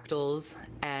of fractals,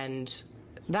 and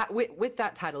that with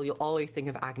that title, you'll always think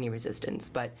of agony resistance.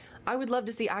 But I would love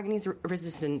to see agony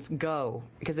resistance go,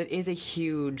 because it is a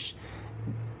huge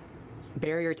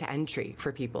barrier to entry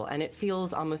for people, and it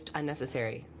feels almost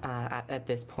unnecessary at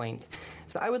this point.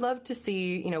 So I would love to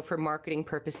see, for marketing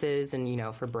purposes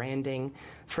and, for branding,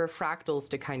 for fractals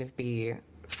to kind of be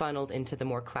funneled into the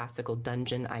more classical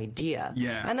dungeon idea.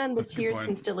 Yeah, and then the tiers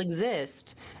can still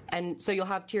exist. And so you'll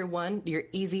have tier 1, your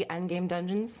easy endgame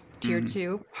dungeons, tier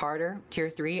 2, harder, tier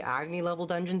 3, agony level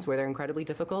dungeons where they're incredibly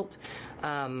difficult.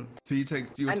 So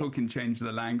you're talking change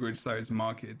the language so it's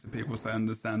marketed to people so they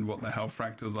understand what the hell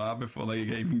fractals are before they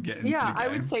even get into the game. I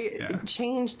would say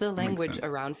change the language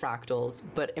around fractals,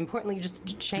 but importantly,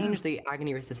 just change the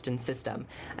agony resistance system.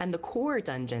 And the core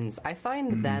dungeons, I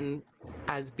find them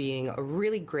as being a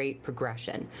really great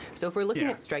progression. So if we're looking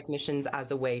at strike missions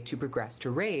as a way to progress to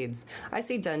raids, I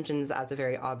see dungeons as a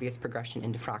very obvious progression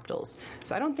into fractals.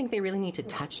 So I don't think they really need to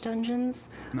touch dungeons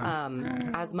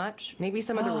as much. Maybe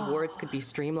some of the rewards could be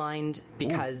streamlined,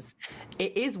 because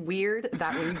it is weird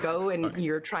that when you go and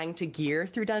you're trying to gear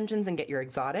through dungeons and get your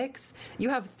exotics, you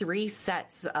have 3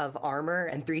 sets of armor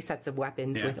and 3 sets of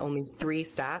weapons with only 3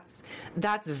 stats.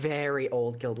 That's very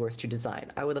old Guild Wars 2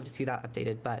 design. I would love to see that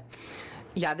updated, but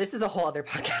yeah, this is a whole other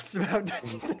podcast about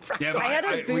dungeons and fractals.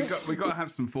 Yeah, but we got to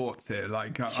have some thoughts here.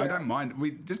 Like, I don't mind.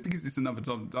 Just because it's another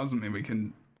job doesn't mean we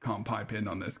can't pipe in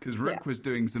on this, because Rick was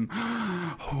doing some.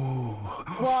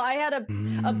 Well, I had a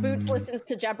Boots listens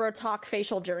to Jebro talk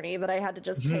facial journey that I had to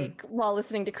just take while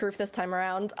listening to Kroof this time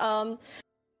around.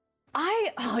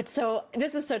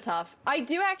 This is so tough. I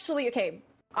do actually.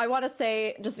 I want to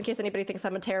say, just in case anybody thinks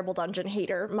I'm a terrible dungeon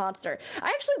hater monster, I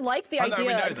actually like the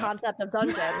idea and concept of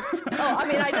dungeons.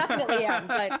 I definitely am,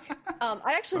 but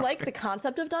I actually like the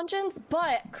concept of dungeons.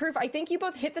 But Kroof, I think you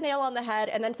both hit the nail on the head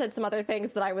and then said some other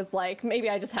things that I was like, maybe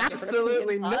I just have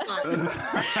absolutely not.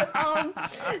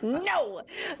 No,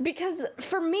 because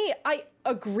for me, I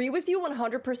agree with you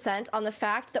 100% on the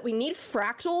fact that we need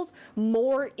fractals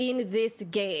more in this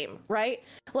game, right?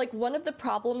 Like, one of the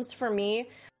problems for me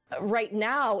right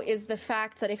now is the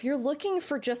fact that if you're looking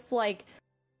for just like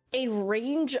a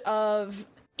range of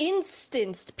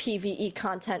instanced PvE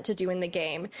content to do in the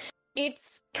game,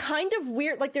 it's kind of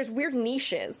weird. Like, there's weird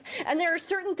niches, and there are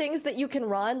certain things that you can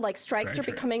run, like strikes are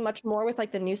becoming much more with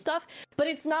like the new stuff, but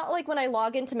it's not like when I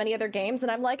log into many other games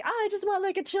and I'm like, I just want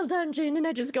like a chill dungeon, and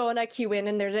I just go and I queue in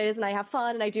and there it is and I have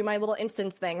fun and I do my little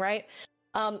instance thing, right?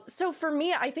 So for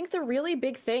me, I think the really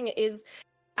big thing is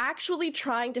actually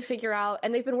trying to figure out,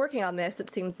 and they've been working on this, it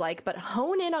seems like, but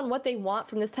hone in on what they want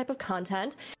from this type of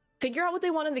content, figure out what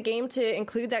they want in the game to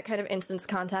include that kind of instance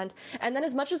content, and then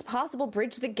as much as possible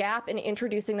bridge the gap in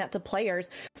introducing that to players.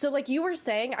 So like you were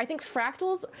saying, I think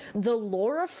fractals, the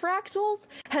lore of fractals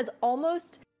has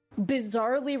almost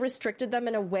bizarrely restricted them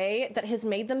in a way that has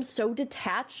made them so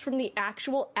detached from the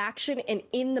actual action and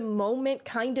in the moment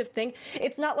kind of thing.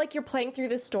 It's not like you're playing through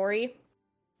this story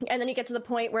and then you get to the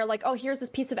point where, like, oh, here's this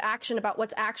piece of action about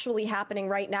what's actually happening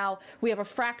right now. We have a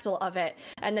fractal of it.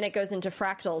 And then it goes into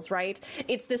fractals, right?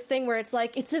 It's this thing where it's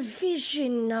like, it's a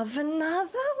vision of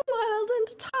another world and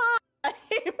time. And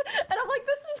I'm like,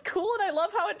 this is cool, and I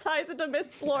love how it ties into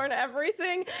Mist's lore and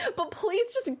everything, but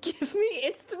please just give me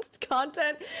instanced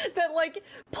content that, like,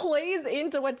 plays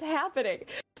into what's happening.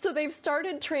 So they've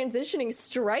started transitioning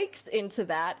strikes into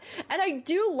that, and I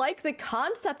do like the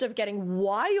concept of getting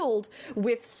wild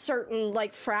with certain,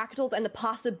 like, fractals and the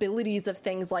possibilities of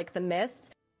things like the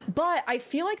Mist. But I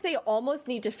feel like they almost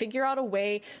need to figure out a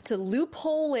way to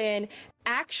loophole in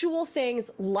actual things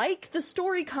like the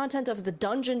story content of the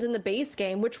dungeons in the base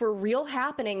game, which were real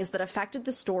happenings that affected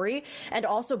the story, and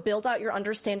also build out your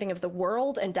understanding of the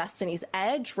world and Destiny's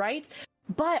Edge, right?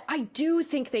 But I do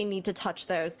think they need to touch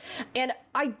those. And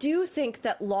I do think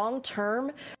that long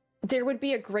term, there would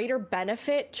be a greater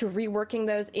benefit to reworking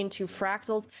those into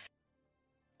fractals.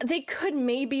 They could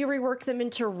maybe rework them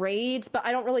into raids, but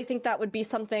I don't really think that would be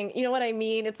something, you know what I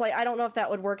mean? It's like, I don't know if that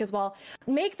would work as well.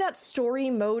 Make that story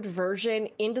mode version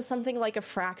into something like a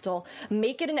fractal.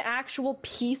 Make it an actual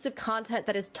piece of content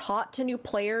that is taught to new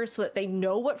players so that they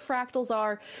know what fractals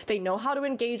are, they know how to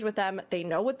engage with them, they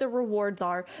know what the rewards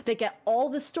are, they get all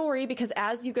the story, because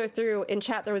as you go through, in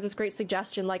chat there was this great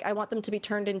suggestion, like, I want them to be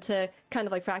turned into kind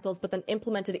of like fractals, but then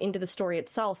implemented into the story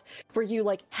itself, where you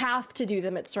like have to do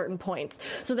them at certain points.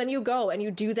 So then you go and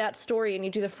you do that story and you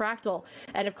do the fractal.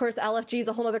 And of course, LFG is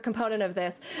a whole other component of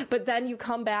this. But then you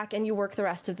come back and you work the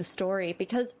rest of the story,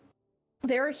 because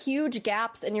there are huge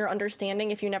gaps in your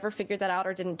understanding if you never figured that out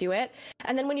or didn't do it.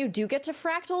 And then when you do get to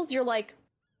fractals, you're like,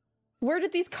 where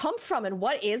did these come from? And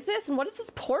what is this? And what is this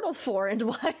portal for? And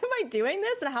why am I doing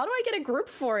this? And how do I get a group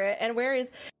for it? And where is...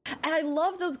 And I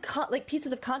love those like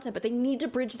pieces of content, but they need to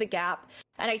bridge the gap.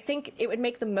 And I think it would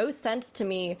make the most sense to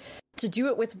me to do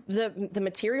it with the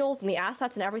materials and the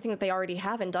assets and everything that they already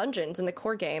have in Dungeons in the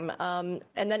core game. And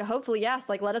then hopefully, yes,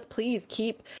 like, let us please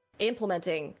keep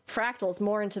implementing fractals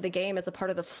more into the game as a part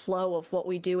of the flow of what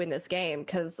we do in this game,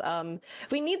 because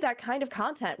we need that kind of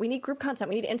content. We need group content,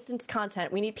 we need instance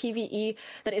content, we need PvE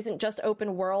that isn't just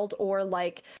open world or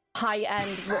like high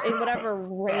end in whatever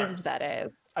range that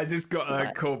is. I just got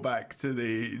a call back to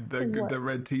the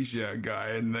red t-shirt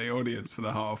guy in the audience for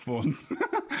the Heart of Thorns.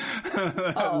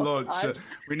 Lord,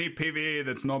 we need PvE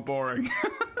that's not boring.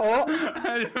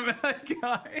 That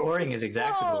guy. Boring is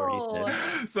exactly what he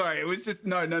said. Sorry, it was just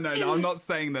no. I'm not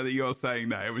saying that you're saying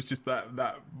that. It was just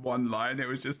that one line. It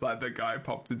was just like the guy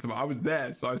popped into I was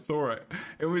there, so I saw it.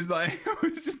 It was like, it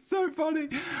was just so funny.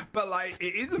 But like,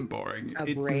 it isn't boring.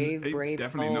 It's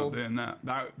definitely soul. Not doing that.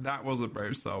 That was a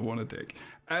brave soul. What a dick.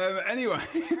 Anyway,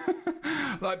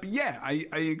 like, yeah, I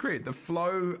agree. The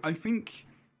flow, I think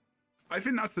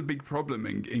that's the big problem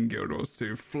in Guild Wars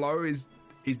 2. Flow is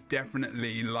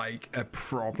definitely like a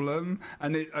problem,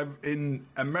 and in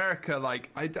America, like,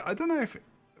 I don't know if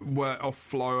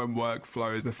flow and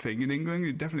workflow is a thing in England.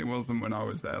 It definitely wasn't when I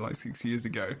was there like 6 years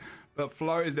ago. But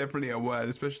flow is definitely a word,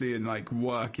 especially in like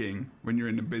working when you're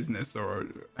in a business or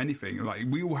anything. Like,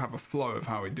 we all have a flow of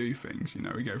how we do things. You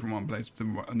know, we go from one place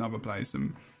to another place,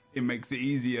 and it makes it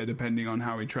easier depending on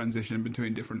how we transition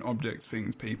between different objects,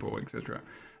 things, people, etc.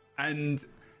 And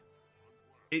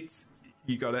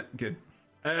you got it, good.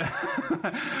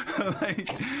 Like,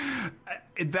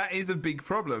 that is a big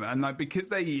problem, and like, because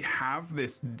they have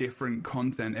this different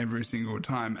content every single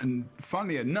time, and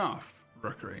funnily enough,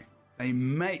 Rookery, they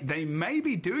may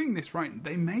be doing this right.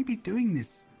 They may be doing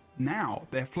this now.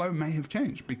 Their flow may have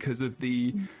changed because of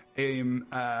the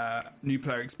new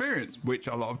player experience, which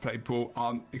a lot of people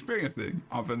aren't experiencing,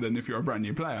 other than if you're a brand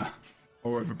new player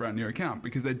or with a brand new account,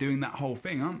 because they're doing that whole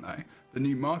thing, aren't they? The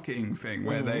new marketing thing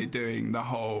where they're doing the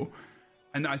whole.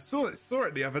 And I saw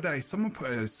it the other day. Someone put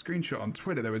a screenshot on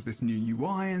Twitter. There was this new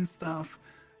UI and stuff.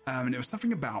 And it was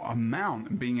something about a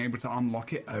mount and being able to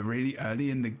unlock it really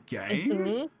early in the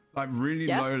game. Like, really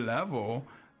low level.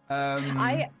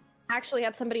 I actually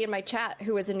had somebody in my chat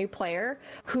who was a new player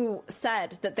who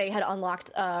said that they had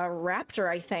unlocked Raptor,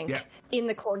 I think, in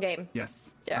the core game.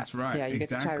 Yes, that's right. Yeah, you get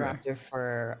to try Raptor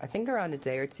for, I think, around a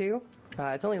day or two.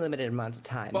 It's only a limited amount of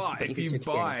time. But if you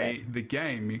buy the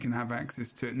game, you can have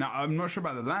access to it. Now, I'm not sure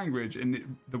about the language,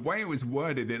 and the way it was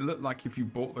worded, it looked like if you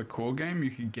bought the core game,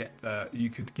 you could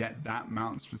get that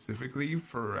mount specifically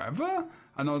forever.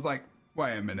 And I was like,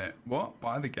 wait a minute, what?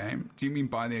 Buy the game? Do you mean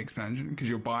buy the expansion? Because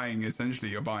you're buying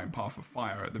Path of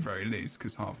Fire at the very least,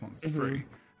 because half one's free.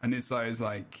 And it's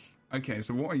like, okay,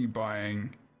 so what are you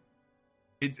buying?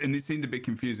 It seemed a bit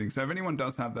confusing. So if anyone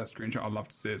does have that screenshot, I'd love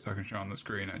to see it so I can show it on the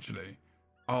screen, actually.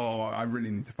 Oh, I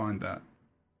really need to find that.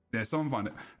 Yeah, someone find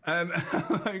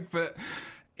it. But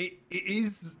it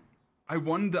is... I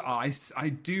wonder, I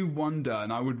do wonder,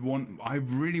 and I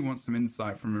really want some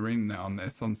insight from Marina on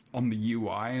this, on the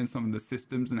UI and some of the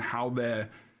systems and how they're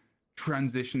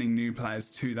transitioning new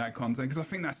players to that content, because I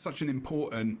think that's such an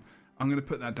important... I'm going to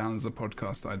put that down as a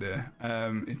podcast idea.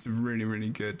 It's a really, really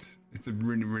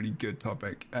good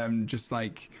topic. Just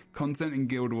like content in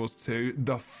Guild Wars 2.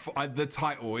 The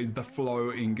title is The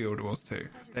Flow in Guild Wars 2.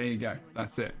 There you go.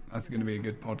 That's it. That's going to be a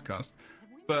good podcast.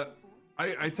 But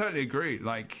I totally agree.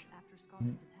 Like,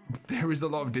 there is a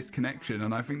lot of disconnection,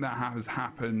 and I think that has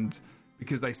happened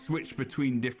because they switched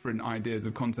between different ideas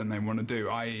of content they want to do,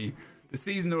 i.e. the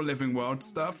seasonal living world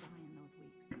stuff.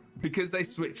 Because they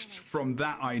switched from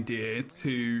that idea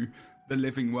to the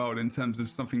living world in terms of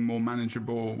something more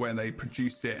manageable, where they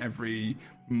produce it every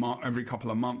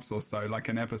couple of months or so, like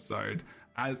an episode,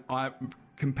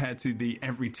 compared to the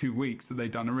every 2 weeks that they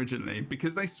done originally,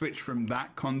 because they switched from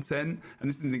that content, and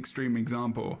this is an extreme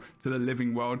example, to the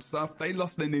living world stuff. They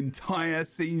lost an entire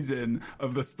season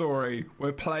of the story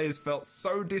where players felt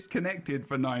so disconnected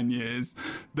for 9 years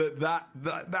that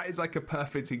is like a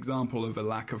perfect example of a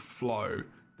lack of flow.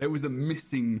 There was a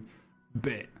missing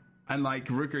bit. And like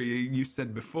Rookery, you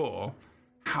said before,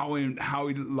 how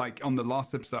like on the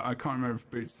last episode, I can't remember if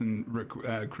Boots and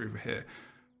Crew were here,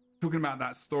 talking about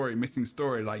that missing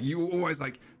story, like you were always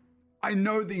like, I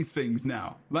know these things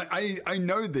now. Like I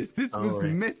know this was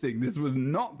missing. This was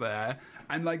not there.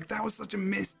 And like, that was such a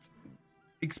missed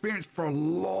experience for a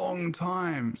long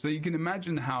time. So you can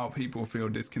imagine how people feel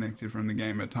disconnected from the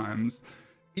game at times,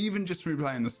 even just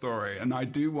replaying the story. And I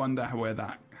do wonder where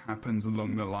that happens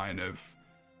along the line of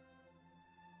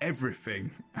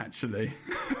everything, actually.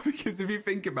 Because if you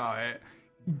think about it,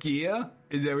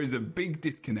 there is a big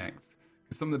disconnect.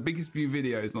 Some of the biggest view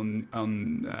videos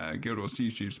on Guild Wars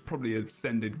YouTube is probably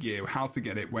Ascended gear, how to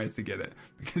get it, where to get it,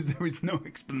 because there is no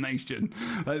explanation.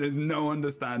 Like, there's no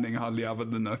understanding hardly, other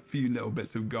than a few little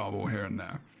bits of garble here and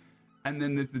there. And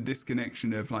then there's the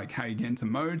disconnection of like how you get into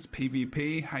modes,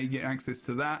 PvP, how you get access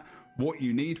to that, what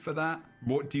you need for that.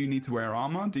 What do you need to wear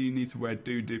armor? Do you need to wear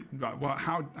like,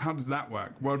 how does that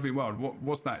work? World v World,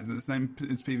 what's that? Is it the same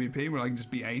as PvP? Will I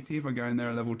just be 80 if I go in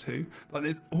there at level 2? Like,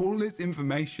 there's all this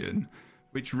information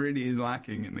which really is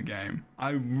lacking in the game. I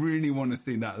really want to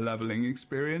see that leveling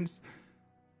experience.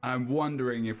 I'm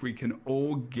wondering if we can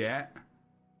all get...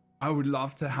 I would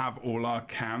love to have all our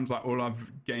cams, like all our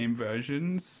game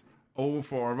versions, all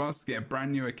 4 of us get a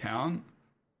brand new account,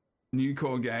 new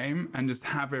core game, and just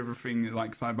have everything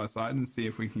like side by side and see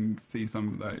if we can see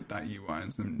some of that UI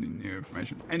and some new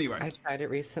information. Anyway, I tried it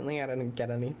recently. I didn't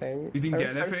get anything. You didn't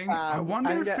get anything? So I wonder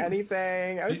I didn't get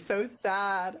anything. I was so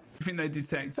sad. You think they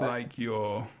detect like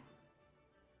your...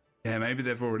 Yeah, maybe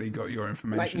they've already got your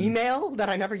information. My email that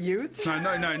I never used?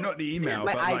 No, not the email,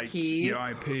 my but IP. like your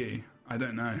IP. I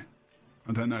don't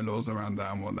know laws around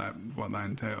that and what that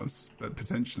entails, but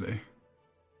potentially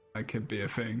that could be a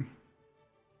thing.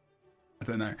 I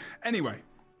don't know. Anyway,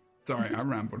 sorry, I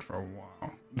rambled for a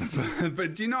while.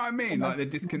 But do you know what I mean? Like, the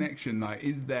disconnection like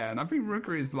is there, and I think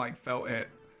Rookery's like felt it,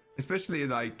 especially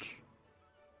like,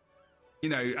 you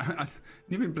know,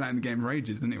 you've been playing the game for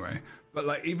ages anyway. But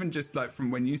like, even just like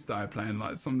from when you started playing,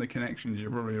 like some of the connections,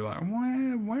 you're probably like,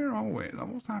 where are we? Like,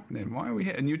 what's happening? Why are we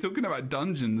here? And you're talking about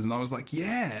dungeons, and I was like,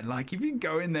 yeah, like if you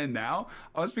go in there now,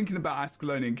 I was thinking about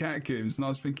Ascalonian Catacombs, and I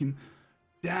was thinking,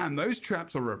 damn, those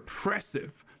traps are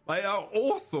oppressive. They are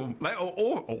awesome. They are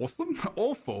awesome,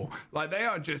 awful. Like, they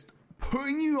are just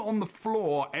putting you on the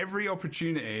floor every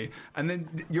opportunity. And then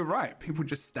you're right, people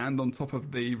just stand on top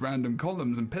of the random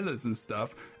columns and pillars and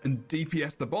stuff and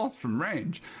DPS the boss from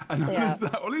range. And I was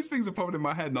like, all these things are popping in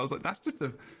my head, and I was like,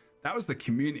 that was the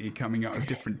community coming out of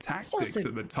different tactics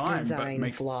at the time.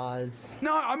 Design flaws.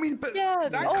 No, I mean, but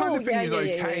that kind of thing is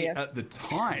okay at the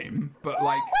time, but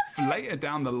like later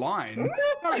down the line,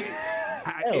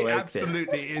 it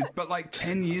absolutely is. But like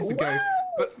 10 years ago,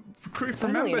 but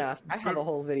funnily enough, I have a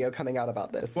whole video coming out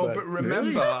about this. Well, but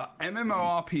remember,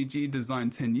 MMORPG design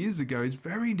 10 years ago is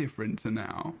very different to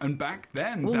now. And back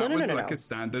then, that was a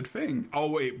standard thing.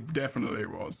 Oh, it definitely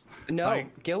was. No,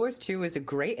 like, Guild Wars 2 is a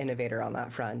great innovator on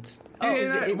that front.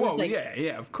 Yeah,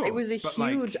 of course. It was a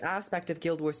huge aspect of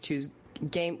Guild Wars 2's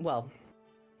game. Well,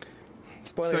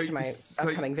 spoilers for my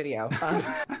upcoming video.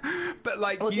 But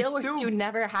like, Guild Wars 2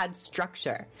 never had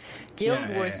structure. Guild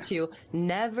Wars 2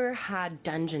 never had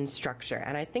dungeon structure,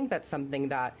 and I think that's something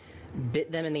that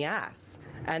bit them in the ass.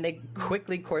 And they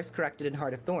quickly course-corrected in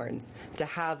Heart of Thorns to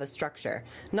have a structure,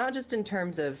 not just in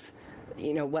terms of,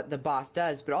 you know, what the boss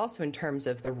does, but also in terms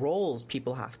of the roles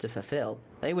people have to fulfill.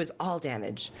 It was all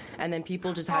damage, and then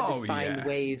people just had to find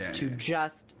ways to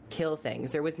just kill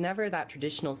things. There was never that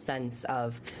traditional sense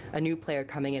of a new player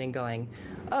coming in and going,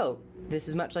 oh, this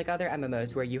is much like other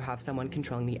MMOs where you have someone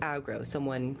controlling the aggro,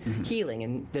 someone healing,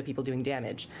 and the people doing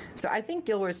damage. So I think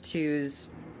Guild Wars 2's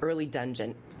early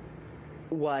dungeon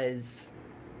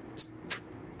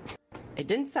it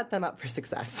didn't set them up for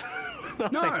success.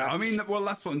 No, I mean, well,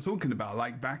 that's what I'm talking about.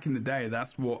 Like, back in the day,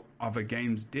 that's what other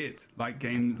games did. Like,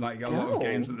 lot of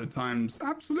games at the times.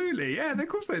 Absolutely, yeah, of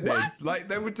course they did. What? Like,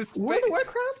 they would just World of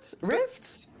Warcraft,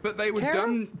 Rift. But they were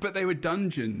they were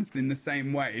dungeons in the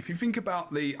same way. If you think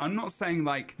about I'm not saying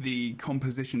like the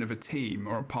composition of a team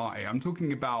or a party. I'm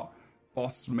talking about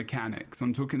boss mechanics.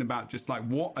 I'm talking about just like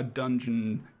what a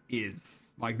dungeon is.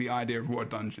 Like, the idea of what a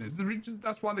dungeon is.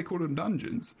 That's why they call them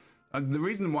dungeons. The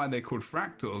reason why they're called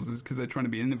fractals is because they're trying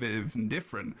to be innovative and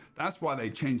different. That's why they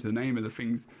changed the name of the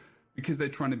things, because they're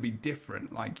trying to be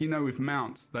different. Like, with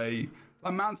mounts,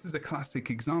 mounts is a classic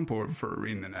example for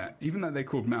ArenaNet, even though they're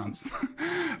called mounts.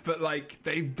 But like,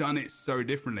 they've done it so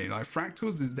differently. Like,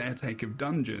 fractals is their take of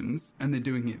dungeons, and they're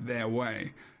doing it their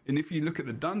way. And if you look at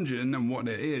the dungeon and what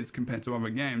it is compared to other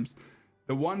games,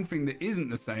 the one thing that isn't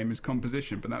the same is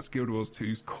composition, but that's Guild Wars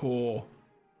 2's core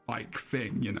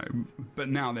thing, but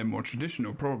now they're more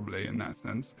traditional probably in that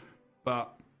sense.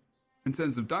 But in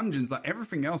terms of dungeons, like,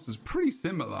 everything else is pretty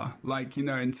similar. Like,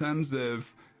 in terms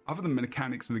of other than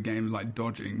mechanics of the game, like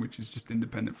dodging, which is just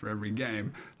independent for every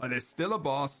game, like, there's still a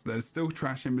boss, there's still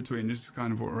trash in between, just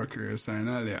kind of what Rookery was saying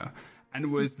earlier. And it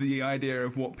was the idea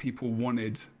of what people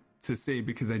wanted to see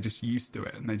because they're just used to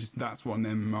it, and that's what an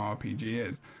MMORPG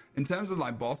is. In terms of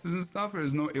like bosses and stuff,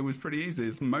 it was pretty easy.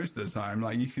 It's most of the time,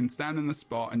 like, you can stand in the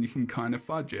spot and you can kind of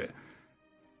fudge it.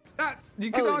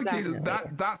 You can argue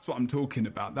that's what I'm talking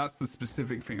about. That's the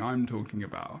specific thing I'm talking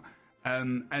about.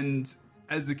 And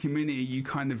as a community, you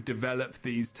kind of develop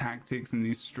these tactics and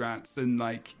these strats, and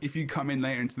like, if you come in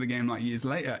later into the game, like years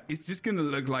later, it's just going to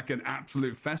look like an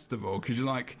absolute festival, because you're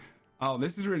like, oh,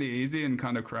 this is really easy and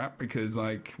kind of crap, because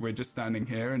like, we're just standing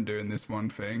here and doing this one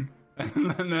thing.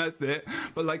 And then that's it.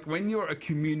 But like, when you're a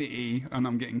community, and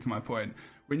I'm getting to my point,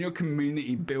 when you're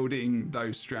community building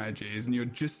those strategies and you're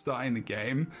just starting the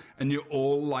game and you're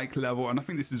all like level, and I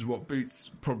think this is what Boots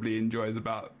probably enjoyed it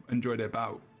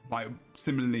about, like,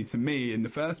 similarly to me in the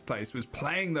first place, was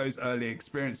playing those early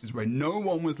experiences where no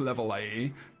one was level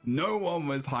 80, no one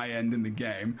was high end in the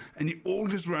game, and you're all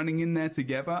just running in there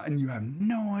together and you have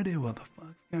no idea what the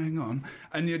fuck's going on,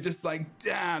 and you're just like,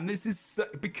 damn, this is so,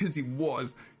 because it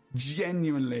was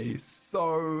genuinely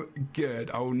so good.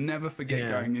 I will never forget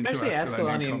going into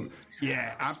Ascalonian.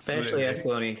 Yeah, absolutely. Especially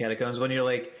Ascalonian Catacombs, when you're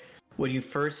like, when you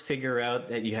first figure out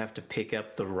that you have to pick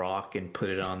up the rock and put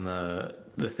it on the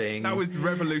thing. That was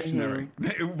revolutionary.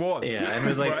 It was. Yeah, and it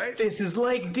was like, right? This is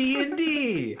like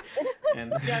D&D.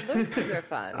 Yeah, those things are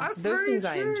fun. Those things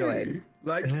I enjoyed.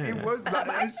 Like, it was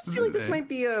that. I just feel like this might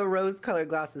be a rose-colored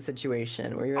glasses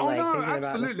situation where you're thinking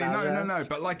absolutely. about nostalgia. No.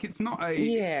 But like, it's not a.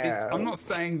 Yeah. I'm not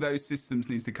saying those systems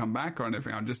need to come back or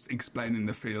anything. I'm just explaining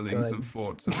the feelings and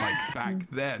thoughts of like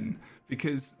back then,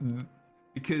 because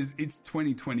it's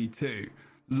 2022.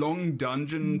 Long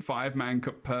dungeon,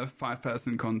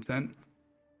 5-person content,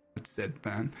 said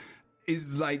man,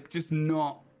 is like just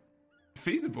not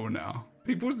feasible now.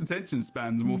 People's attention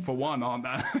spans, well, for one, aren't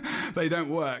that they don't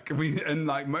work. And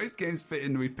like, most games fit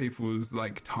in with people's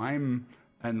like time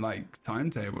and like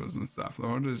timetables and stuff. The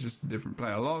order is just a different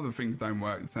play. A lot of the things don't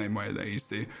work the same way they used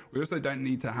to. We also don't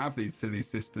need to have these silly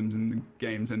systems in the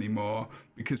games anymore,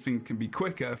 because things can be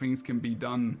quicker, things can be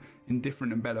done in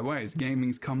different and better ways.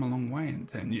 Gaming's come a long way in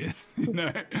 10 years,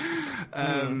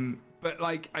 But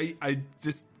like, I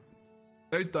just,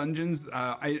 those dungeons,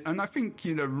 I think,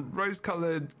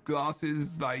 rose-colored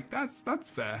glasses, like, that's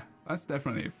fair. That's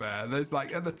definitely fair. There's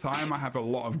like, at the time, I have a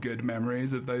lot of good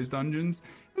memories of those dungeons.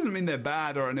 Doesn't mean they're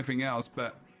bad or anything else,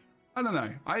 but I don't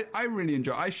know. I really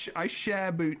enjoy. I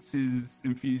share Boots's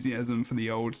enthusiasm for the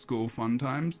old school fun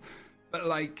times, but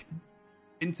like,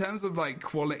 in terms of like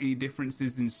quality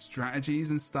differences in strategies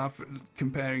and stuff,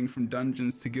 comparing from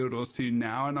dungeons to Guild Wars 2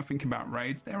 now, and I think about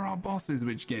raids, there are bosses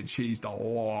which get cheesed a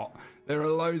lot. There are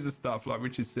loads of stuff like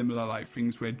which is similar, like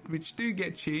things which do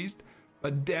get cheesed,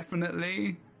 but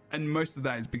definitely, and most of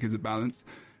that is because of balance.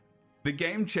 The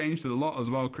game changed a lot as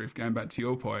well, Criff, going back to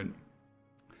your point,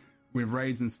 with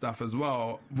raids and stuff as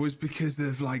well, was because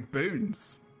of like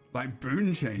boons. Like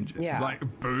boon changes. Yeah. Like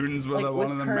boons were like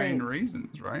one of the main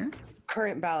reasons, right?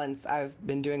 Current balance, I've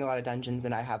been doing a lot of dungeons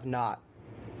and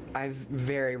I've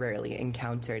very rarely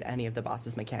encountered any of the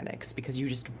boss's mechanics, because you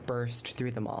just burst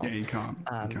through them all. Yeah, you can't.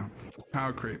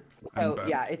 Power creep. So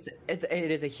yeah, it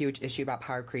is a huge issue about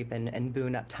power creep and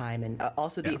boon uptime, and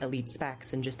also the elite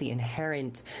specs and just the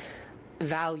inherent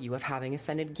value of having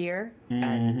ascended gear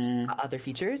and other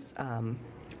features.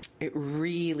 It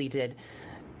really did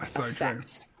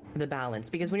affect the balance,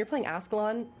 because when you're playing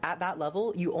Ascalon at that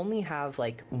level, you only have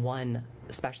like one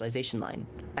specialization line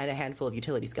and a handful of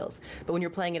utility skills. But when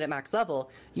you're playing it at max level,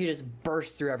 you just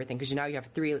burst through everything, because now you have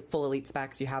 3 full elite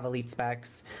specs, you have elite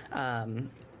specs,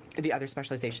 the other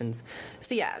specializations.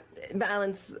 So yeah,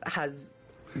 balance has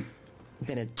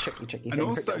been a tricky thing. And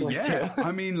also, too.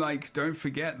 I mean, like, don't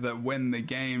forget that when the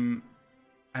game,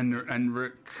 and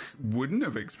Rick wouldn't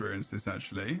have experienced this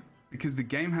actually, because the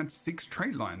game had 6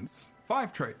 trait lines.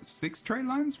 6 trait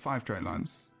lines? 5 trait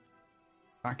lines.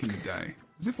 Back in the day.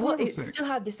 Was it 4 or 6? It still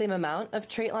had the same amount of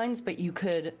trait lines, but you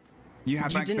could You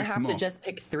didn't have to just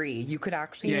pick 3. You could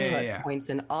actually put points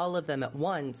in all of them at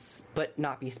once, but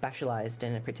not be specialized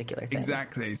in a particular thing.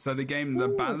 Exactly. So the game, the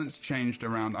balance changed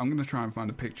around. I'm going to try and find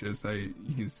a picture so you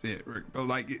can see it, Rick. But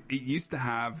like it used to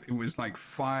have, it was like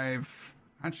 5.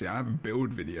 Actually, I have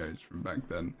build videos from back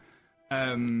then.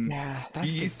 That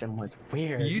system was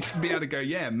weird. You used to be able to go,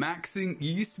 maxing.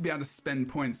 You used to be able to spend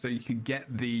points so you could get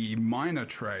the minor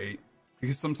trait.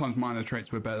 Because sometimes minor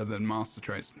traits were better than master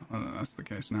traits. Well, that's the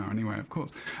case now anyway, of course.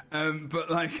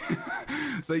 But like,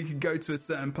 so you could go to a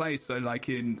certain place. So like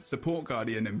in Support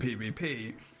Guardian in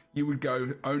PvP, you would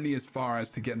go only as far as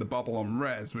to get the bubble on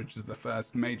res, which is the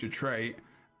first major trait.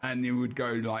 And you would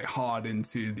go like hard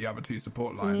into the other 2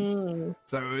 support lines.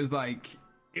 So it was like,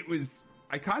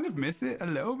 I kind of miss it a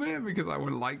little bit because I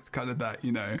would like kind of that,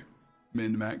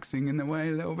 min-maxing in a way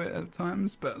a little bit at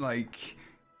times. But like,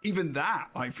 even that,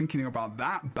 like thinking about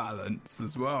that balance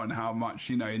as well and how much,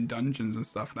 in dungeons and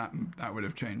stuff, that would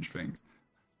have changed things.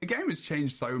 The game has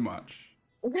changed so much.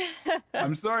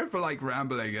 I'm sorry for like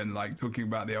rambling and like talking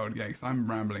about the old games. I'm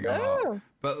rambling a lot.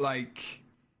 But like,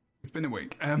 it's been a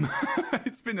week.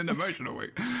 It's been an emotional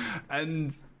week.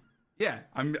 And yeah,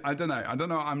 I don't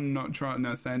know. I'm not trying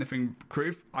to say anything.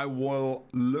 Proof, I will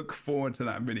look forward to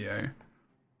that video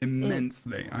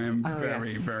immensely. I am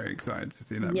very excited to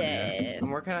see that video. I'm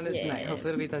working on it tonight.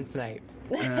 Hopefully it'll be done tonight.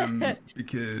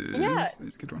 Because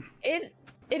it's a good one. It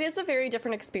is a very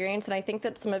different experience, and I think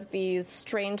that some of these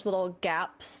strange little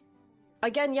gaps,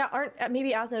 again, aren't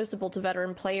maybe as noticeable to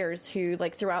veteran players who,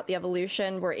 like, throughout the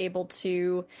evolution were able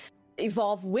to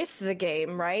evolve with the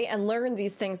game, right? And learn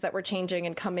these things that were changing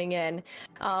and coming in.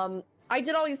 I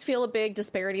did always feel a big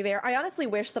disparity there. I honestly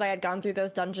wish that I had gone through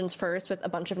those dungeons first with a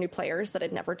bunch of new players that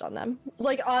had never done them.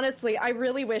 Like, honestly, I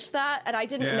really wish that. And I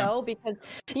didn't know because,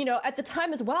 at the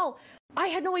time as well, I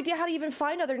had no idea how to even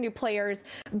find other new players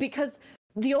because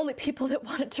the only people that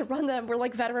wanted to run them were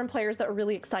like veteran players that were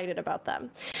really excited about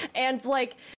them. And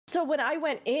like, so when I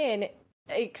went in,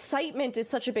 excitement is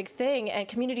such a big thing and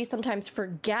communities sometimes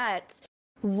forget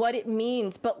what it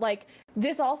means. But like,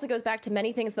 this also goes back to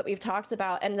many things that we've talked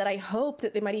about and that I hope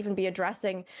that they might even be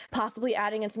addressing, possibly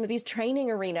adding in some of these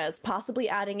training arenas, possibly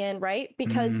adding in, right?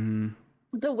 Because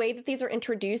the way that these are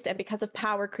introduced and because of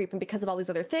power creep and because of all these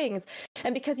other things,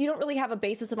 and because you don't really have a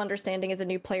basis of understanding as a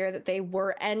new player that they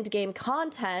were end game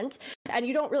content, and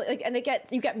you don't really like, and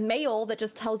you get mail that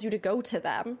just tells you to go to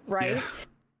them, right?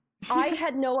 I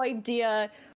had no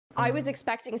idea. I was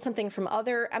expecting something from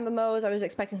other MMOs. I was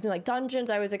expecting something like Dungeons.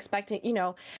 I was expecting,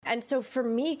 and so for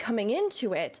me coming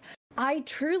into it, I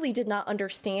truly did not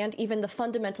understand even the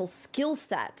fundamental skill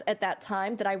set at that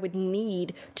time that I would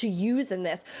need to use in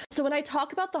this. So when I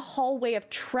talk about the hallway of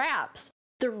traps,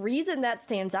 the reason that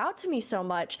stands out to me so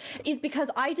much is because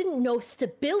I didn't know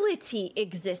stability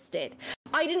existed.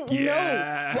 I didn't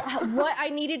know what I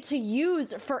needed to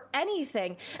use for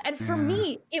anything. And for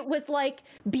me, it was like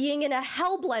being in a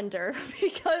hell blender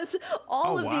because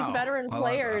all of these veteran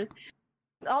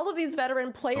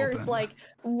players like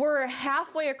were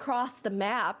halfway across the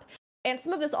map. And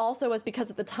some of this also was because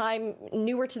at the time,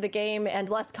 newer to the game and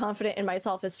less confident in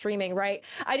myself as streaming, right?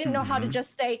 I didn't know how to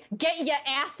just say, get your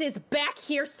asses back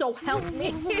here, so help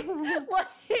me.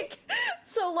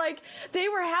 So they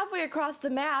were halfway across the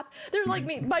map. There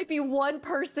might be one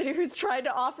person who's trying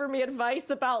to offer me advice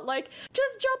about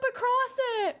just jump across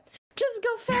it. Just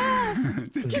go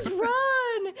fast. just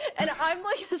run. And I'm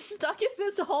stuck in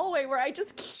this hallway where I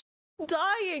just keep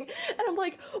dying, and I'm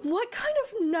like, what kind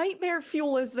of nightmare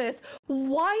fuel is this?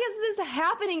 Why is this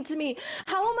happening to me?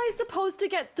 How am I supposed to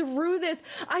get through this?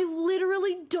 I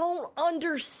literally don't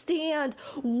understand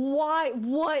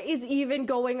what is even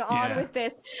going on with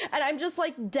this, and I'm just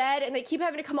dead, and they keep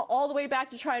having to come all the way back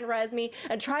to try and res me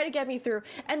and try to get me through.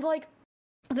 And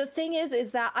the thing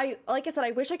is that I said,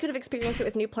 I wish I could have experienced it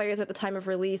with new players at the time of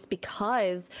release,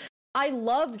 because I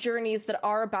love journeys that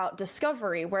are about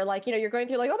discovery, where you're going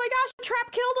through oh my gosh, the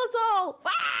trap killed us all.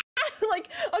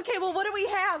 Okay, well, what do we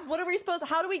have? What are we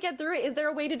how do we get through it? Is there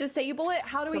a way to disable it?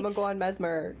 How do Someone go on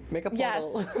Mesmer, make a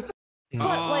portal. Yes.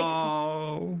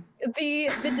 But the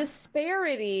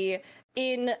disparity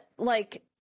in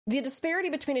the disparity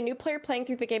between a new player playing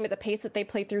through the game at the pace that they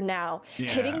play through now,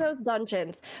 hitting those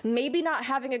dungeons, maybe not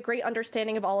having a great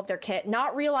understanding of all of their kit,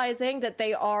 not realizing that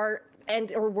they are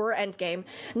were end game,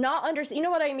 not understand, you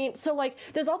know what I mean? So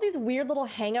there's all these weird little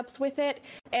hangups with it,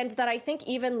 and that I think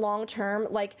even long term,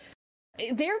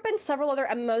 there have been several other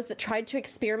MMOs that tried to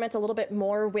experiment a little bit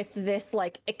more with this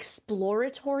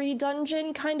exploratory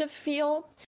dungeon kind of feel.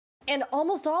 And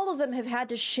almost all of them have had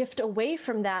to shift away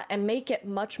from that and make it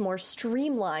much more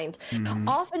streamlined.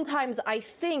 Oftentimes, I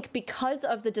think because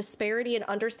of the disparity in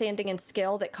understanding and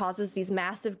skill that causes these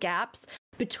massive gaps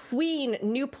between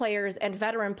new players and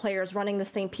veteran players running the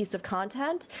same piece of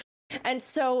content. And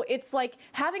so it's like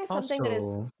having something that is...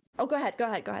 Oh, go ahead.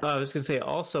 I was going to say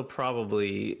also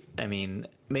probably, I mean,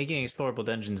 making explorable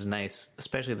dungeons nice,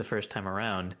 especially the first time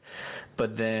around,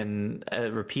 but then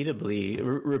repeat it,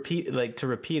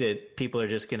 people are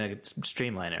just going to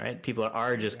streamline it, right? People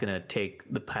are just going to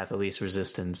take the path of least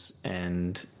resistance.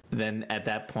 And then at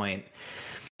that point,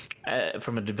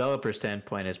 from a developer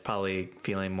standpoint, is probably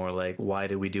feeling more like, why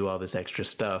do we do all this extra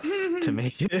stuff to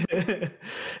make it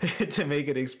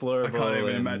explorable? I can't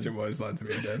even imagine what it's like to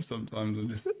be a dev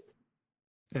sometimes.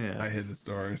 I hear the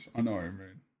stories. I know what I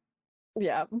mean.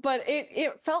 Yeah, but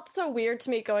it felt so weird to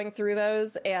me going through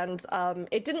those, and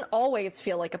it didn't always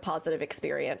feel like a positive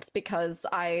experience because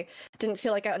I didn't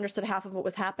feel like I understood half of what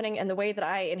was happening, and the way that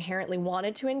I inherently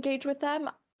wanted to engage with them,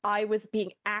 I was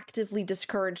being actively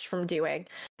discouraged from doing.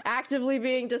 Actively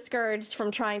being discouraged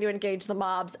from trying to engage the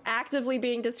mobs. Actively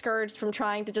being discouraged from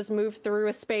trying to just move through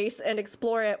a space and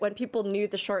explore it when people knew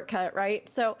the shortcut, right?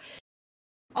 So,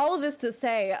 all of this to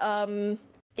say,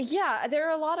 yeah, there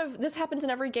are a lot of... This happens in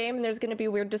every game, and there's going to be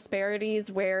weird disparities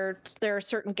where there are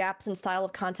certain gaps in style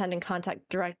of content and content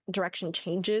direction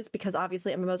changes, because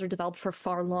obviously MMOs are developed for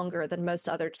far longer than most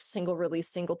other single-release,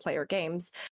 single-player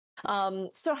games.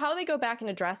 So how they go back and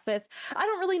address this, I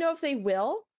don't really know if they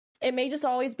will. It may just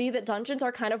always be that dungeons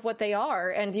are kind of what they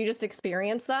are, and you just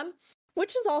experience them,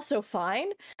 which is also fine.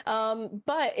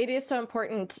 But it is so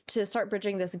important to start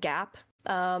bridging this gap,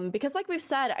 because like we've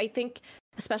said, I think,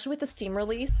 especially with the Steam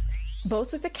release,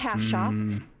 both with the cash shop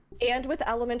and with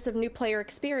elements of new player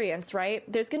experience, right?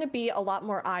 There's going to be a lot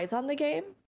more eyes on the game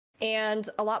and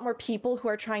a lot more people who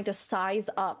are trying to size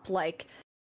up, like,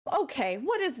 okay,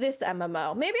 what is this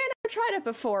MMO? Maybe I never tried it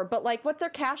before, but like, what's their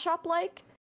cash shop like?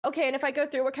 Okay, and if I go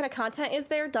through, what kind of content is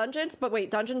there? Dungeons? But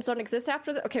wait, dungeons don't exist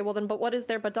after the... Okay, well then, but what is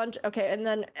there but dungeon? Okay, and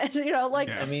then, you know,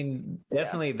 like... I mean,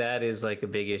 definitely that is like a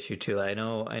big issue too. I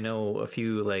know a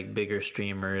few like bigger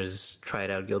streamers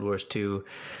tried out Guild Wars 2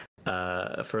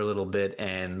 for a little bit,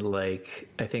 and like,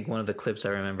 I think one of the clips I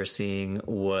remember seeing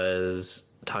was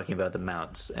talking about the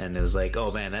mounts, and it was like,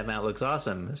 oh man, that mount looks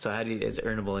awesome. So is it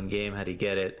earnable in game? How do you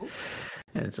get it?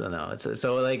 And so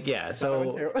so like, yeah,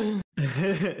 so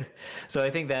so I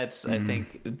think that's I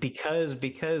think because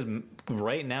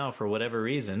right now, for whatever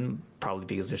reason, probably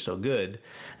because they're so good,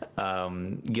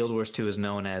 Guild Wars 2 is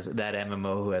known as that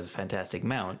MMO who has fantastic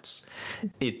mounts.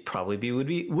 It probably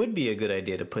would be a good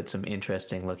idea to put some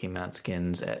interesting looking mount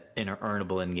skins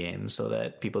earnable in games so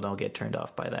that people don't get turned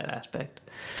off by that aspect.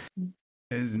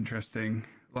 It is interesting.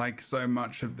 Like, so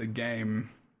much of the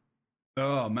game...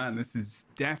 Oh, man, this is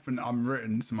definitely... I'm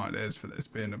written some ideas for this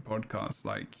being a podcast.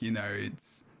 Like, you know,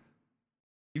 it's...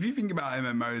 If you think about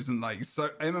MMOs and, like, so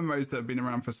MMOs that have been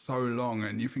around for so long,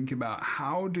 and you think about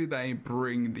how do they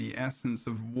bring the essence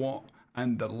of what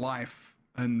and the life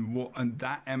and what and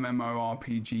that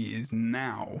MMORPG is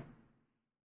now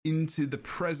into the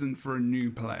present for a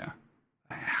new player.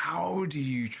 How do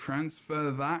you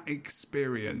transfer that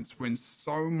experience when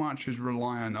so much is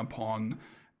reliant upon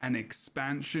an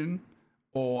expansion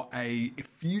or a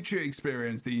future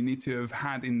experience that you need to have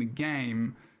had in the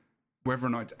game, whether or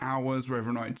not it's hours, whether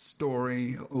or not it's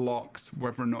story locks,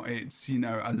 whether or not it's, you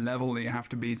know, a level that you have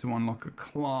to be to unlock a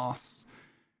class,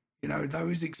 you know,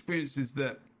 those experiences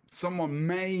that someone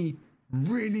may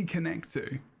really connect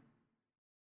to,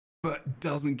 but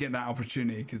doesn't get that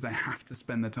opportunity because they have to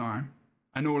spend the time.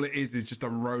 And all it is just a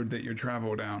road that you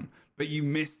travel down. But you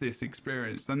miss this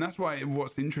experience. And that's why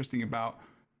what's interesting about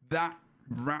that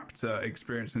Raptor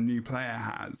experience a new player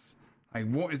has.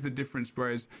 Like, what is the difference?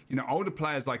 Whereas, you know, older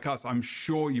players like us, I'm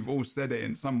sure you've all said it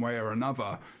in some way or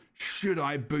another. Should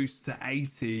I boost to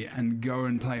 80 and go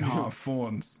and play Heart of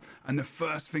Thorns? And the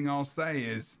first thing I'll say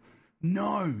is,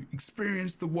 no,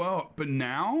 experience the world. But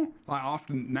now, like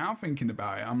after now thinking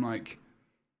about it, I'm like,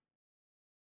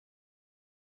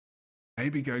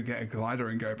 maybe go get a glider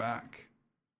and go back.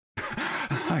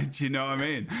 Do you know what I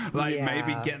mean? Like,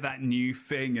 maybe get that new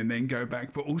thing and then go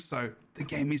back. But also, the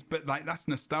game is, but like, that's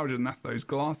nostalgia, and that's those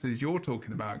glasses you're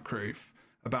talking about, Kruth,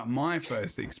 about my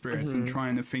first experience and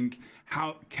trying to think,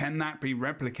 how can that be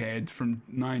replicated from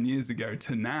 9 years ago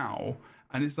to now?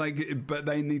 And it's like, but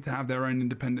they need to have their own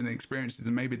independent experiences,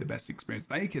 and maybe the best experience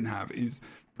they can have is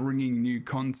bringing new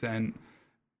content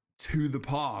to the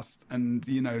past and,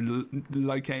 you know,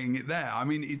 locating it there. I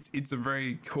mean, it's a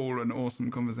very cool and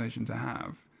awesome conversation to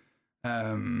have.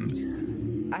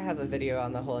 have a video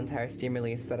on the whole entire Steam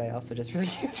release that I also just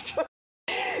released.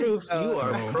 Proof you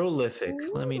are prolific.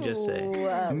 Let me just say.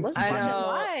 Let's watch it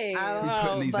live. I don't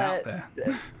know, these out there.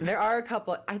 There are a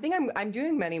couple. I think I'm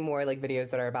doing many more like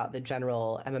videos that are about the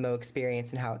general MMO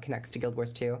experience and how it connects to Guild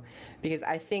Wars 2, because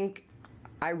I think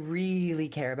I really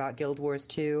care about Guild Wars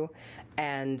 2,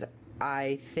 and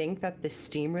I think that the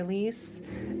Steam release,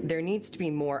 there needs to be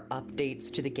more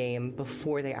updates to the game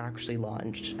before they actually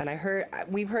launch. And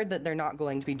we've heard that they're not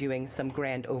going to be doing some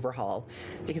grand overhaul,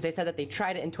 because they said that they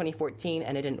tried it in 2014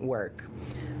 and it didn't work.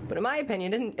 But in my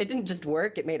opinion, it didn't just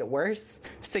work, it made it worse.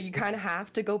 So you kind of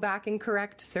have to go back and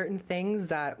correct certain things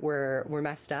that were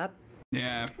messed up.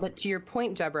 Yeah. But to your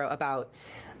point, Jebro, about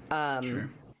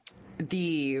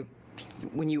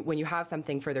when you have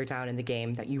something further down in the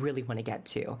game that you really want to get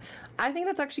to, I think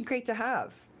that's actually great to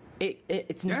have.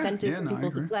 It's incentive for people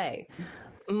to play.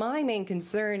 My main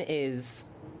concern is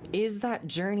that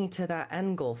journey to that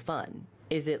end goal fun?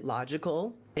 Is it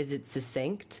logical? Is it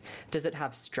succinct? Does it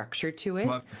have structure to it?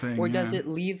 Well, that's the thing, or does it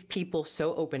leave people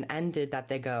so open-ended that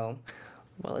they go,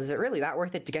 well, is it really that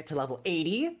worth it to get to level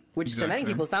 80? Which to many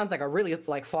people sounds like a really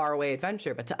like far away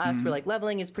adventure, but to us, we're like,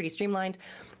 leveling is pretty streamlined.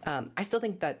 I still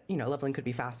think that, leveling could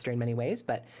be faster in many ways,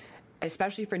 but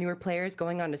especially for newer players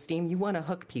going onto Steam, you want to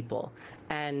hook people.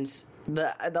 And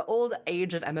the old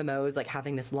age of MMOs, like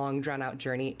having this long drawn out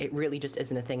journey, it really just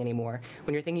isn't a thing anymore.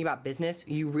 When you're thinking about business,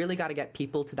 you really got to get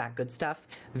people to that good stuff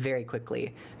very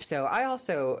quickly. So I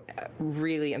also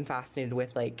really am fascinated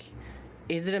with like,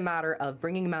 is it a matter of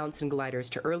bringing mounts and gliders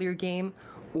to earlier game,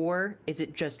 or is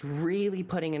it just really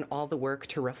putting in all the work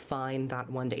to refine that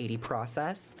 1 to 80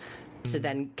 process to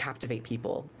then captivate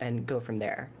people and go from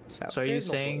there? So are you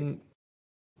saying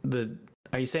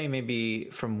maybe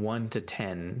from 1 to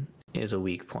 10 is a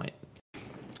weak point?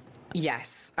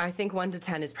 Yes, I think 1 to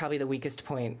 10 is probably the weakest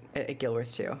point at Guild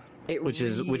Wars 2. Which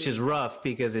is rough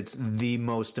because it's the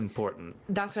most important.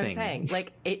 That's what I'm saying.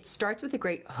 Like, it starts with a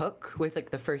great hook with like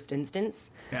the first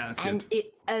instance, and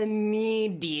it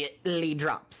immediately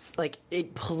drops. Like,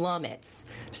 it plummets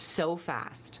so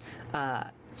fast,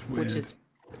 which is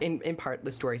in part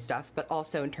the story stuff, but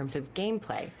also in terms of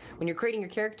gameplay. When you're creating your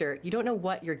character, you don't know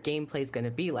what your gameplay is going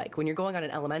to be like. When you're going on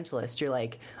an elementalist, you're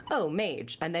like, oh,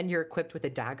 mage, and then you're equipped with a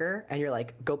dagger, and you're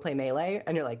like, go play melee,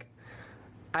 and you're like,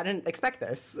 I didn't expect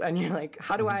this. And you're like,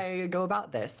 how do I go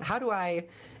about this? How do I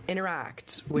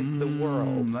interact with the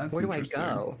world? Where do I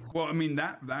go? Well, I mean,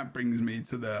 that brings me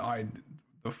to the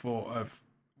thought of,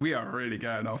 we are really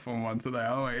going off on one today,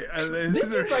 aren't we? This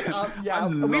is like,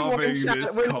 I'm loving this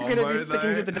combo. We're going to be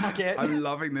sticking to the docket. I'm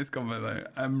loving this combo, though.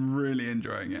 I'm really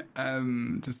enjoying it.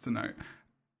 Just to note.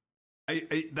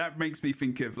 That makes me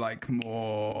think of like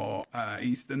more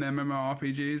Eastern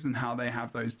MMORPGs and how they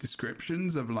have those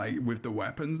descriptions of like with the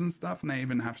weapons and stuff, and they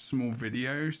even have small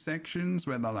video sections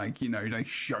where they're like, they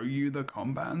show you the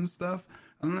combat and stuff.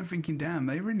 And I'm thinking, damn,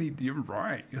 you're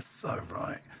right. You're so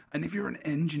right. And if you're an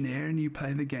engineer and you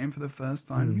play the game for the first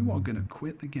time, you are going to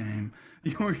quit the game.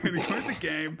 You're going to quit the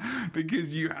game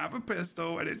because you have a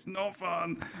pistol and it's not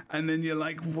fun. And then you're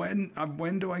like, when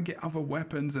do I get other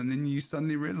weapons? And then you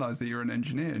suddenly realize that you're an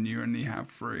engineer and you only have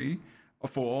 3 or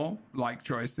 4 like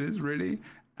choices, really.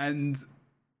 And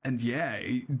yeah,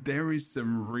 there is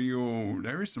some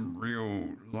real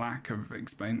lack of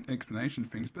explanation of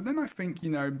things. But then I think,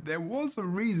 there was a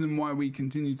reason why we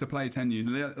continued to play 10 years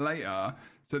later.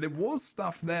 So there was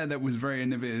stuff there that was very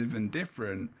innovative and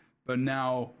different, but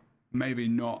now maybe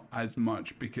not as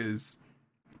much because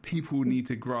people need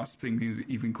to grasp things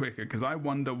even quicker. Because I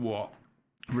wonder what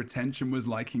retention was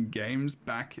like in games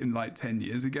back in like 10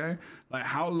 years ago. Like,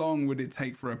 how long would it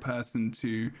take for a person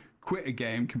to quit a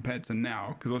game compared to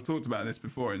now? Because I've talked about this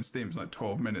before in Steam, it's like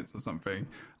 12 minutes or something.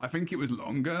 I think it was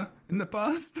longer in the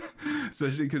past,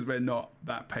 especially because we're not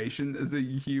that patient as the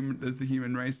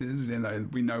human race is.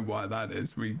 We know why that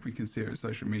is. We can see it with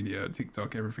social media,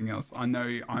 TikTok, everything else. I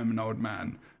know I'm an old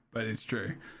man, but it's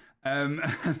true.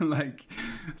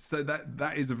 So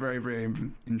that is a very, very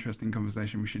interesting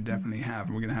conversation we should definitely have,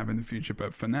 and we're going to have in the future.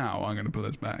 But for now, I'm going to pull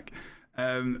us back.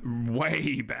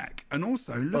 Way back. And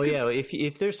also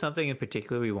if there's something in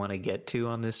particular we want to get to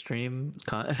on this stream,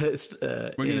 we're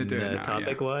gonna do it now,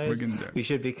 topic wise, we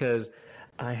should, because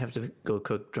I have to go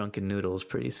cook drunken noodles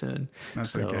pretty soon.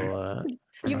 That's okay.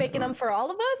 You making them for all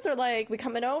of us, or like we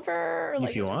coming over? Or, like,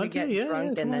 if you want to, get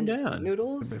drunk and then down.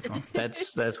 Noodles.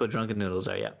 That's what drunken noodles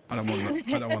are. Yeah. I don't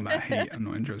want that heat. I'm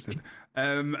not interested.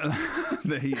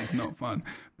 The heat is not fun.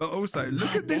 But also,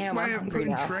 look at this way of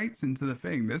putting traits into the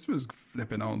thing. This was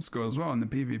flipping old school as well in the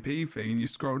PvP thing. And you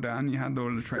scroll down, you had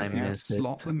all the traits, and you had to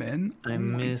slot them in. I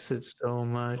miss it so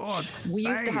much. God, we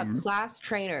used to have class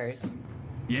trainers.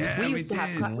 Yeah, we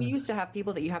used to have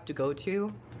people that you have to go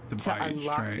to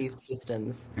unlock these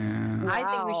systems. Yeah. I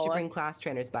think we should bring class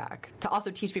trainers back to also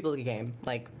teach people the game,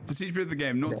 like to teach people the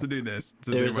game, not to do this.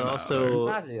 There's also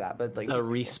not to do that, but like a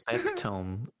respect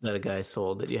tome that a guy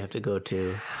sold that you have to go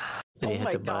to. That you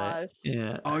had to buy.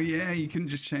 Yeah. Oh yeah, you can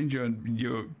just change your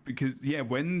because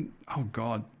when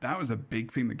that was a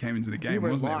big thing that came into the game,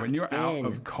 wasn't it? When you're out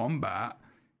of combat,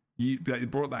 they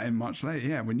brought that in much later.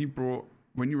 Yeah, when you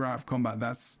were out of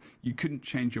combat, you couldn't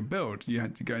change your build. You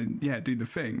had to go do the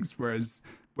things. Whereas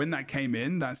when that came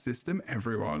in, that system,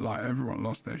 everyone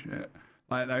lost their shit.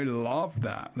 Like they loved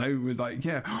that. They was like,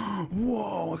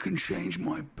 whoa, I can change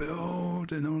my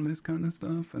build and all this kind of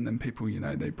stuff. And then people,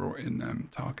 they brought in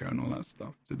Taco and all that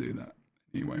stuff to do that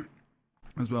anyway.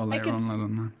 As well later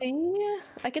on.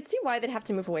 I could see why they'd have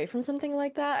to move away from something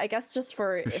like that. I guess just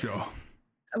for sure.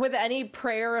 With any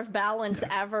prayer of balance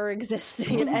ever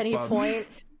existing at any point.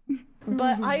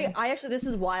 But I actually, this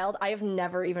is wild. I have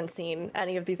never even seen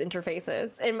any of these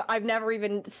interfaces, and I've never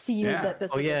even seen that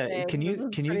this. Oh yeah, can you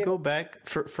go back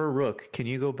for Rook? Can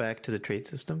you go back to the trait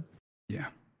system? Yeah.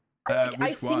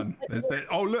 Which one?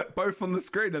 Look, both on the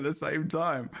screen at the same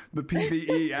time. The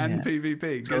PvE and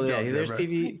PvP. So there's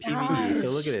PvE. So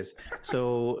look at this.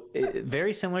 So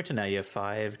very similar to now, you have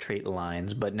 5 trait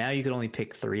lines, but now you can only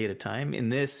pick 3 at a time. In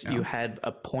this, you had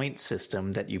a point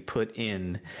system that you put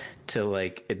in to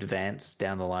like advance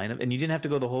down the line, and you didn't have to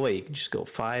go the whole way. You can just go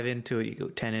 5 into it, you go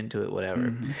 10 into it, whatever.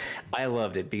 Mm-hmm. I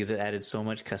loved it because it added so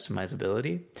much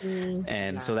customizability,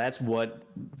 and so that's what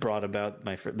brought about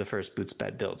the first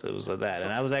Bootspad build. It was like that,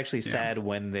 and I was actually sad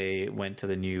when they went to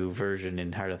the new version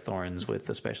in Heart of Thorns with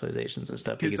the specializations and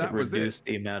stuff because it reduced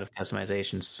the amount of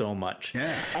customization so much.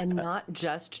 Yeah, and not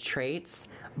just traits,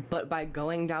 but by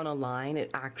going down a line,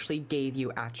 it actually gave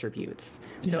you attributes.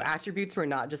 So attributes were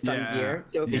not just on gear.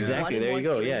 So if exactly, there you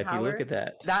go. Yeah, if you look at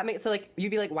that makes you'd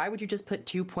be like, why would you just put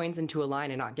 2 points into a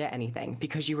line and not get anything?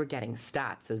 Because you were getting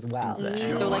stats as well.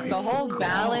 Exactly. So like the whole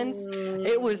balance,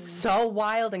 it was so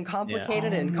wild and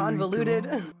complicated and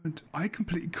convoluted. I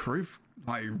completely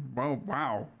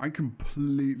wow. I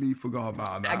completely forgot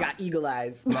about that. I got eagle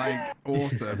eyes. Like,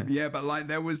 awesome. Yeah, but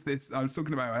there was this, I was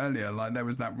talking about earlier, there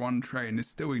was that one trait, and it's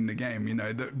still in the game,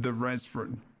 the res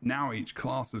for, now each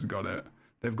class has got it.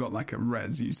 They've got a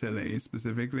res utility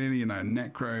specifically,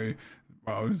 Necro,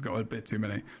 it's got a bit too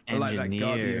many. But that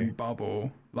Guardian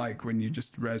bubble, when you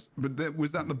just res, but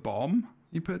was that the bomb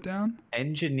you put down?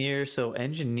 Engineer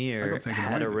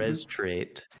had a res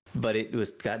trait, but it was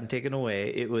gotten taken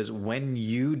away. It was when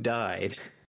you died.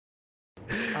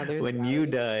 You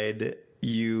died,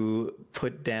 you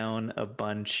put down a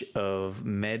bunch of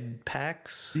med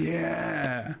packs.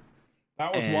 Yeah,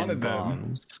 that was one of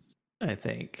bombs, them. I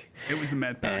think it was the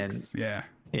med packs. Yeah.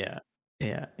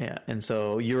 And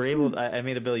so you were able. I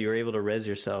made a build. You were able to res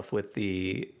yourself with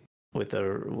a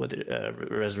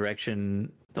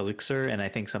resurrection elixir, and I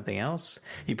think something else.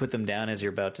 You put them down as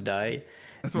you're about to die.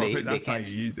 That's how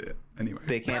you use it anyway.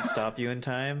 They can't stop you in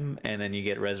time, and then you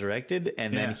get resurrected,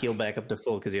 and then heal back up to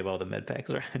full because you have all the med packs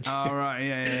around you. Oh right,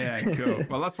 yeah, cool.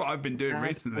 Well, that's what I've been doing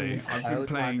recently. I've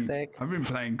been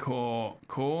playing core.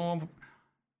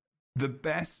 The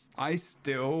best. I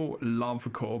still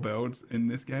love core builds in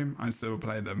this game. I still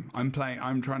play them. I'm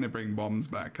trying to bring bombs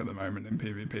back at the moment in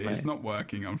PvP. Nice. It's not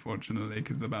working, unfortunately,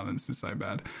 because the balance is so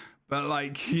bad. But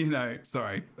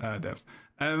sorry, devs.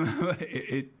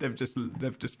 They've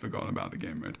just forgotten about the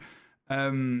game mode.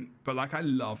 But I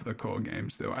love the core game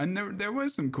still, and there were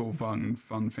some cool fun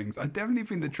things. I definitely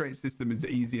think the trait system is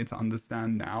easier to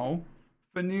understand now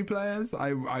for new players.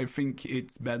 I think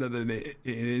it's better than it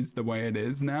is the way it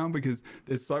is now, because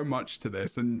there's so much to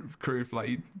this. And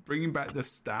Kroof, bringing back the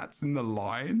stats in the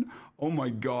line, oh my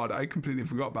god, I completely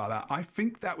forgot about that. I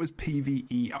think that was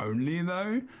PvE only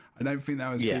though. I don't think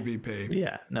that was PvP.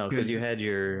 Yeah, no, because you had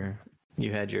your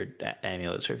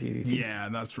amulets for PvP. Yeah,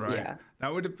 that's right. Yeah.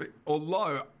 That would have been,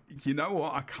 although you know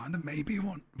what, I kind of maybe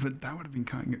want, but that would have been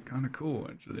kind of cool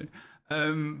actually.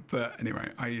 But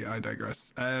anyway, I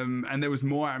digress. And there was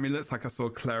more amulets, I saw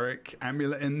cleric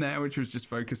amulet in there, which was just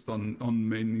focused on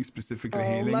mainly specifically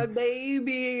healing. Oh my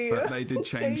baby! But they did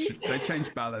change. They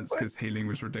changed balance because healing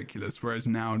was ridiculous, whereas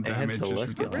now damage is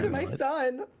ridiculous. Get rid of my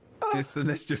son. So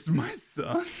that's just my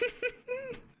son.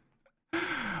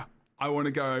 I want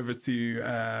to go over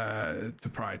to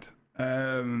Pride.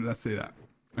 Let's see that.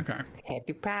 Okay.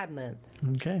 Happy Pride Month.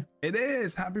 Okay. It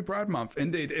is Happy Pride Month,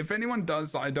 indeed. If anyone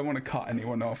does, I don't want to cut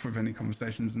anyone off with any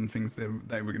conversations and things they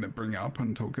were going to bring up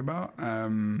and talk about.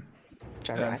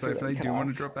 So if they do want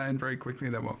to drop that in very quickly,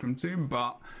 they're welcome to.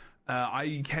 But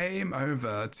I came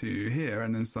over to here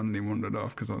and then suddenly wandered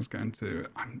off because I was going to.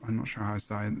 I'm not sure how I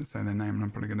say their name, and I'm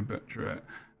probably going to butcher it.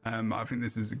 But I think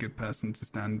this is a good person to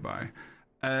stand by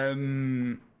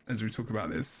as we talk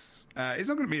about this. It's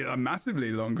not going to be a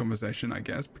massively long conversation, I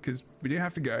guess, because we do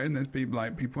have to go, and there's people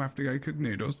have to go cook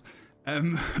noodles.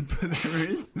 But there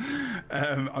is.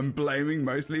 I'm blaming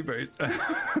mostly Boots.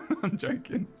 I'm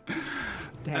joking.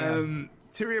 Damn.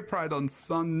 Tyria Pride on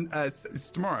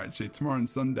it's tomorrow actually. Tomorrow and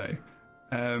Sunday.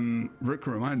 Rick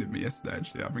reminded me yesterday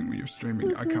actually. I think we were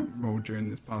streaming. I can't remember during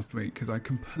this past week because I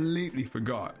completely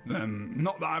forgot.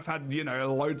 Not that I've had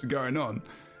loads going on.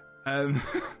 But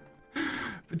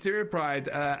Tyria Pride,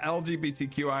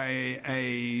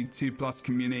 LGBTQIA2+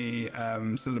 community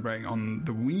celebrating on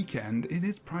the weekend. It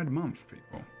is Pride Month,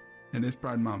 people. It is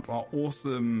Pride Month. Our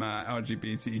awesome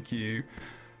LGBTQ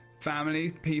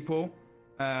family people.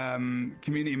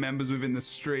 Community members within the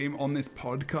stream, on this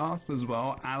podcast as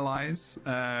well, allies,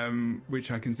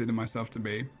 which I consider myself to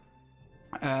be,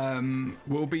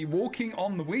 will be walking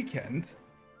on the weekend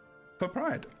for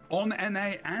Pride on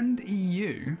NA and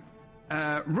EU.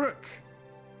 Rook,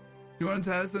 do you want to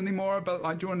tell us any more about,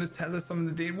 do you want to tell us some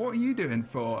of the what are you doing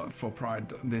for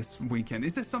Pride this weekend?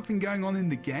 Is there something going on in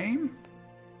the game?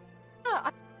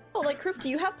 Kroof, do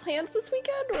you have plans this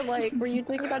weekend, or were you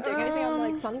thinking about doing anything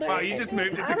on Sunday? Oh, you just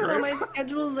moved it to I don't know.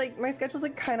 Kroof? My schedule's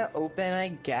kind of open, I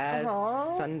guess.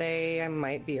 Sunday I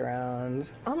might be around.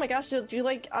 Oh my gosh, did you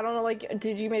I don't know,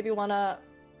 did you maybe want to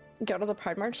go to the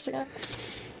Pride March together?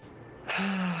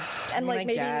 And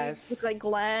maybe with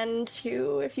Glenn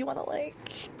too, if you want to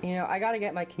I gotta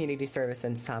get my community service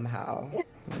in somehow.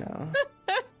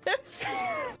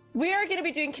 We are going to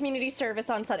be doing community service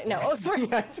on Sunday. No,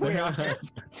 yes, we are.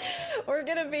 We're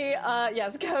going to be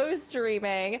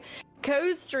co-streaming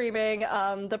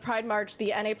the Pride March, the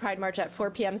NA Pride March at 4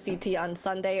 p.m. CT on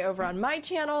Sunday over on my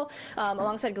channel,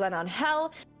 alongside Glenn on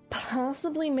Hell.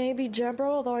 Possibly maybe Jebro,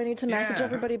 although I need to message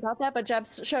everybody about that, but Jeb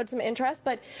showed some interest.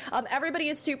 But everybody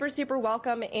is super, super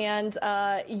welcome, and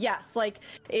yes,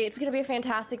 it's going to be a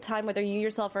fantastic time, whether you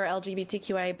yourself are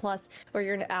LGBTQIA+, or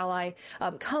you're an ally.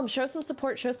 Come, show some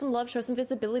support, show some love, show some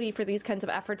visibility for these kinds of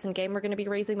efforts in game. We're going to be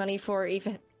raising money for a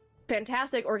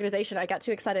fantastic organization. I got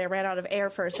too excited, I ran out of air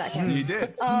for a second. You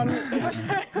did.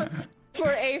 For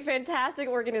a fantastic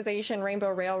organization,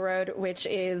 Rainbow Railroad, which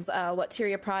is what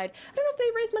Tyria Pride. I don't know if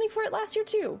they raised money for it last year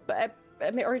too, but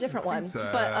or a different one. So.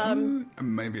 But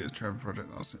maybe it's Trevor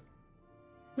Project last year.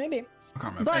 Maybe. I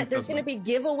can't remember. But there's going to be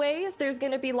giveaways. There's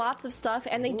going to be lots of stuff,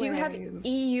 and they do have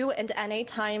EU and NA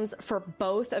times for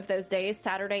both of those days,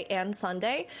 Saturday and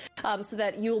Sunday, so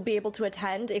that you'll be able to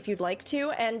attend if you'd like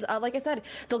to. And like I said,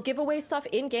 they'll give away stuff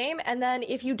in game, and then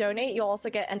if you donate, you'll also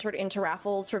get entered into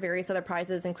raffles for various other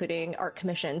prizes, including art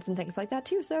commissions and things like that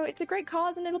too. So it's a great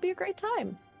cause, and it'll be a great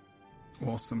time.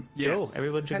 Awesome. Yes.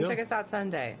 Everyone should Come go. check us out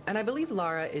Sunday. And I believe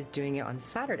Lara is doing it on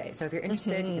Saturday. So if you're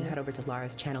interested, you can head over to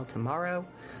Lara's channel tomorrow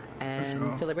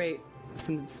and celebrate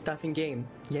some stuff in game.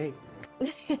 Yay.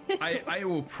 I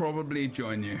will probably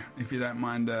join you if you don't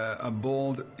mind a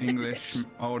bald English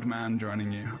old man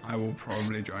joining you. I will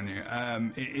probably join you.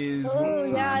 It is.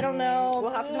 Yeah, I don't know.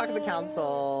 We'll have to talk to the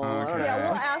council. Okay. Yeah,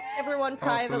 we'll ask everyone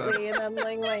privately and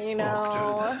then let you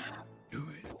know. Do it.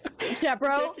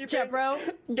 Jebro,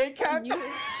 Gate cat.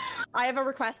 I have a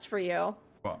request for you.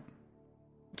 What?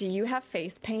 Do you have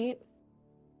face paint?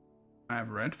 I have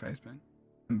red face paint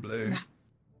and blue.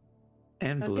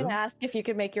 And I was blue. going to ask if you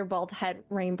could make your bald head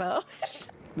rainbow.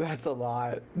 That's a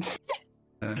lot.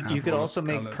 You could also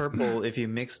make purple if you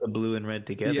mix the blue and red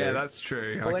together. Yeah, that's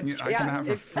true. Well, I can have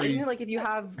a free. If you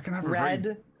have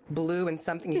red, blue, and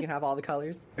something, you can have all the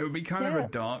colors. It would be kind of a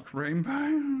dark rainbow.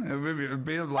 It would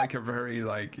be like a very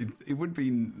it would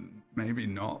be maybe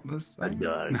not the same. A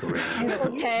dark rainbow.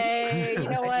 Okay, you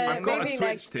know what? I've got Maybe a Twitch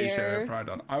next t-shirt year. with Pride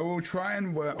on. I will try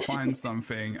and find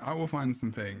something. I will find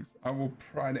some things. I will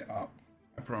pride it up.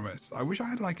 I promise. I wish I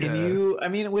had with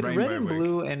rainbow red and wig.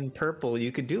 blue and purple,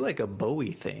 you could do like a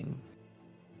Bowie thing.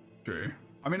 True.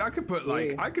 I mean, I could put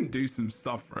I can do some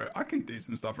stuff for it.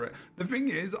 The thing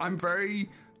is, I'm very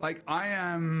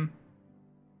I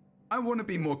want to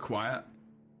be more quiet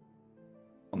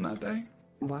on that day.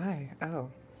 Why? Oh.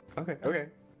 Okay.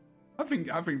 I think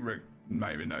Rick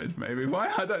maybe knows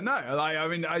why. I don't know.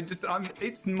 I'm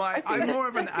more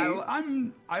of an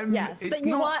I'm Yes, that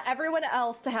you want everyone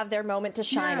else to have their moment to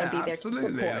shine and be there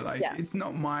absolutely. to support. Yes. It's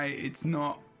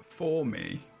not for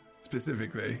me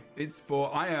specifically. It's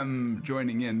for I am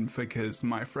joining in because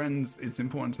my friends, it's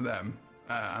important to them,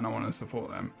 and I want to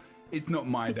support them. It's not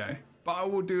my day, but I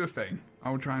will do a thing. I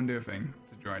will try and do a thing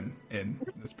to join in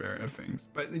the spirit of things.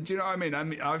 But do you know what I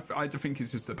mean? I think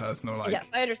it's just a personal, like... Yes,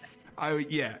 I understand.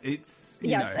 It's...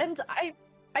 Yes, and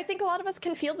I think a lot of us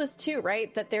can feel this too,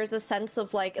 right? That there's a sense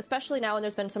of, like, especially now when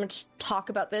there's been so much talk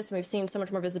about this, and we've seen so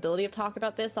much more visibility of talk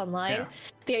about this online, Yeah.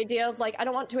 the idea of, like, I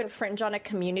don't want to infringe on a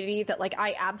community that, like,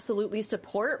 I absolutely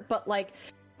support, but, like,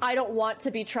 I don't want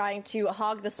to be trying to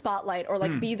hog the spotlight or,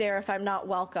 like, be there if I'm not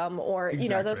welcome or, you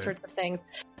know, those sorts of things.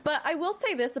 But I will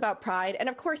say this about Pride, and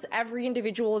of course every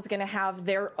individual is going to have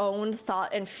their own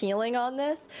thought and feeling on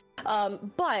this,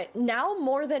 but now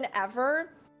more than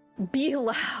ever, be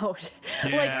loud.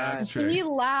 Yeah, like, be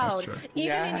loud.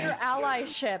 Even in your Yes.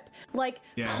 allyship. Like,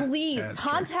 please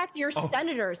contact your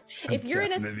senators. If you're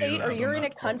in a state or you're in a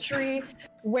country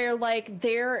where, like,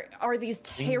 there are these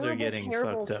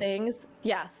terrible things.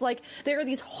 Yes, like, there are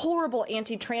these horrible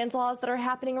anti-trans laws that are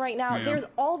happening right now. Yeah. There's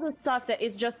all this stuff that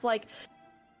is just, like,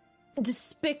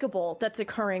 despicable that's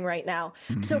occurring right now.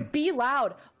 So be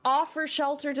loud. Offer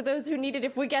shelter to those who need it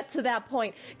if we get to that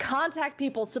point. Contact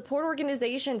people, support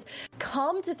organizations,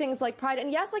 come to things like Pride.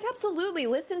 And yes, like, absolutely,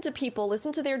 listen to people,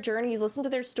 listen to their journeys, listen to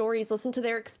their stories, listen to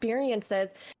their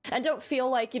experiences, and don't feel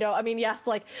like, you know, I mean, yes,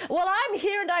 like, well, I'm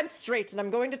here and I'm straight and I'm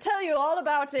going to tell you all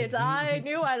about it. I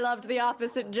knew I loved the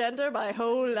opposite gender my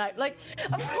whole life. Like,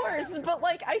 of course, but,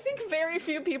 like, I think very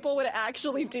few people would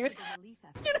actually do that.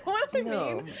 You know what I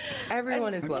mean?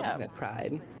 Everyone is welcome at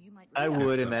Pride. I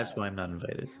would, and that's why I'm not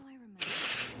invited.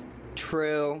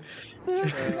 True.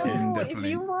 No, if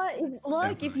you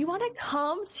want, if you want to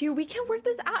come to, we can work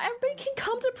this out. Everybody can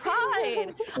come to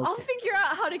Pride. I'll figure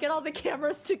out how to get all the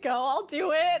cameras to go. I'll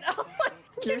do it.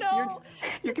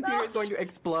 Your computer is going to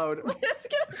explode. It's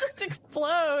gonna just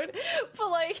explode. But,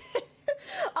 like,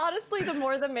 honestly, the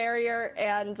more the merrier.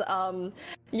 And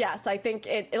yes, I think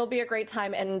it'll be a great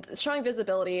time. And showing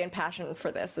visibility and passion for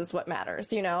this is what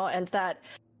matters, you know. And that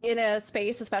in a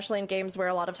space, especially in games where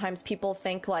a lot of times people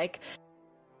think, like,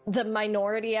 the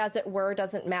minority, as it were,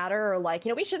 doesn't matter, or, like, you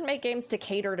know, we shouldn't make games to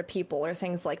cater to people or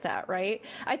things like that, right?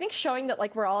 I think showing that,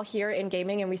 like, we're all here in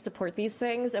gaming and we support these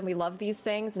things and we love these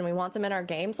things and we want them in our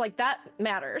games, like, that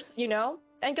matters, you know?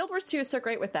 And Guild Wars 2 is so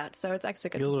great with that, so it's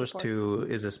actually good Guild to Wars support. 2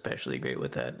 is especially great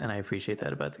with that, and I appreciate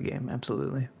that about the game,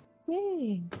 absolutely.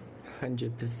 Yay.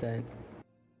 100%.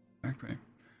 Exactly.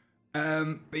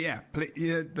 But yeah,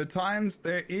 the times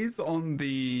there is on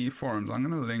the forums. I'm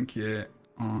going to link it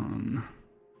on.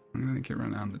 I'm going to link it right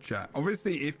now in the chat.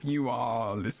 Obviously, if you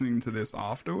are listening to this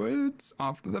afterwards,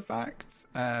 after the fact,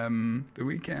 the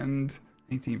weekend,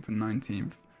 18th and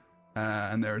 19th,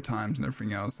 and there are times and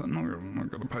everything else. I'm not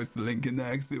going to post the link in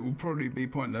there because it will probably be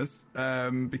pointless.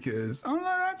 Because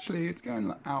actually, it's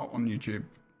going out on YouTube.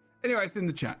 Anyway, it's in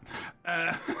the chat.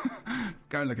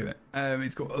 Go and look at it.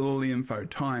 It's got all the info,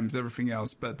 times, everything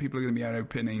else. But people are going to be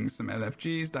opening some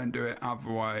LFGs. Don't do it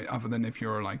other than if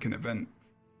you're, like, an event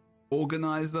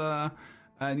organizer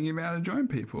and you'll be able to join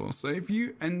people. So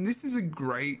and this is a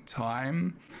great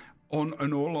time.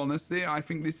 In all honesty, I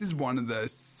think this is one of the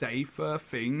safer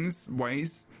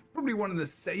ways, probably one of the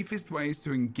safest ways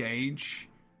to engage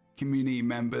community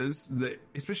members, that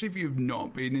especially if you've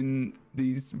not been in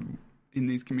these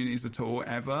communities at all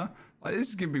ever. Like, this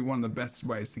is going to be one of the best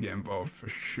ways to get involved for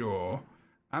sure.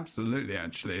 Absolutely,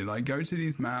 actually. Like, go to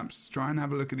these maps, try and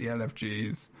have a look at the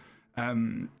LFGs,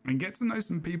 and get to know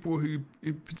some people who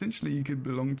potentially you could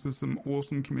belong to some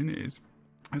awesome communities.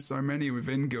 There's so many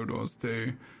within Guild Wars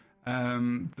too,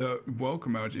 that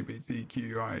welcome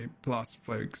LGBTQI plus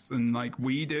folks, and like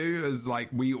we do, as like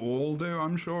we all do,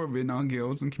 I'm sure, within our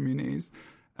guilds and communities.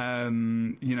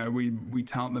 You know, we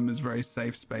tout them as very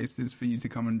safe spaces for you to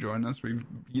come and join us. We've,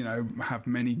 you know, have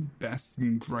many best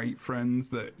and great friends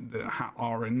that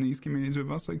are in these communities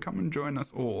with us. So come and join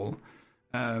us all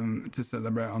to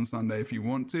celebrate on Sunday if you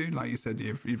want to. Like you said,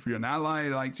 if you're an ally,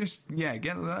 like just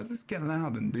get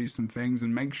loud and do some things,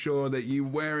 and make sure that you're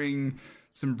wearing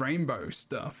some rainbow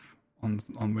stuff on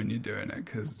when you're doing it,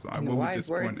 because I will be disappointed. Wise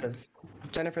words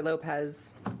of Jennifer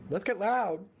Lopez. Let's get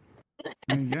loud.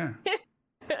 Yeah.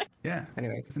 Yeah.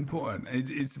 Anyways, it's important.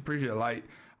 It's appreciated. Like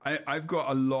I've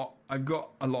got a lot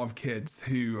of kids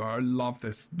who love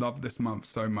this month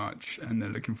so much, and they're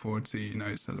looking forward to, you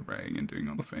know, celebrating and doing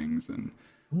all the things, and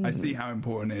I see how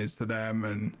important it is to them,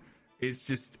 and it's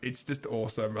just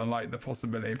awesome. I like the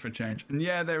possibility for change. And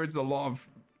yeah, there is a lot of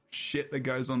shit that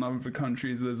goes on in other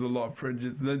countries. There's a lot of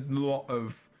prejudice. There's a lot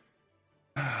of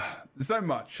so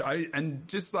much. And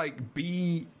just like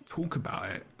talk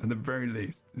about it at the very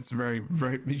least. It's very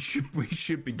we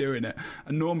should be doing it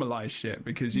and normalize shit,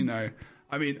 because, you know,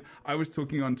 I mean, I was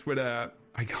talking on Twitter.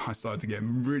 I started to get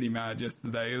really mad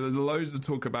yesterday. There's loads of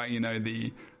talk about, you know,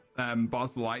 the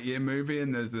Buzz Lightyear movie,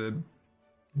 and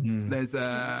there's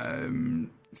a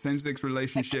same-sex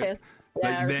relationship.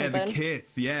 Yeah, they're the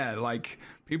kiss. Yeah, like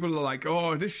people are like,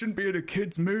 oh, this shouldn't be in a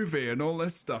kids movie and all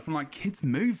this stuff. I'm like, kids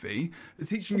movie? It's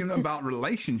teaching them about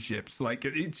relationships. Like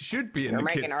it should be in a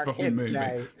kids fucking movie.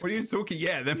 Gay. What are you talking?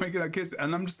 Yeah, they're making our kids,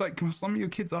 and I'm just like, well, some of your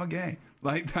kids are gay.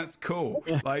 Like that's cool.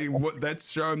 Like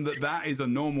let's show them that is a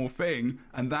normal thing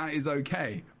and that is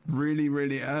okay. Really,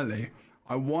 really early.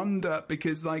 I wonder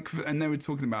because and they were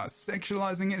talking about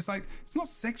sexualizing it. It's like, it's not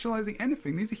sexualizing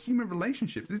anything. These are human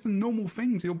relationships. These are normal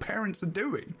things your parents are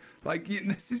doing. Like,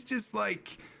 this is just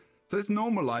like, so let's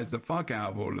normalize the fuck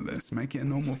out of all of this. Make it a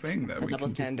normal thing that the double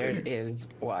standard is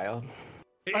wild.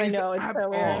 I know, it's so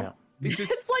weird.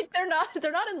 Just, it's like they're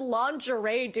not in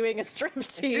lingerie doing a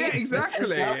striptease. Yeah,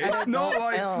 exactly. It's not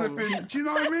like flipping. Do you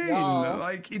know what I mean? No.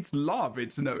 Like it's love.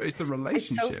 It's a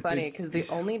relationship. It's so funny because the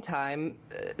only time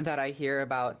that I hear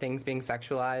about things being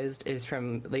sexualized is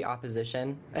from the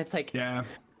opposition. It's like, yeah,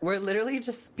 we're literally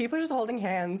just people are just holding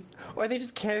hands or they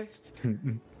just kissed.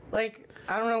 Like,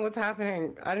 I don't know what's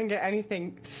happening. I didn't get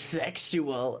anything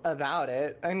sexual about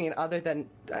it. I mean, other than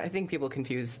I think people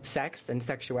confuse sex and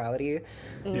sexuality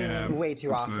way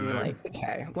too often. Like,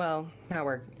 okay, well,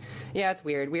 now it's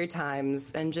weird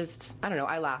times, and just, I don't know,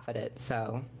 I laugh at it,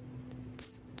 so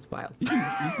it's wild.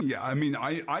 Yeah, I mean,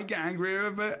 I get angry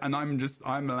over it, and I'm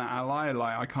an ally.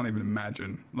 Like, I can't even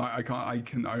imagine. Like, I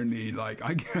can only, like,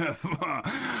 I get,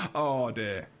 oh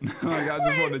dear. Like, I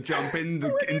just want to jump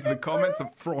into the comments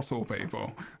and throttle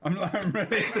people. I'm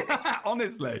ready to,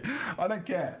 honestly, I don't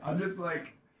care. I'm just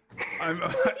like,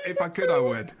 if I could, I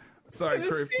would. Sorry,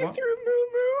 Chris. What?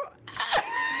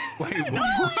 Wait,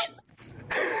 what?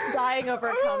 Dying over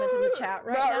a comment in the chat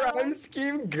right now. That rhyme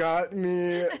scheme got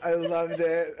me. I loved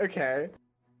it. Okay.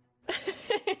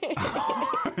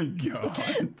 Oh my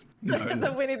god. No.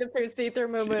 The Winnie the Pooh see-through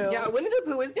moo-moo. Yeah, Winnie the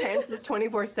Pooh is pantsless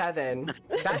 24/7.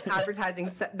 That's advertising.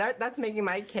 That's making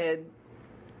my kid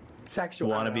sexual.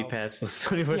 Want to be pantsless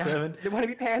 24/7? They want to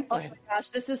be pantsless. Oh my gosh,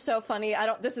 this is so funny.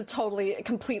 This is totally,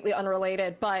 completely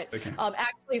unrelated, but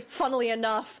actually, funnily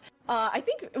enough, I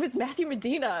think it was Matthew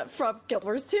Medina from Guild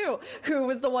Wars 2 who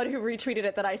was the one who retweeted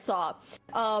it that I saw.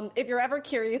 If you're ever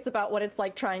curious about what it's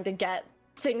like trying to get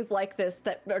things like this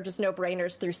that are just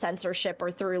no-brainers through censorship or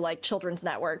through like children's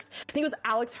networks. I think it was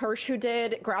Alex Hirsch who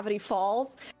did Gravity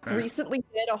Falls, recently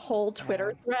did a whole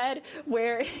Twitter thread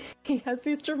where he has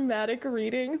these dramatic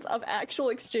readings of actual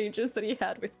exchanges that he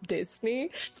had with Disney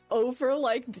over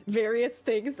like various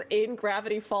things in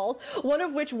Gravity Falls, one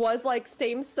of which was like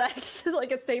same-sex,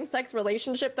 like a same-sex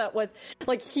relationship that was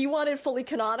like he wanted fully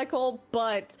canonical,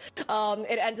 but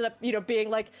it ended up, being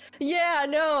like, yeah,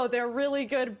 no, they're really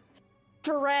good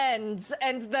friends,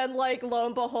 and then like lo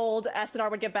and behold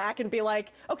SNR would get back and be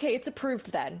like, okay, it's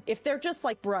approved then if they're just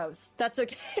like bros, that's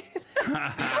okay.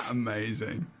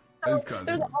 Amazing. There's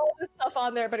all this stuff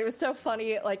on there, but it was so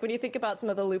funny, like when you think about some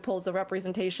of the loopholes of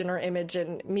representation or image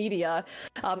in media,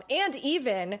 and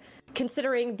even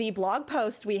considering the blog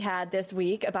post we had this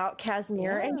week about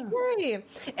Casimir and Carrie,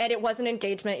 and it was an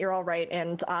engagement, you're all right,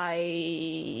 and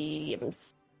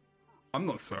I'm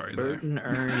not sorry. Bert and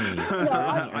Ernie.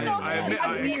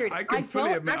 I can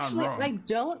fully admit I'm wrong. I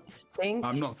don't think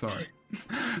I'm not sorry.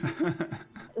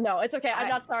 No, it's okay. I'm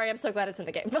not sorry. I'm so glad it's in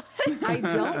the game. I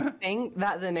don't think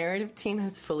that the narrative team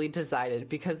has fully decided,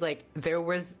 because like there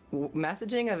was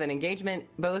messaging of an engagement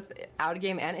both out of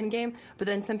game and in game, but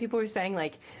then some people were saying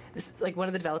like one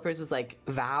of the developers was like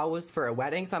vows for a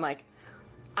wedding. So I'm like,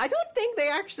 I don't think they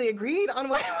actually agreed on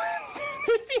what.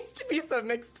 There seems to be some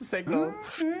mixed signals.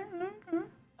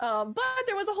 But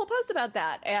there was a whole post about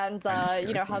that, and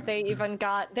how they even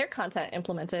got their content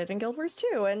implemented in Guild Wars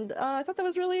 2, and I thought that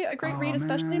was really a great read,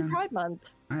 especially in Pride Month.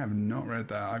 I have not read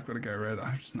that. I've got to go read it.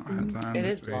 I've just not had time. It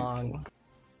is long.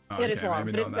 Oh, it is long,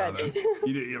 but it's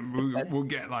good. We'll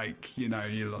get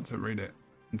you lot to read it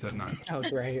until 9. Oh,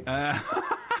 great.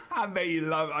 I bet you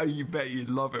love. You bet you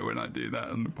love it when I do that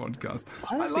on the podcast.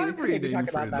 Honestly, I like reading talk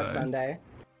about through that those. Sunday.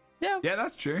 Yeah,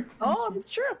 that's true.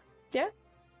 It's true. Yeah.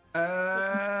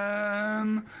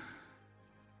 I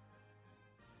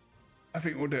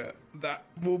think we'll do it. That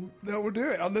will do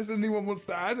it. Unless anyone wants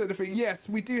to add anything. Yes,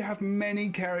 we do have many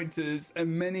characters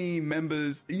and many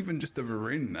members, even just of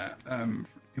Arena,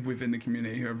 within the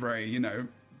community who are very,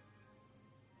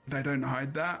 they don't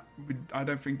hide that. I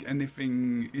don't think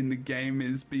anything in the game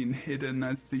is being hidden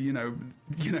as to,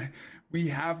 we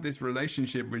have this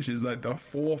relationship which is like the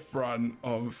forefront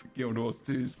of Guild Wars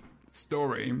 2's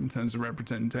story in terms of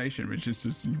representation, which is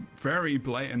just very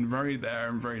blatant, very there,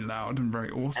 and very loud, and very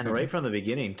awesome. And right from the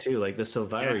beginning too, like the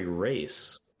Sylvari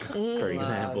race, for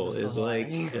example, is like,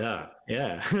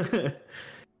 Yeah.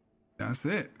 That's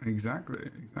it. Exactly.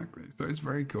 So it's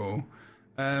very cool.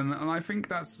 And I think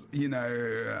that's,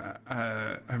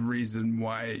 a reason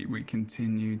why we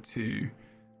continue to,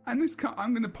 and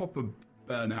I'm going to pop a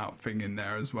burnout thing in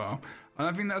there as well. And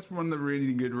I think that's one of the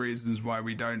really good reasons why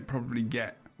we don't probably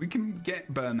we can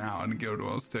get burnout in Guild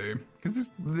Wars 2. Because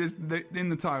in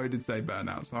the title it did say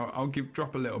burnout, so I'll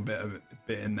drop a little bit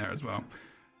in there as well.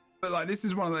 But like, this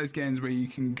is one of those games where you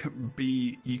can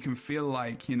feel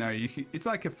like, it's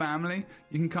like a family.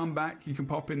 You can come back, you can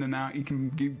pop in and out, you can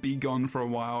be gone for a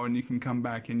while, and you can come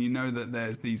back, and you know that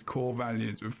there's these core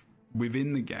values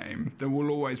within the game that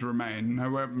will always remain,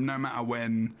 no matter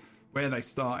where they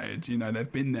started.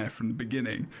 They've been there from the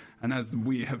beginning, and as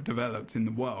we have developed in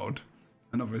the world,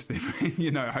 and obviously,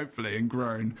 hopefully, and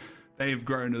grown, they have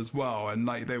grown as well, and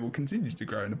like they will continue to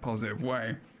grow in a positive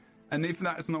way. And if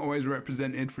that's not always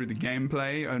represented through the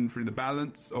gameplay and through the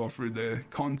balance or through the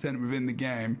content within the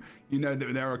game, that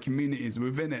there are communities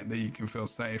within it that you can feel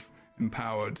safe,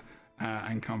 empowered,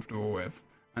 and comfortable with.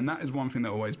 And that is one thing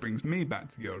that always brings me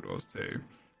back to Guild Wars 2,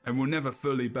 and will never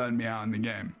fully burn me out in the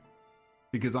game,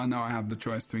 because I know I have the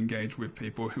choice to engage with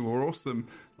people who are awesome,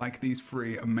 like these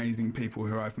 3 amazing people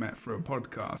who I've met through a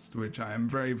podcast, which I am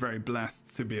very, very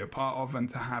blessed to be a part of and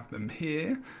to have them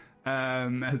here.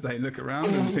 As they look around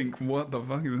and think, what the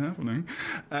fuck is happening?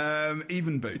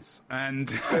 Even Boots. And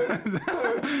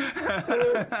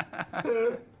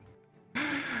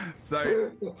so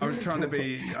I was trying to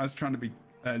be,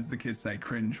 as the kids say,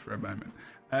 cringe for a moment.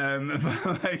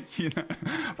 But like,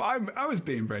 but I was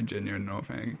being very genuine and all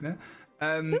things. It's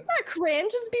not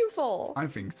cringe, it's beautiful. I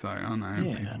think so. I know.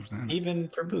 Yeah, even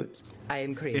for Boots. I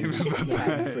am cringe.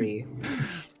 I'm free.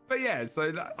 But yeah,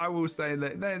 so I will say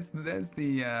that there's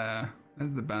the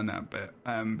burnout bit,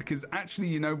 because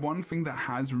actually, one thing that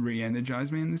has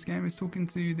re-energized me in this game is talking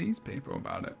to these people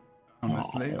about it.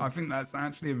 Honestly, I think that's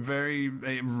actually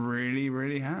it really,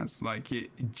 really has. Like, it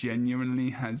genuinely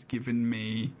has given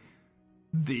me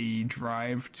the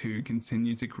drive to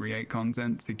continue to create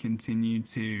content, to continue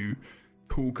to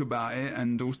talk about it,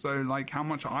 and also like how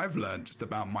much I've learned just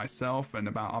about myself and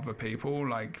about other people,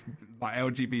 like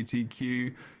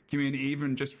LGBTQ community,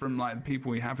 even just from like the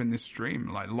people we have in this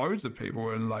stream, like loads of people,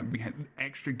 and like we had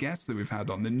extra guests that we've had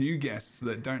on, the new guests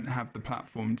that don't have the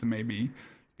platform to maybe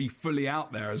be fully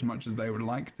out there as much as they would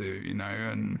like to,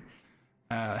 and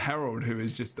Harold, who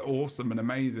is just awesome and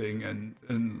amazing, and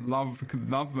love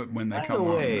it when they come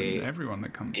on, and everyone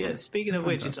that comes on. Yeah, speaking of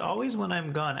which, it's always when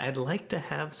I'm gone. I'd like to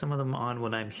have some of them on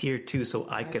when I'm here too, so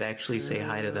I could actually say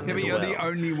hi to them as well. You're the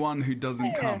only one who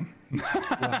doesn't come.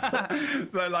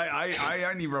 So like, I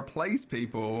only replace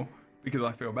people because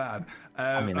I feel bad.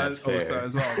 That's fair. Also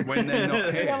as well when they're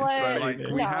not here. So like,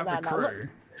 we have a crew,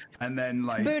 and then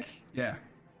like, Boots. yeah.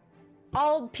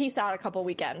 I'll peace out a couple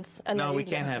weekends, and then we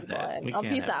can't have that. I'll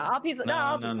peace out. I'll peace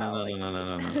out. No.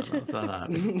 It's not.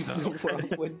 The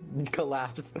world would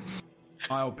collapse.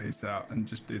 I'll peace out and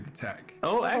just do the tech.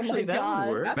 Oh, actually, that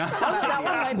would work. That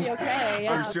one might be okay.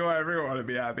 Yeah. I'm sure everyone would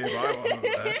be happy if I wasn't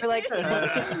there. We're like,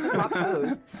 swap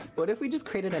hosts. What if we just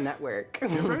created a network?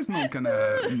 Jeffro's not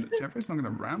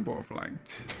gonna ramble for like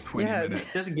 20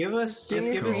 minutes. Just give us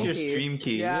your stream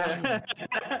key. Yeah,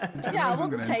 we'll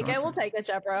just take it. We'll take it,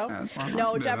 Jeffro. Yeah,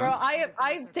 no, Jeffro,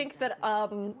 I think that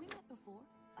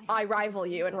I rival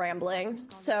you in rambling,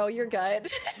 so you're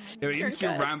good. Yeah, at least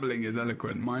your rambling is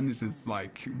eloquent. Mine is just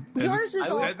like,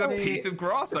 there's a piece of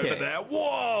grass over there.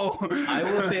 Whoa! I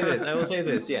will say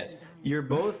this. Yes, you're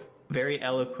both very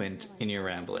eloquent in your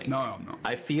rambling. No, I'm not.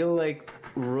 I feel like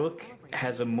Rook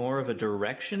has a more of a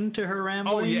direction to her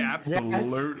rambling. Oh yeah,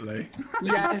 absolutely.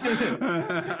 Yes.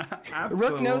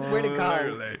 Rook knows where to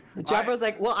go. Jabba's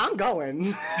like, well, I'm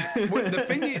going.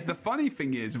 The funny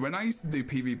thing is, when I used to do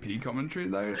PvP commentary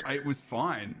though, it was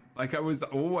fine. Like, I was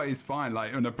always fine,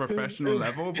 like on a professional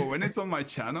level. But when it's on my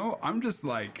channel, I'm just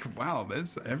like, wow,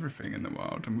 there's everything in the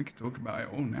world, and we could talk about it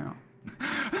all now.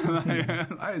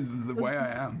 That is the way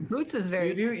I am. Boots is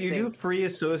very. You do free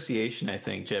association, I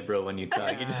think, Jebro, when you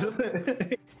talk. You just,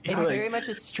 it's very much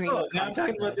a stream. Oh, now I'm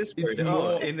talking about this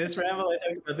word. In this ramble, I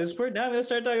talked about this word. Now I'm going to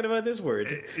start talking about this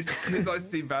word. It's because I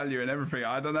see value in everything.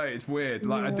 I don't know. It's weird.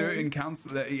 Like, I do it in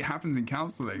counsel. It happens in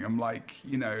counseling. I'm like,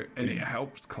 and it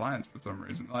helps clients for some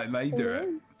reason. Like, they do it.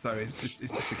 So it's just a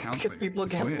counseling. Because people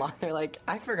get lost. They're like,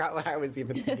 I forgot what I was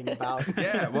even thinking about.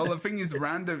 Yeah. Well, the thing is,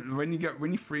 random when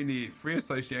you free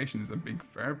association is a big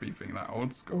therapy thing, like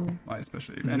old school, like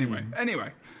especially.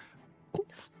 Anyway.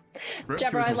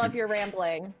 Jebra, I love your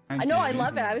rambling. I know, I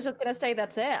love it. I was just gonna say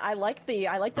that's it. I like the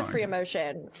free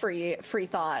emotion, free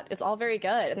thought. It's all very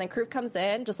good. And then Kroof comes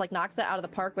in, just like knocks it out of the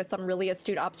park with some really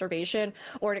astute observation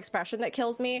or an expression that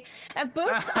kills me. And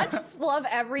Boots, I just love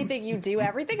everything you do.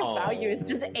 Everything about you is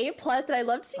just A+. And I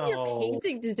loved seeing your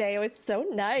painting today. It was so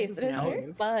nice. And it's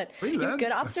very fun. You have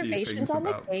good observations on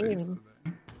the game.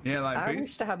 Yeah, like I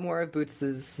wish to have more of Boots'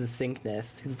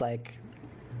 succinctness. He's like,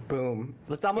 boom.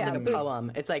 It's almost like a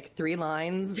poem. It's like 3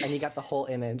 lines and you got the whole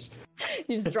image.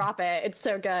 You just drop it. It's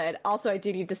so good. Also, I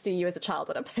do need to see you as a child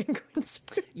in a penguin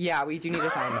suit. Yeah, we do need to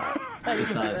find that.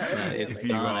 It's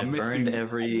gone. I burned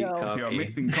every copy. If you're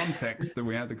missing context that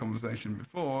we had the conversation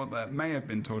before, that may have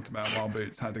been talked about while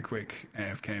Boots had a quick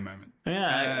AFK moment.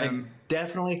 Yeah, I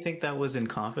definitely think that was in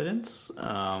confidence.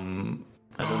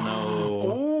 I don't know.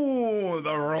 Oh,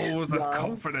 the rules of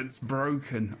confidence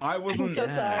broken. I wasn't. So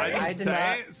sorry. I didn't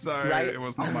say it, so it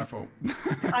was not my fault.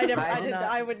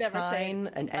 I would never sign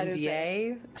an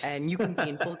NDA, and you can be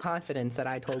in full confidence that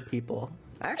I told people.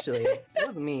 Actually, it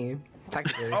wasn't me.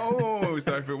 Technically. Oh,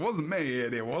 so if it wasn't me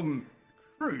and it wasn't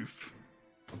proof,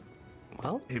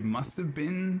 well, it must have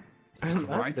been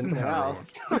Crichton Herald.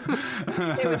 It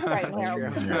was Crichton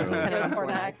Herald.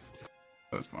 That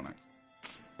was Phonax.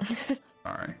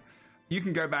 Sorry. You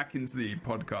can go back into the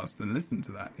podcast and listen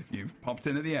to that if you've popped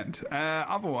in at the end.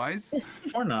 Otherwise...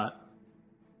 Or not.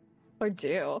 Or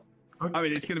do. I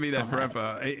mean, it's going to be there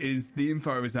forever. The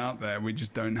info is out there. We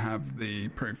just don't have the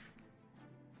proof.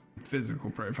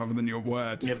 Physical proof, other than your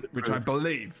word, which I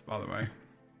believe, by the way.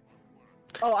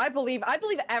 Oh, I believe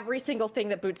every single thing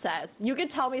that Boots says. You could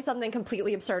tell me something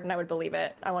completely absurd and I would believe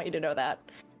it. I want you to know that.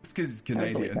 It's because it's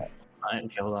Canadian.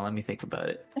 Okay, hold on, let me think about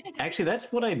it. Actually,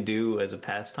 that's what I do as a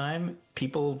pastime.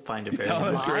 People find it very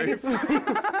live.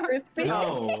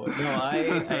 No,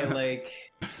 I like.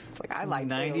 It's like I like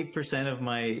 90% of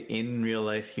my in real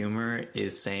life humor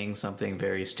is saying something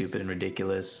very stupid and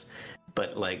ridiculous,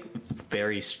 but like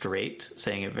very straight,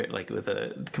 saying it very, like with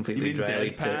a completely dry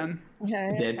deadpan.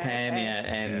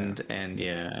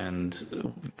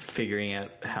 And figuring out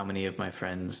how many of my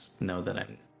friends know that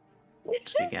I'm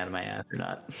speaking out of my ass or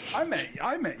not. I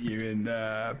met you in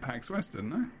PAX West,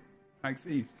 didn't I? PAX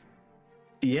East.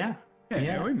 Yeah,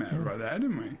 we met right there,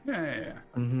 didn't we? Yeah.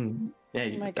 Mm-hmm. Yeah.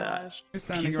 Oh my gosh. You're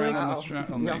standing around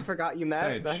on the I forgot you met.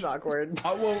 stage. That's awkward.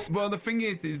 Well, the thing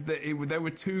is that there were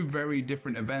 2 very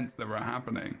different events that were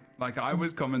happening. Like, I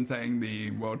was commentating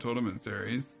the World Tournament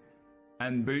Series,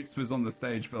 and Boots was on the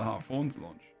stage for the Heart of Thorns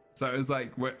launch. So it was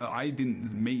like, I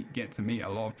didn't get to meet a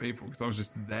lot of people because I was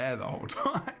just there the whole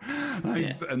time.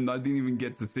 And I didn't even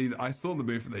get to see I saw the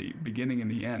booth at the beginning and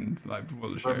the end, like before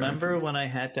the show. Remember when I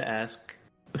had to ask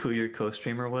who your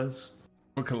co-streamer was?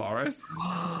 For Kalaris?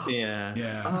 Yeah.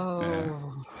 Yeah.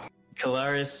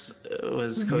 Kalaris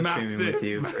was co-streaming with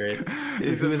you for it.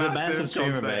 He was a massive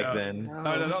streamer back then.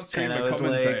 No, not streamer,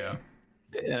 commentator.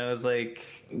 And I was like,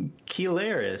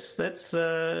 Keelaris, that's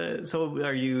so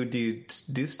do you do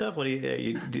stuff? What do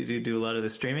you do a lot of the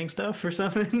streaming stuff or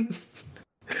something?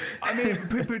 I mean,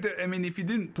 if you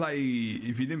didn't play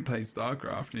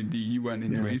StarCraft and you weren't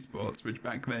into esports, which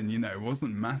back then,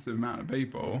 wasn't a massive amount of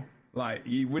people, like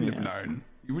you wouldn't have known.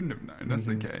 You wouldn't have known. That's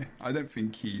okay. I don't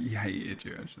think he hated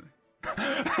you actually.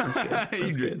 That's good.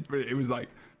 That's good. But it was like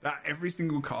that every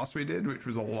single cast we did, which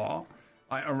was a lot.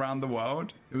 Like around the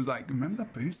world, it was like, remember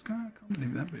that Boots guy? I can't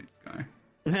believe that Boots guy.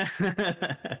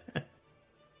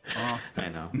 I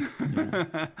know.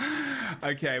 Yeah.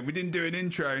 Okay, we didn't do an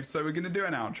intro, so we're going to do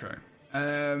an outro.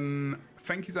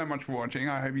 Thank you so much for watching.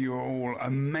 I hope you are all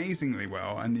amazingly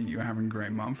well and that you're having a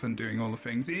great month and doing all the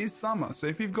things. It is summer, so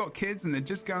if you've got kids and they're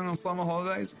just going on summer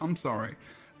holidays, I'm sorry.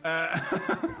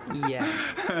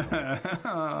 Yes.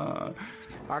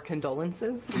 Our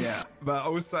condolences. Yeah, but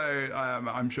also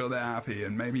I'm sure they're happy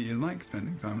and maybe you like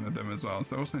spending time with them as well,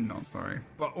 so also not sorry.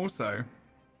 But also,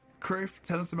 Kroof,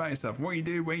 tell us about yourself, what you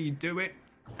do, where you do it,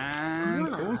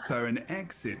 and also an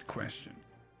exit question.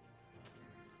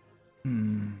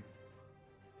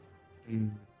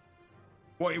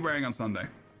 What are you wearing on Sunday?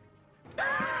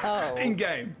 Oh. In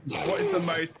game. What is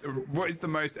the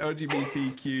most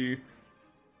LGBTQ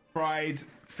pride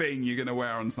thing you're gonna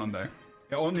wear on Sunday?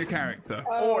 On your character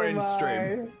or in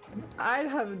stream? I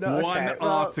have no One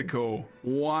article.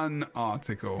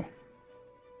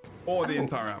 Or the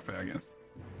entire outfit, I guess.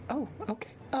 Oh, okay.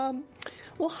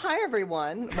 Well, hi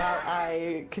everyone. While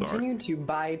I continue to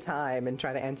buy time and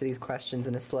try to answer these questions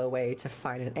in a slow way to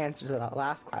find an answer to that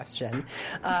last question,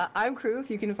 I'm Kroof.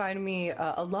 You can find me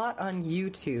a lot on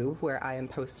YouTube, where I am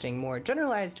posting more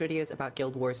generalized videos about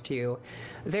Guild Wars 2,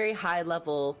 very high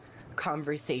level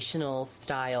conversational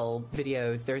style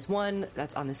videos. There's one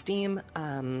that's on the Steam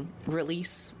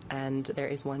release, and there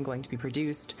is one going to be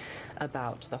produced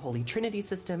about the Holy Trinity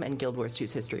system and Guild Wars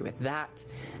 2's history with that.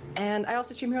 And I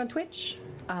also stream here on Twitch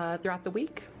throughout the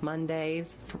week.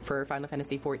 Mondays for Final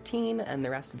Fantasy XIV, and the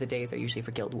rest of the days are usually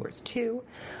for Guild Wars 2.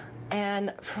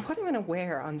 And for what I'm going to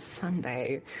wear on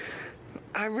Sunday,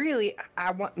 I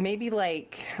want maybe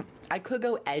like, I could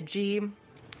go edgy.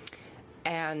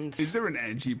 And is there an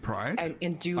edgy Pride?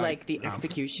 And do like the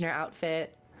Executioner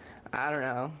outfit. I don't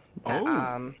know.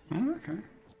 Okay.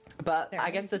 But I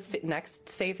guess the next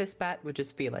safest bet would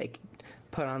just be like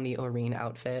put on the Oreen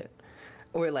outfit,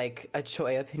 or like a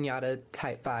Choya Pinata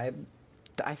type vibe.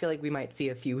 I feel like we might see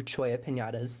a few Choya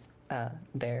Pinatas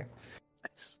there.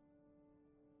 Nice.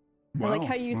 I like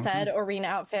how you said Oreen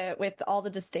outfit with all the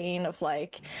disdain of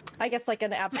like, I guess like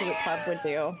an absolute club would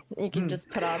do. You can just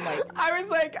put on like. I was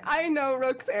like, I know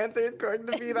Rook's answer is going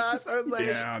to be that. So I was like,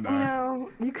 yeah, no. You know,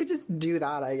 you could just do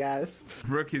that, I guess.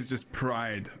 Rook is just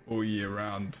Pride all year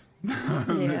round.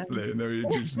 Honestly,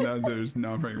 there's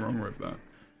nothing wrong with that.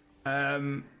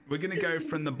 We're gonna go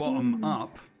from the bottom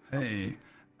up. Hey,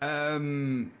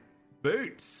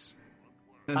 Boots.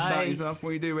 That's about yourself.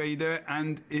 What you do, where you do it,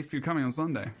 and if you're coming on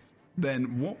Sunday,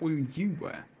 then what will you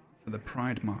wear for the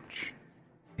Pride March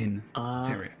in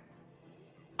Tyria?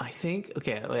 I think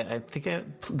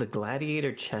the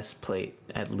gladiator chest plate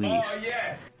at least. Oh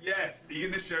yes. Are you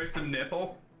gonna show some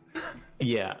nipple?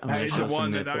 Yeah, that is the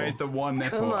one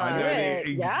nipple. I know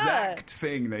the exact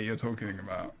thing that you're talking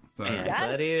about. So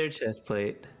gladiator chest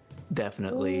plate,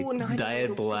 definitely.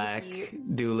 Dyed black.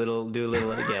 Do a little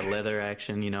leather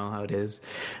action. You know how it is.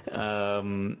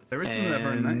 There is some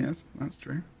leather in that. Yes, that's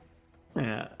true.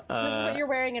 Yeah. This is what you're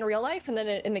wearing in real life, and then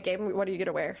in the game, what are you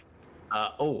gonna wear?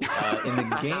 In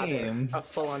the game, a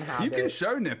full-on habit. You can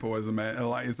show nipple as a male,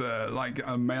 like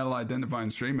a male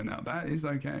identifying streamer now. That is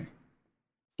okay.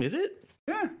 Is it?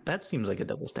 Yeah. That seems like a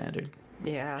double standard.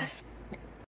 Yeah.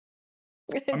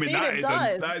 I mean,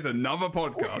 that is another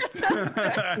podcast.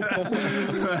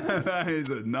 That is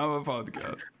another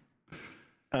podcast.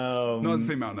 Not as a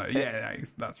female, no. Yeah,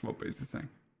 that's what Boots is saying.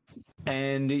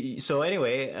 And so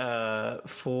anyway, I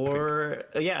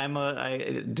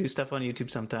do stuff on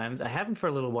YouTube sometimes. I haven't for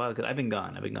a little while because I've been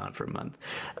gone for a month.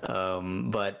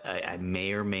 But I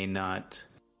may or may not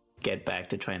get back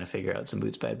to trying to figure out some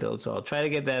Boots Bad builds. So I'll try to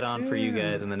get that on for you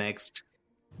guys in the next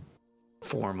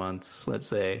 4 months, let's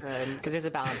say. Because there's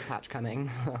a balance patch coming.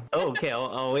 Okay,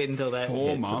 I'll wait until that 4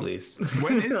 hits months. at least.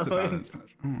 When is the balance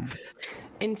patch?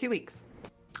 In 2 weeks.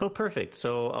 Oh, perfect.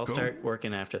 So I'll start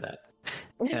working after that.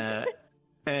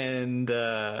 And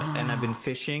I've been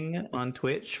fishing on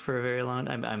Twitch for a very long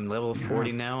time. I'm level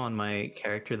 40 now on my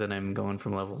character. That I'm going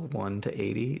from level 1 to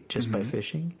 80 just by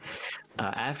fishing.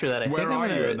 After that, Where are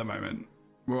you at the moment?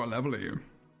 What level are you?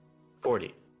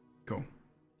 40. Cool.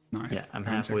 Nice. Yeah, I'm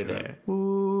halfway there.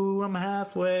 Ooh, I'm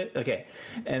halfway. Okay,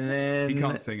 and then he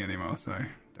can't sing anymore, so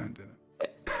don't do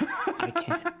that. I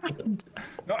can't.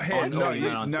 Not him. No, you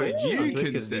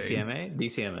can sing.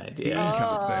 DCMA. Yeah, you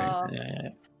can't sing. Yeah.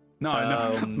 No,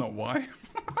 that's not why.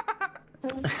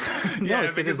 No,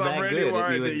 it's because it's that really good.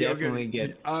 We would definitely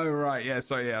get. Oh right, yeah.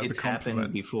 So yeah, it's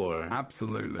happened before.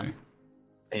 Absolutely.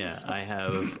 Yeah, I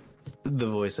have the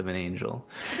voice of an angel,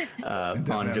 Bon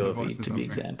Jovi to be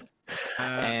example.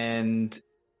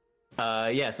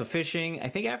 So fishing. I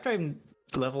think after I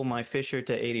level my fisher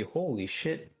to 80, holy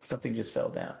shit! Something just fell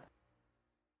down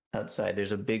outside.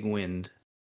 There's a big wind.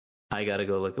 I gotta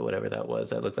go look at whatever that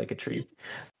was. That looked like a tree.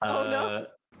 Oh no.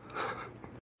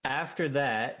 After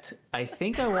that, I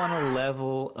think I want to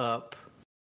level up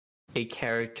a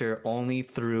character only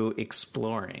through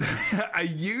exploring. Are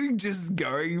you just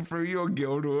going through your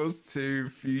Guild Wars to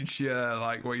future,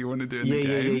 like what you want to do in the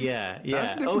game?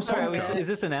 Yeah. Oh, sorry. Is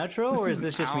this an outro or is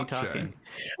this just me talking?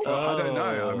 Well, I don't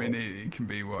know. I mean, it can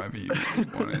be whatever you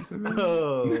want it to be.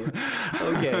 Oh,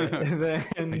 okay. Then...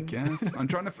 I guess I'm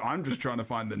just trying to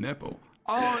find the nipple.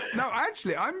 Oh no!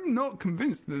 Actually, I'm not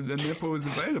convinced that the nipple is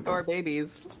available. Or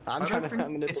babies. I'm trying to find the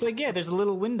nipple. It's like there's a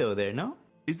little window there. No?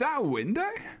 Is that a window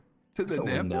to the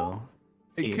nipple? Window.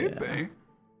 It could be.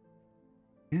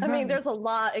 I mean, there's a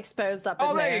lot exposed up in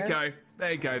there. Oh, there you go.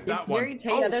 There you go. That one. Very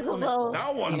tasteful. Yeah, there's a little,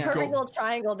 perfect little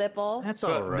triangle nipple. That's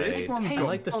all right. This one's I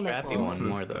like the strappy one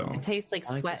more though. It tastes like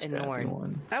sweat and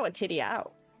Norn. That would titty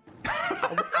out.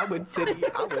 I would titty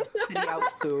out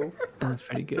too. That's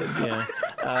pretty good. Yeah.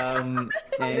 Also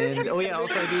I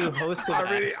do host of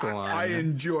Ascalon. I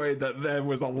enjoyed that there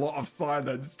was a lot of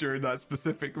silence during that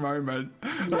specific moment.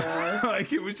 Yeah.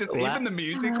 Like it was just even the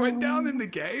music went down in the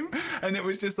game, and it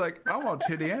was just like, I want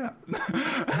titty out.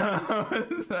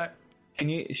 Can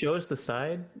you show us the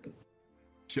side?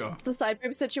 Sure. What's the side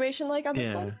boob situation like on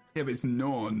this one? Yeah, but it's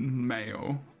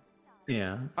non-male.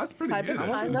 Yeah. That's pretty Side good. boob's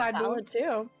fine. That's valid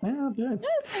too. Yeah, good. Yeah,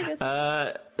 it's pretty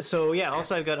good. So yeah,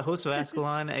 also I've got a host of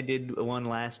Ascalon. I did one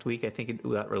last week. I think it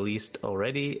got released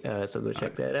already. So go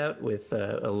check that out with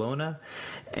Alona.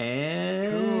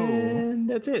 And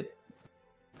that's it.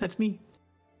 That's me.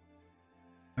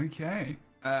 Okay.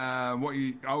 What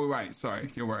you? Oh, right.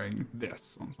 Sorry, you're wearing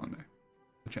this on Sunday.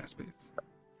 The chess piece.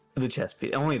 The chess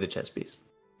piece. Only the chess piece.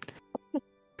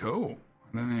 Cool.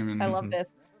 I don't even. I love this.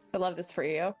 I love this for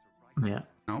you. Yeah.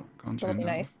 No, can't It'll be change that.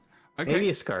 nice. Okay. Maybe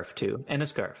a scarf too, and a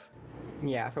scarf.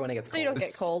 Yeah, for when it gets So cold. you don't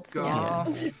get cold. Yeah.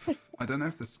 Scarf. I don't know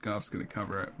if the scarf's going to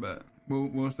cover it, but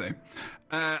we'll see.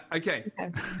 Okay.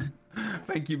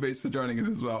 Thank you, Boots, for joining us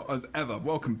as well as ever.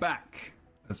 Welcome back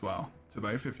as well to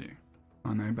both of you.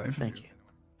 I know both of you. Thank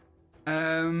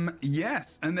you.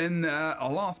 Yes, and then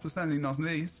our last but certainly not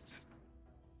least,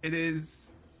 it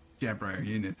is Jebro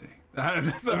Unity.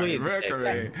 Sorry, Rookery.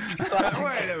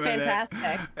 Wait a minute.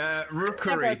 Fantastic.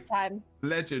 Rookery. Jebro's time.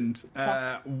 Legend.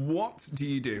 What do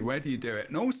you do? Where do you do it?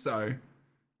 And also,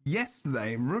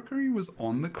 yesterday, Rookery was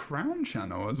on the Crown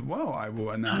channel as well. I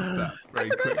will announce that very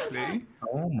quickly.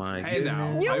 Oh my Hey now.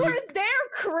 goodness. You I were was- there,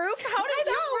 Kroof. How did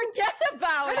you forget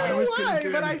about I it? don't I know was why, going to do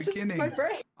it but in I the just beginning. my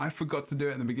brain. I forgot to do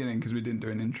it in the beginning because we didn't do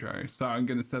an intro. So I'm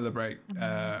going to celebrate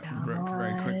Rook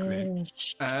very quickly.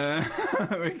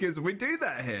 Because we do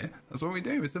that here. That's what we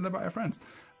do. We celebrate our friends.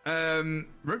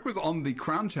 Rook was on the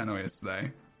Crown channel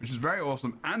yesterday, which is very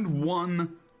awesome, and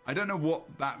won. I don't know what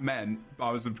that meant, but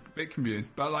I was a bit confused.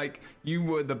 But like, you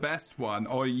were the best one,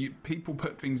 or people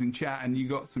put things in chat, and you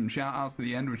got some shout outs at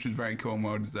the end, which was very cool and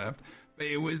well deserved. But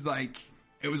it was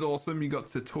awesome. You got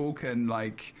to talk and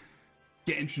like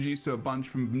get introduced to a bunch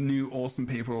of new awesome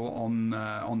people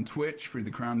on Twitch through the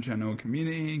Crown channel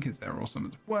community, because they're awesome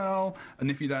as well.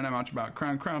 And if you don't know much about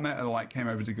CrownNet, it like came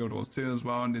over to Guild Wars 2 as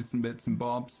well and did some bits and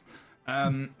bobs.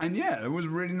 And yeah, it was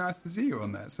really nice to see you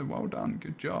on there. So well done,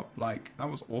 good job. Like, that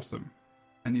was awesome,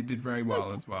 and you did very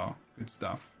well as well. Good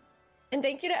stuff. And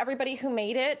thank you to everybody who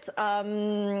made it,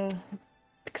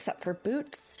 except for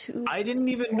Boots, who I didn't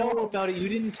even know about it. You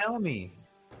didn't tell me.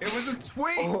 It was a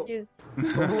tweet. is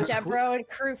Jebro and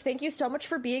Kroof. Thank you so much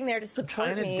for being there to I'm support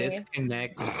trying to me.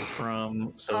 disconnect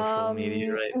from social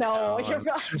media right now. No, you're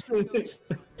fine.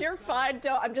 You're fine.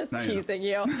 Don't. I'm just No, you're teasing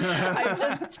you. I'm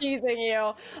just teasing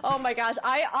you. Oh my gosh.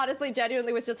 I honestly,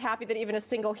 genuinely was just happy that even a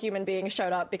single human being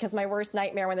showed up, because my worst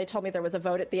nightmare when they told me there was a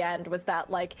vote at the end was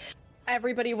that like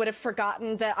everybody would have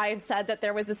forgotten that I had said that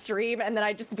there was a stream, and then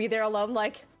I'd just be there alone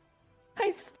like,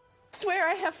 I swear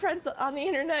I have friends on the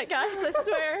internet, guys. I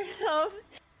swear.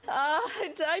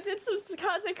 I did some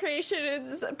content creation,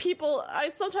 and people,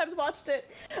 I sometimes watched it.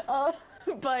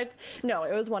 But no,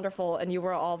 it was wonderful, and you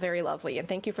were all very lovely, and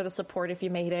thank you for the support if you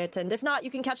made it, and if not,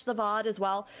 you can catch the VOD as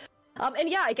well. And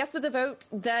yeah, I guess with the vote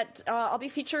that I'll be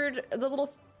featured, the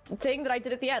little thing that I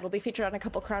did at the end will be featured on a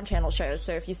couple Crown Channel shows,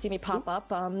 so if you see me pop up,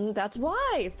 that's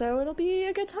why, so it'll be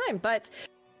a good time. But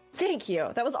thank you,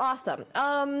 that was awesome.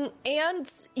 And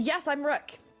yes, I'm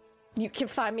Rook. You can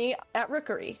find me at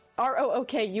Rookery,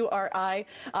 ROOKURI,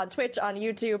 on Twitch, on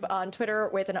YouTube, on Twitter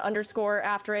with an underscore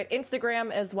after it, Instagram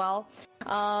as well.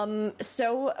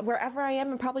 So wherever I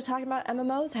am, I'm probably talking about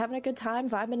MMOs, having a good time,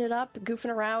 vibing it up,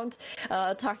 goofing around,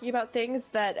 talking about things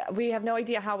that we have no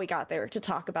idea how we got there to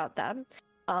talk about them.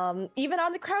 Even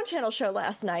on the Crown Channel show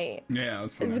last night, Yeah, it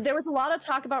was funny. there was a lot of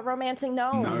talk about romancing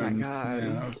gnomes. No, my God. yeah,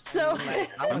 that was- So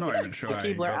I'm not even sure. I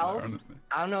Keebler got there, Elf? honestly.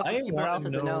 I don't know if I the Keebler Elf wanna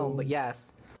is a no, know- but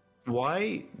yes.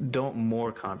 Why don't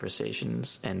more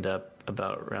conversations end up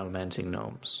about romancing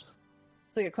gnomes?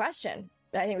 it's a good question.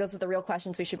 I think those are the real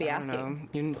questions we should be I don't asking. know.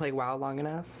 You didn't play WoW long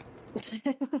enough.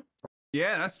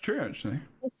 Yeah, that's true actually.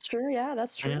 That's true. Yeah,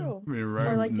 that's true. We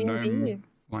Or like D&D. gnome,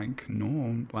 like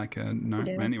norm, like a gnome.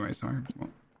 Yeah. Anyway, sorry. What?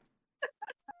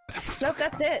 Nope,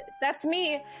 that's it. That's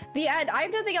me. The end. I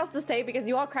have nothing else to say because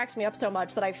you all cracked me up so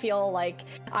much that I feel like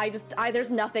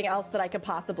there's nothing else that I could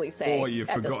possibly say. Or you've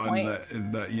at this forgotten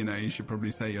point. that you should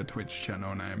probably say your Twitch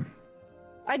channel name.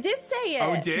 I did say it.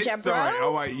 Oh, you did? Jebro. Sorry.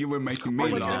 Oh, wait, you were making me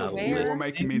Oh, laugh. yeah. You were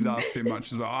making me laugh too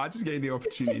much as well. I just gave you the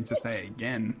opportunity to say it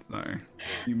again, so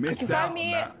you missed You can out find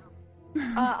me on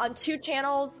that. on two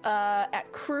channels, at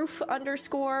Kroof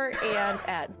 _ and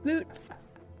at Boots.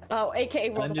 Oh, aka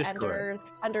World of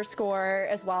Enders _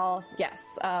 as well. Yes.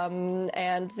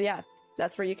 And yeah,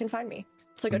 that's where you can find me.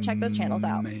 So go check those channels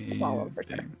out. Follow them for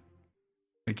sure. Amazing.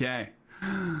 Okay.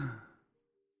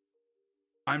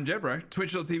 I'm Jebro,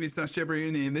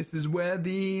 twitch.tv/JebroUni, and this is where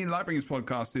the Lightbringers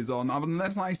podcast is on.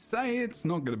 Unless I say it's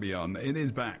not going to be on, it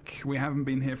is back. We haven't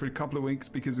been here for a couple of weeks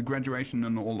because of graduation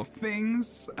and all the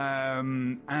things.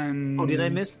 And did I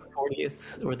miss the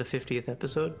 40th or the 50th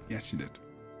episode? Yes, you did.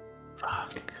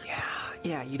 Fuck.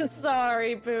 Yeah, you did.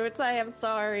 Sorry, Boots. I am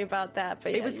sorry about that,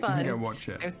 but it was fun. Go watch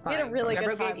it. It was fun. We had a really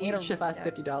good time. Gave each of us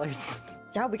 $50.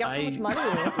 Yeah, we got so much money.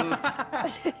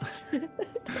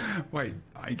 Wait,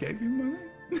 I gave you money?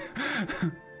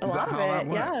 A lot of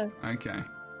it, yeah. Okay.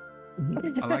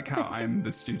 I like how I'm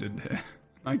the student here.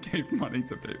 I gave money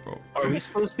to people. Are we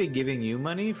supposed to be giving you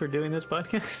money for doing this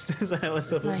podcast? Is that what's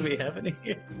supposed to be happening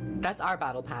here? That's our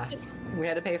battle pass. We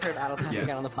had to pay for a battle pass to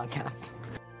get on the podcast.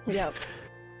 Yep.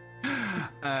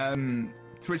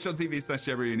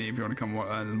 Twitch.tv/JebroUni if you want to come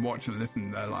watch and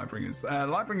listen to Lightbringers.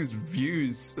 Lightbringers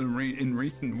views in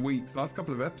recent weeks, last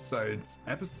couple of episodes,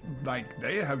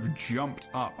 they have jumped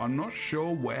up. I'm not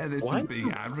sure where this is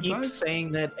being advertised. Keep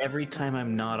saying that every time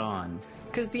I'm not on.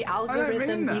 Because the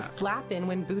algorithm be slapping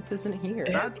when Boots isn't here.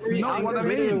 That's not what I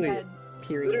mean.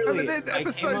 Period. But there's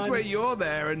episodes where you're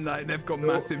there and like they've got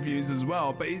massive views as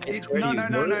well. But no.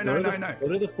 Go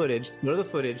to the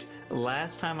footage.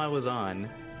 Last time I was on,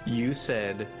 you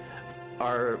said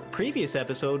our previous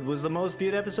episode was the most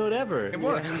viewed episode ever. It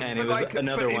was, and it was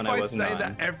another one I wasn't on. If I say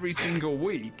that every single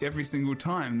week, every single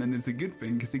time, then it's a good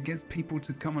thing because it gets people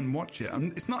to come and watch it.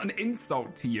 It's not an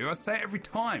insult to you. I say it every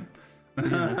time.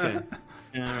 Okay.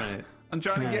 All right. I'm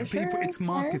trying to get people. It's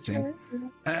marketing.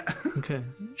 Okay,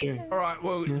 sure. All right.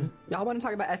 Well, y'all want to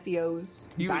talk about SEOs,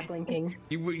 backlinking?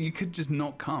 You could just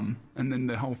not come, and then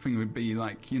the whole thing would be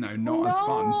like, not as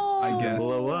fun. I guess.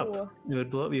 Blow up. It would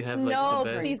blow up. You have like the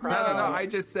best. Please No. I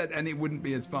just said, and it wouldn't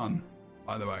be as fun.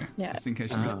 By the way, just in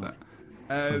case you missed that.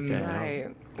 Okay.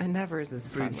 Right. It never is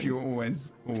as fun. But you're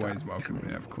always welcome.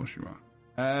 Yeah, of course you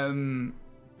are.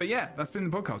 But yeah, that's been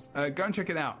the podcast. Go and check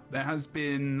it out. There has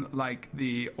been like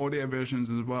the audio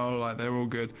versions as well. Like they're all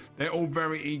good. They're all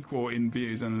very equal in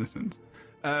views and listens.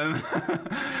 But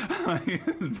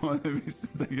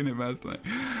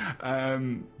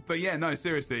yeah, no,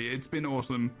 seriously, it's been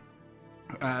awesome.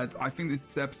 I think this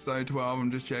is episode 12.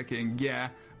 I'm just checking. Yeah,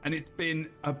 and it's been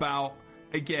about,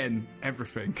 again,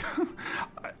 everything.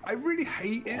 I really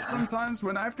hate it sometimes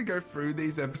when I have to go through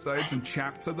these episodes and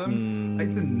chapter them.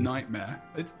 It's a nightmare.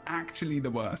 It's actually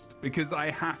the worst because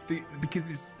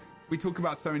we talk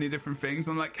about so many different things.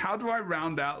 I'm like, how do I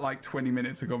round out like 20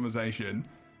 minutes of conversation?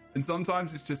 And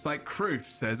sometimes it's just like Kroof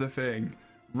says a thing,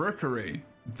 Rookery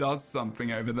does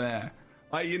something over there.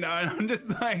 And I'm just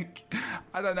like,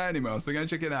 I don't know anymore, so go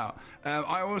check it out.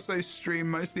 I also stream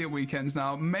mostly at weekends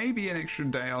now, maybe an extra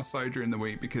day or so during the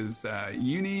week because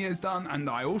uni is done, and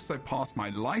I also passed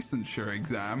my licensure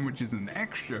exam, which is an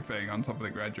extra thing on top of the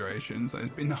graduation. So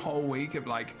it's been a whole week of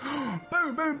like,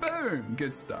 boom, boom, boom,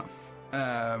 good stuff,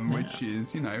 which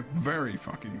is, very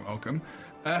fucking welcome.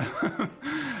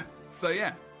 So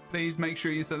yeah. Please make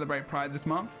sure you celebrate Pride this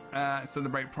month.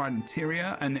 Celebrate Pride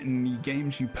Interior and in the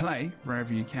games you play,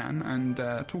 wherever you can, and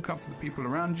talk up for the people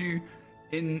around you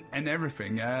and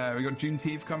everything. We got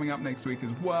Juneteenth coming up next week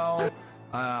as well.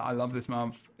 I love this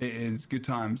month. It is good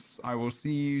times. I will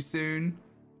see you soon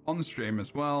on the stream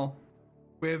as well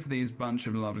with these bunch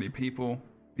of lovely people.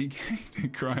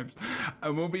 PK Crimes,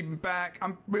 and we'll be back.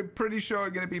 We're pretty sure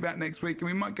we're going to be back next week, and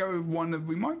we might go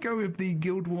with the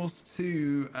Guild Wars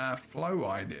 2 flow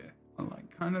idea. I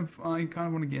kind of want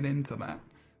to get into that,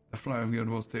 the flow of Guild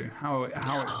Wars 2, how it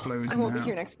flows. I won't be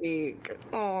here next week.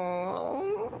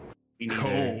 Aww.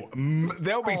 Cool.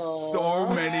 There'll be so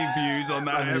many views on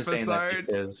that episode.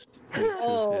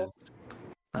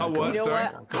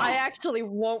 What? I actually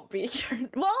won't be here.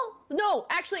 Well, no,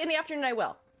 actually, in the afternoon I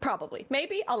will. Probably.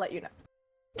 Maybe. I'll let you know.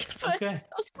 Okay.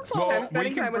 I'm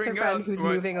spending time with a friend who's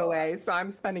moving away, so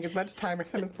I'm spending as much time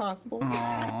with him as possible.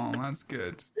 Oh, that's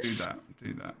good. Do that.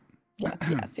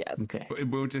 Yes. Okay.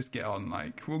 We'll just get on,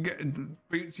 you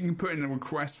can put in a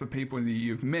request for people that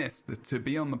you've missed to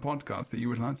be on the podcast that you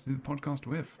would like to do the podcast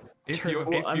with. If you're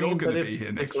going to be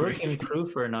here next week. If Rook and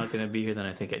Kroof are not going to be here, then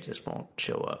I think I just won't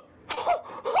show up.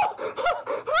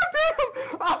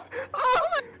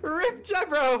 Rip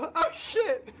Jebro! Oh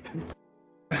shit!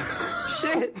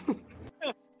 Shit!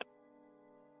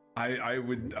 I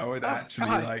would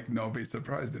actually not be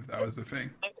surprised if that was the thing.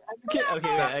 Okay,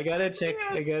 I gotta check.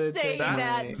 I don't say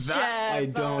that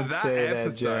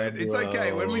episode. It's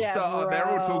okay when we start. They're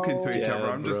all talking to each other.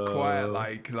 I'm just quiet,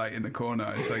 like in the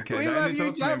corner. It's okay. We love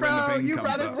you, Jebro. You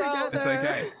brought us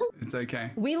together. It's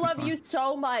okay. We love you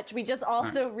so much. We just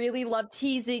also really love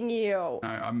teasing you. No,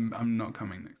 I'm not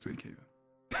coming next week either.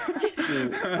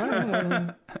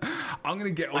 I'm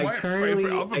gonna get all my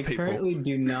favorite other people. I currently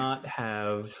do not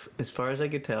have, as far as I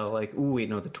could tell, like, ooh, wait,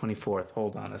 no, the 24th.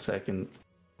 Hold on a second.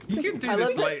 You can do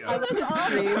this later. I love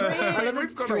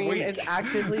that stream is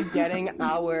actively getting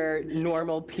our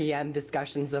normal PM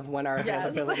discussions of when our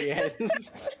availability is.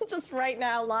 Just right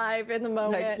now, live in the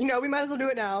moment. Like, we might as well do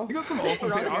it now. You got some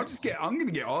awesome people. I'm gonna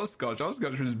get Oscotch.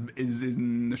 Oscotch is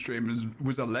in the stream,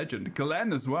 was a legend.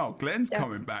 Glenn as well. Glenn's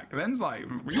coming back. Glenn's like,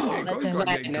 we gotta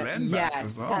get Glenn back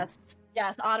as well.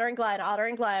 Yes, Otter and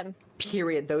Glenn.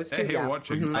 Period. Those two. Here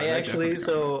watching.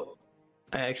 So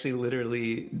I actually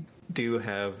literally do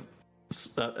have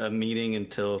a meeting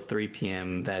until 3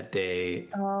 p.m. that day.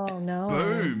 Oh no!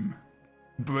 Boom!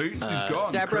 Boots is gone.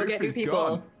 Deborah, get new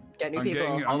people. Gone. Get new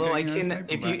people. Although I can,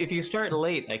 if you start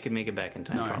late, I can make it back in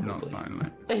time. No, probably. I'm not starting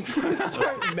late. If you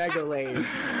start mega late.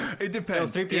 It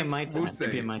depends. No, 3 p.m. my time. We'll see.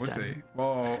 3 p.m. my time. See.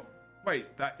 Well,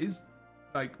 wait, that is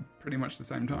like pretty much the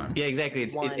same time. Yeah, exactly.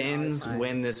 It ends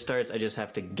when this starts. I just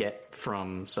have to get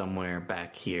from somewhere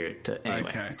back here to anyway.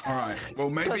 Okay, all right. Well,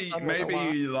 maybe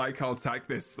like I'll tag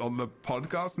this on the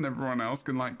podcast, and everyone else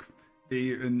can like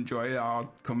enjoy our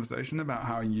conversation about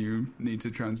how you need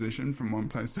to transition from one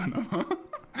place to another.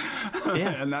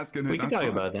 Yeah, and that's gonna. We can talk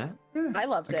about that. Yeah, I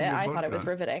loved it. I thought it was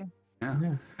riveting.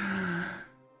 Yeah.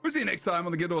 We'll see you next time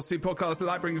on the Good or See podcast.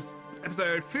 Lightbringers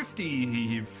episode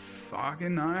 50.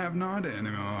 Fucking, I have no idea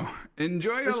anymore.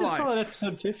 Enjoy your life. Let's just call it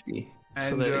episode 50.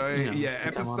 Enjoy,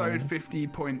 episode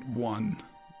 50.1.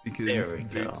 Because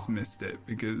Boots missed it.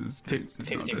 Because Boots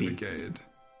is not dedicated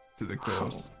to the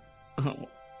cause.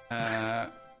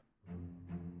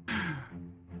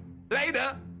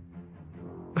 Later!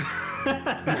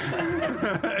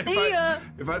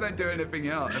 If I don't do anything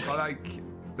else, if I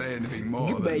say anything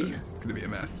more, then it's going to be a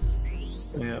mess.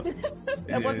 Yeah.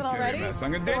 It wasn't already? I'm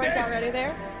going to do this! Already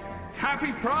there?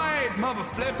 Happy Pride, mother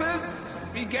flippers!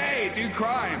 Be gay, do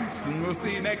crimes, and we'll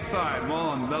see you next time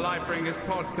on the Lightbringers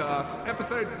podcast,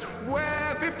 episode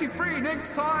 53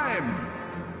 next time!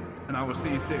 And I will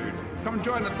see you soon. Come and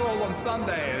join us all on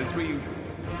Sunday as we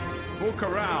walk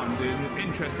around in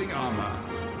interesting armor.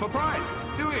 For Pride,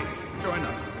 do it! Join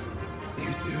us. See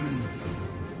you soon.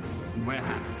 And wear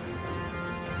hats.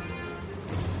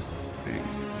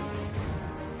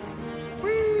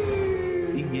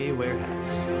 Be gay, wear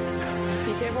hats.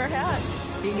 Be gay, wear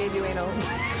hats. Be gay, do anal.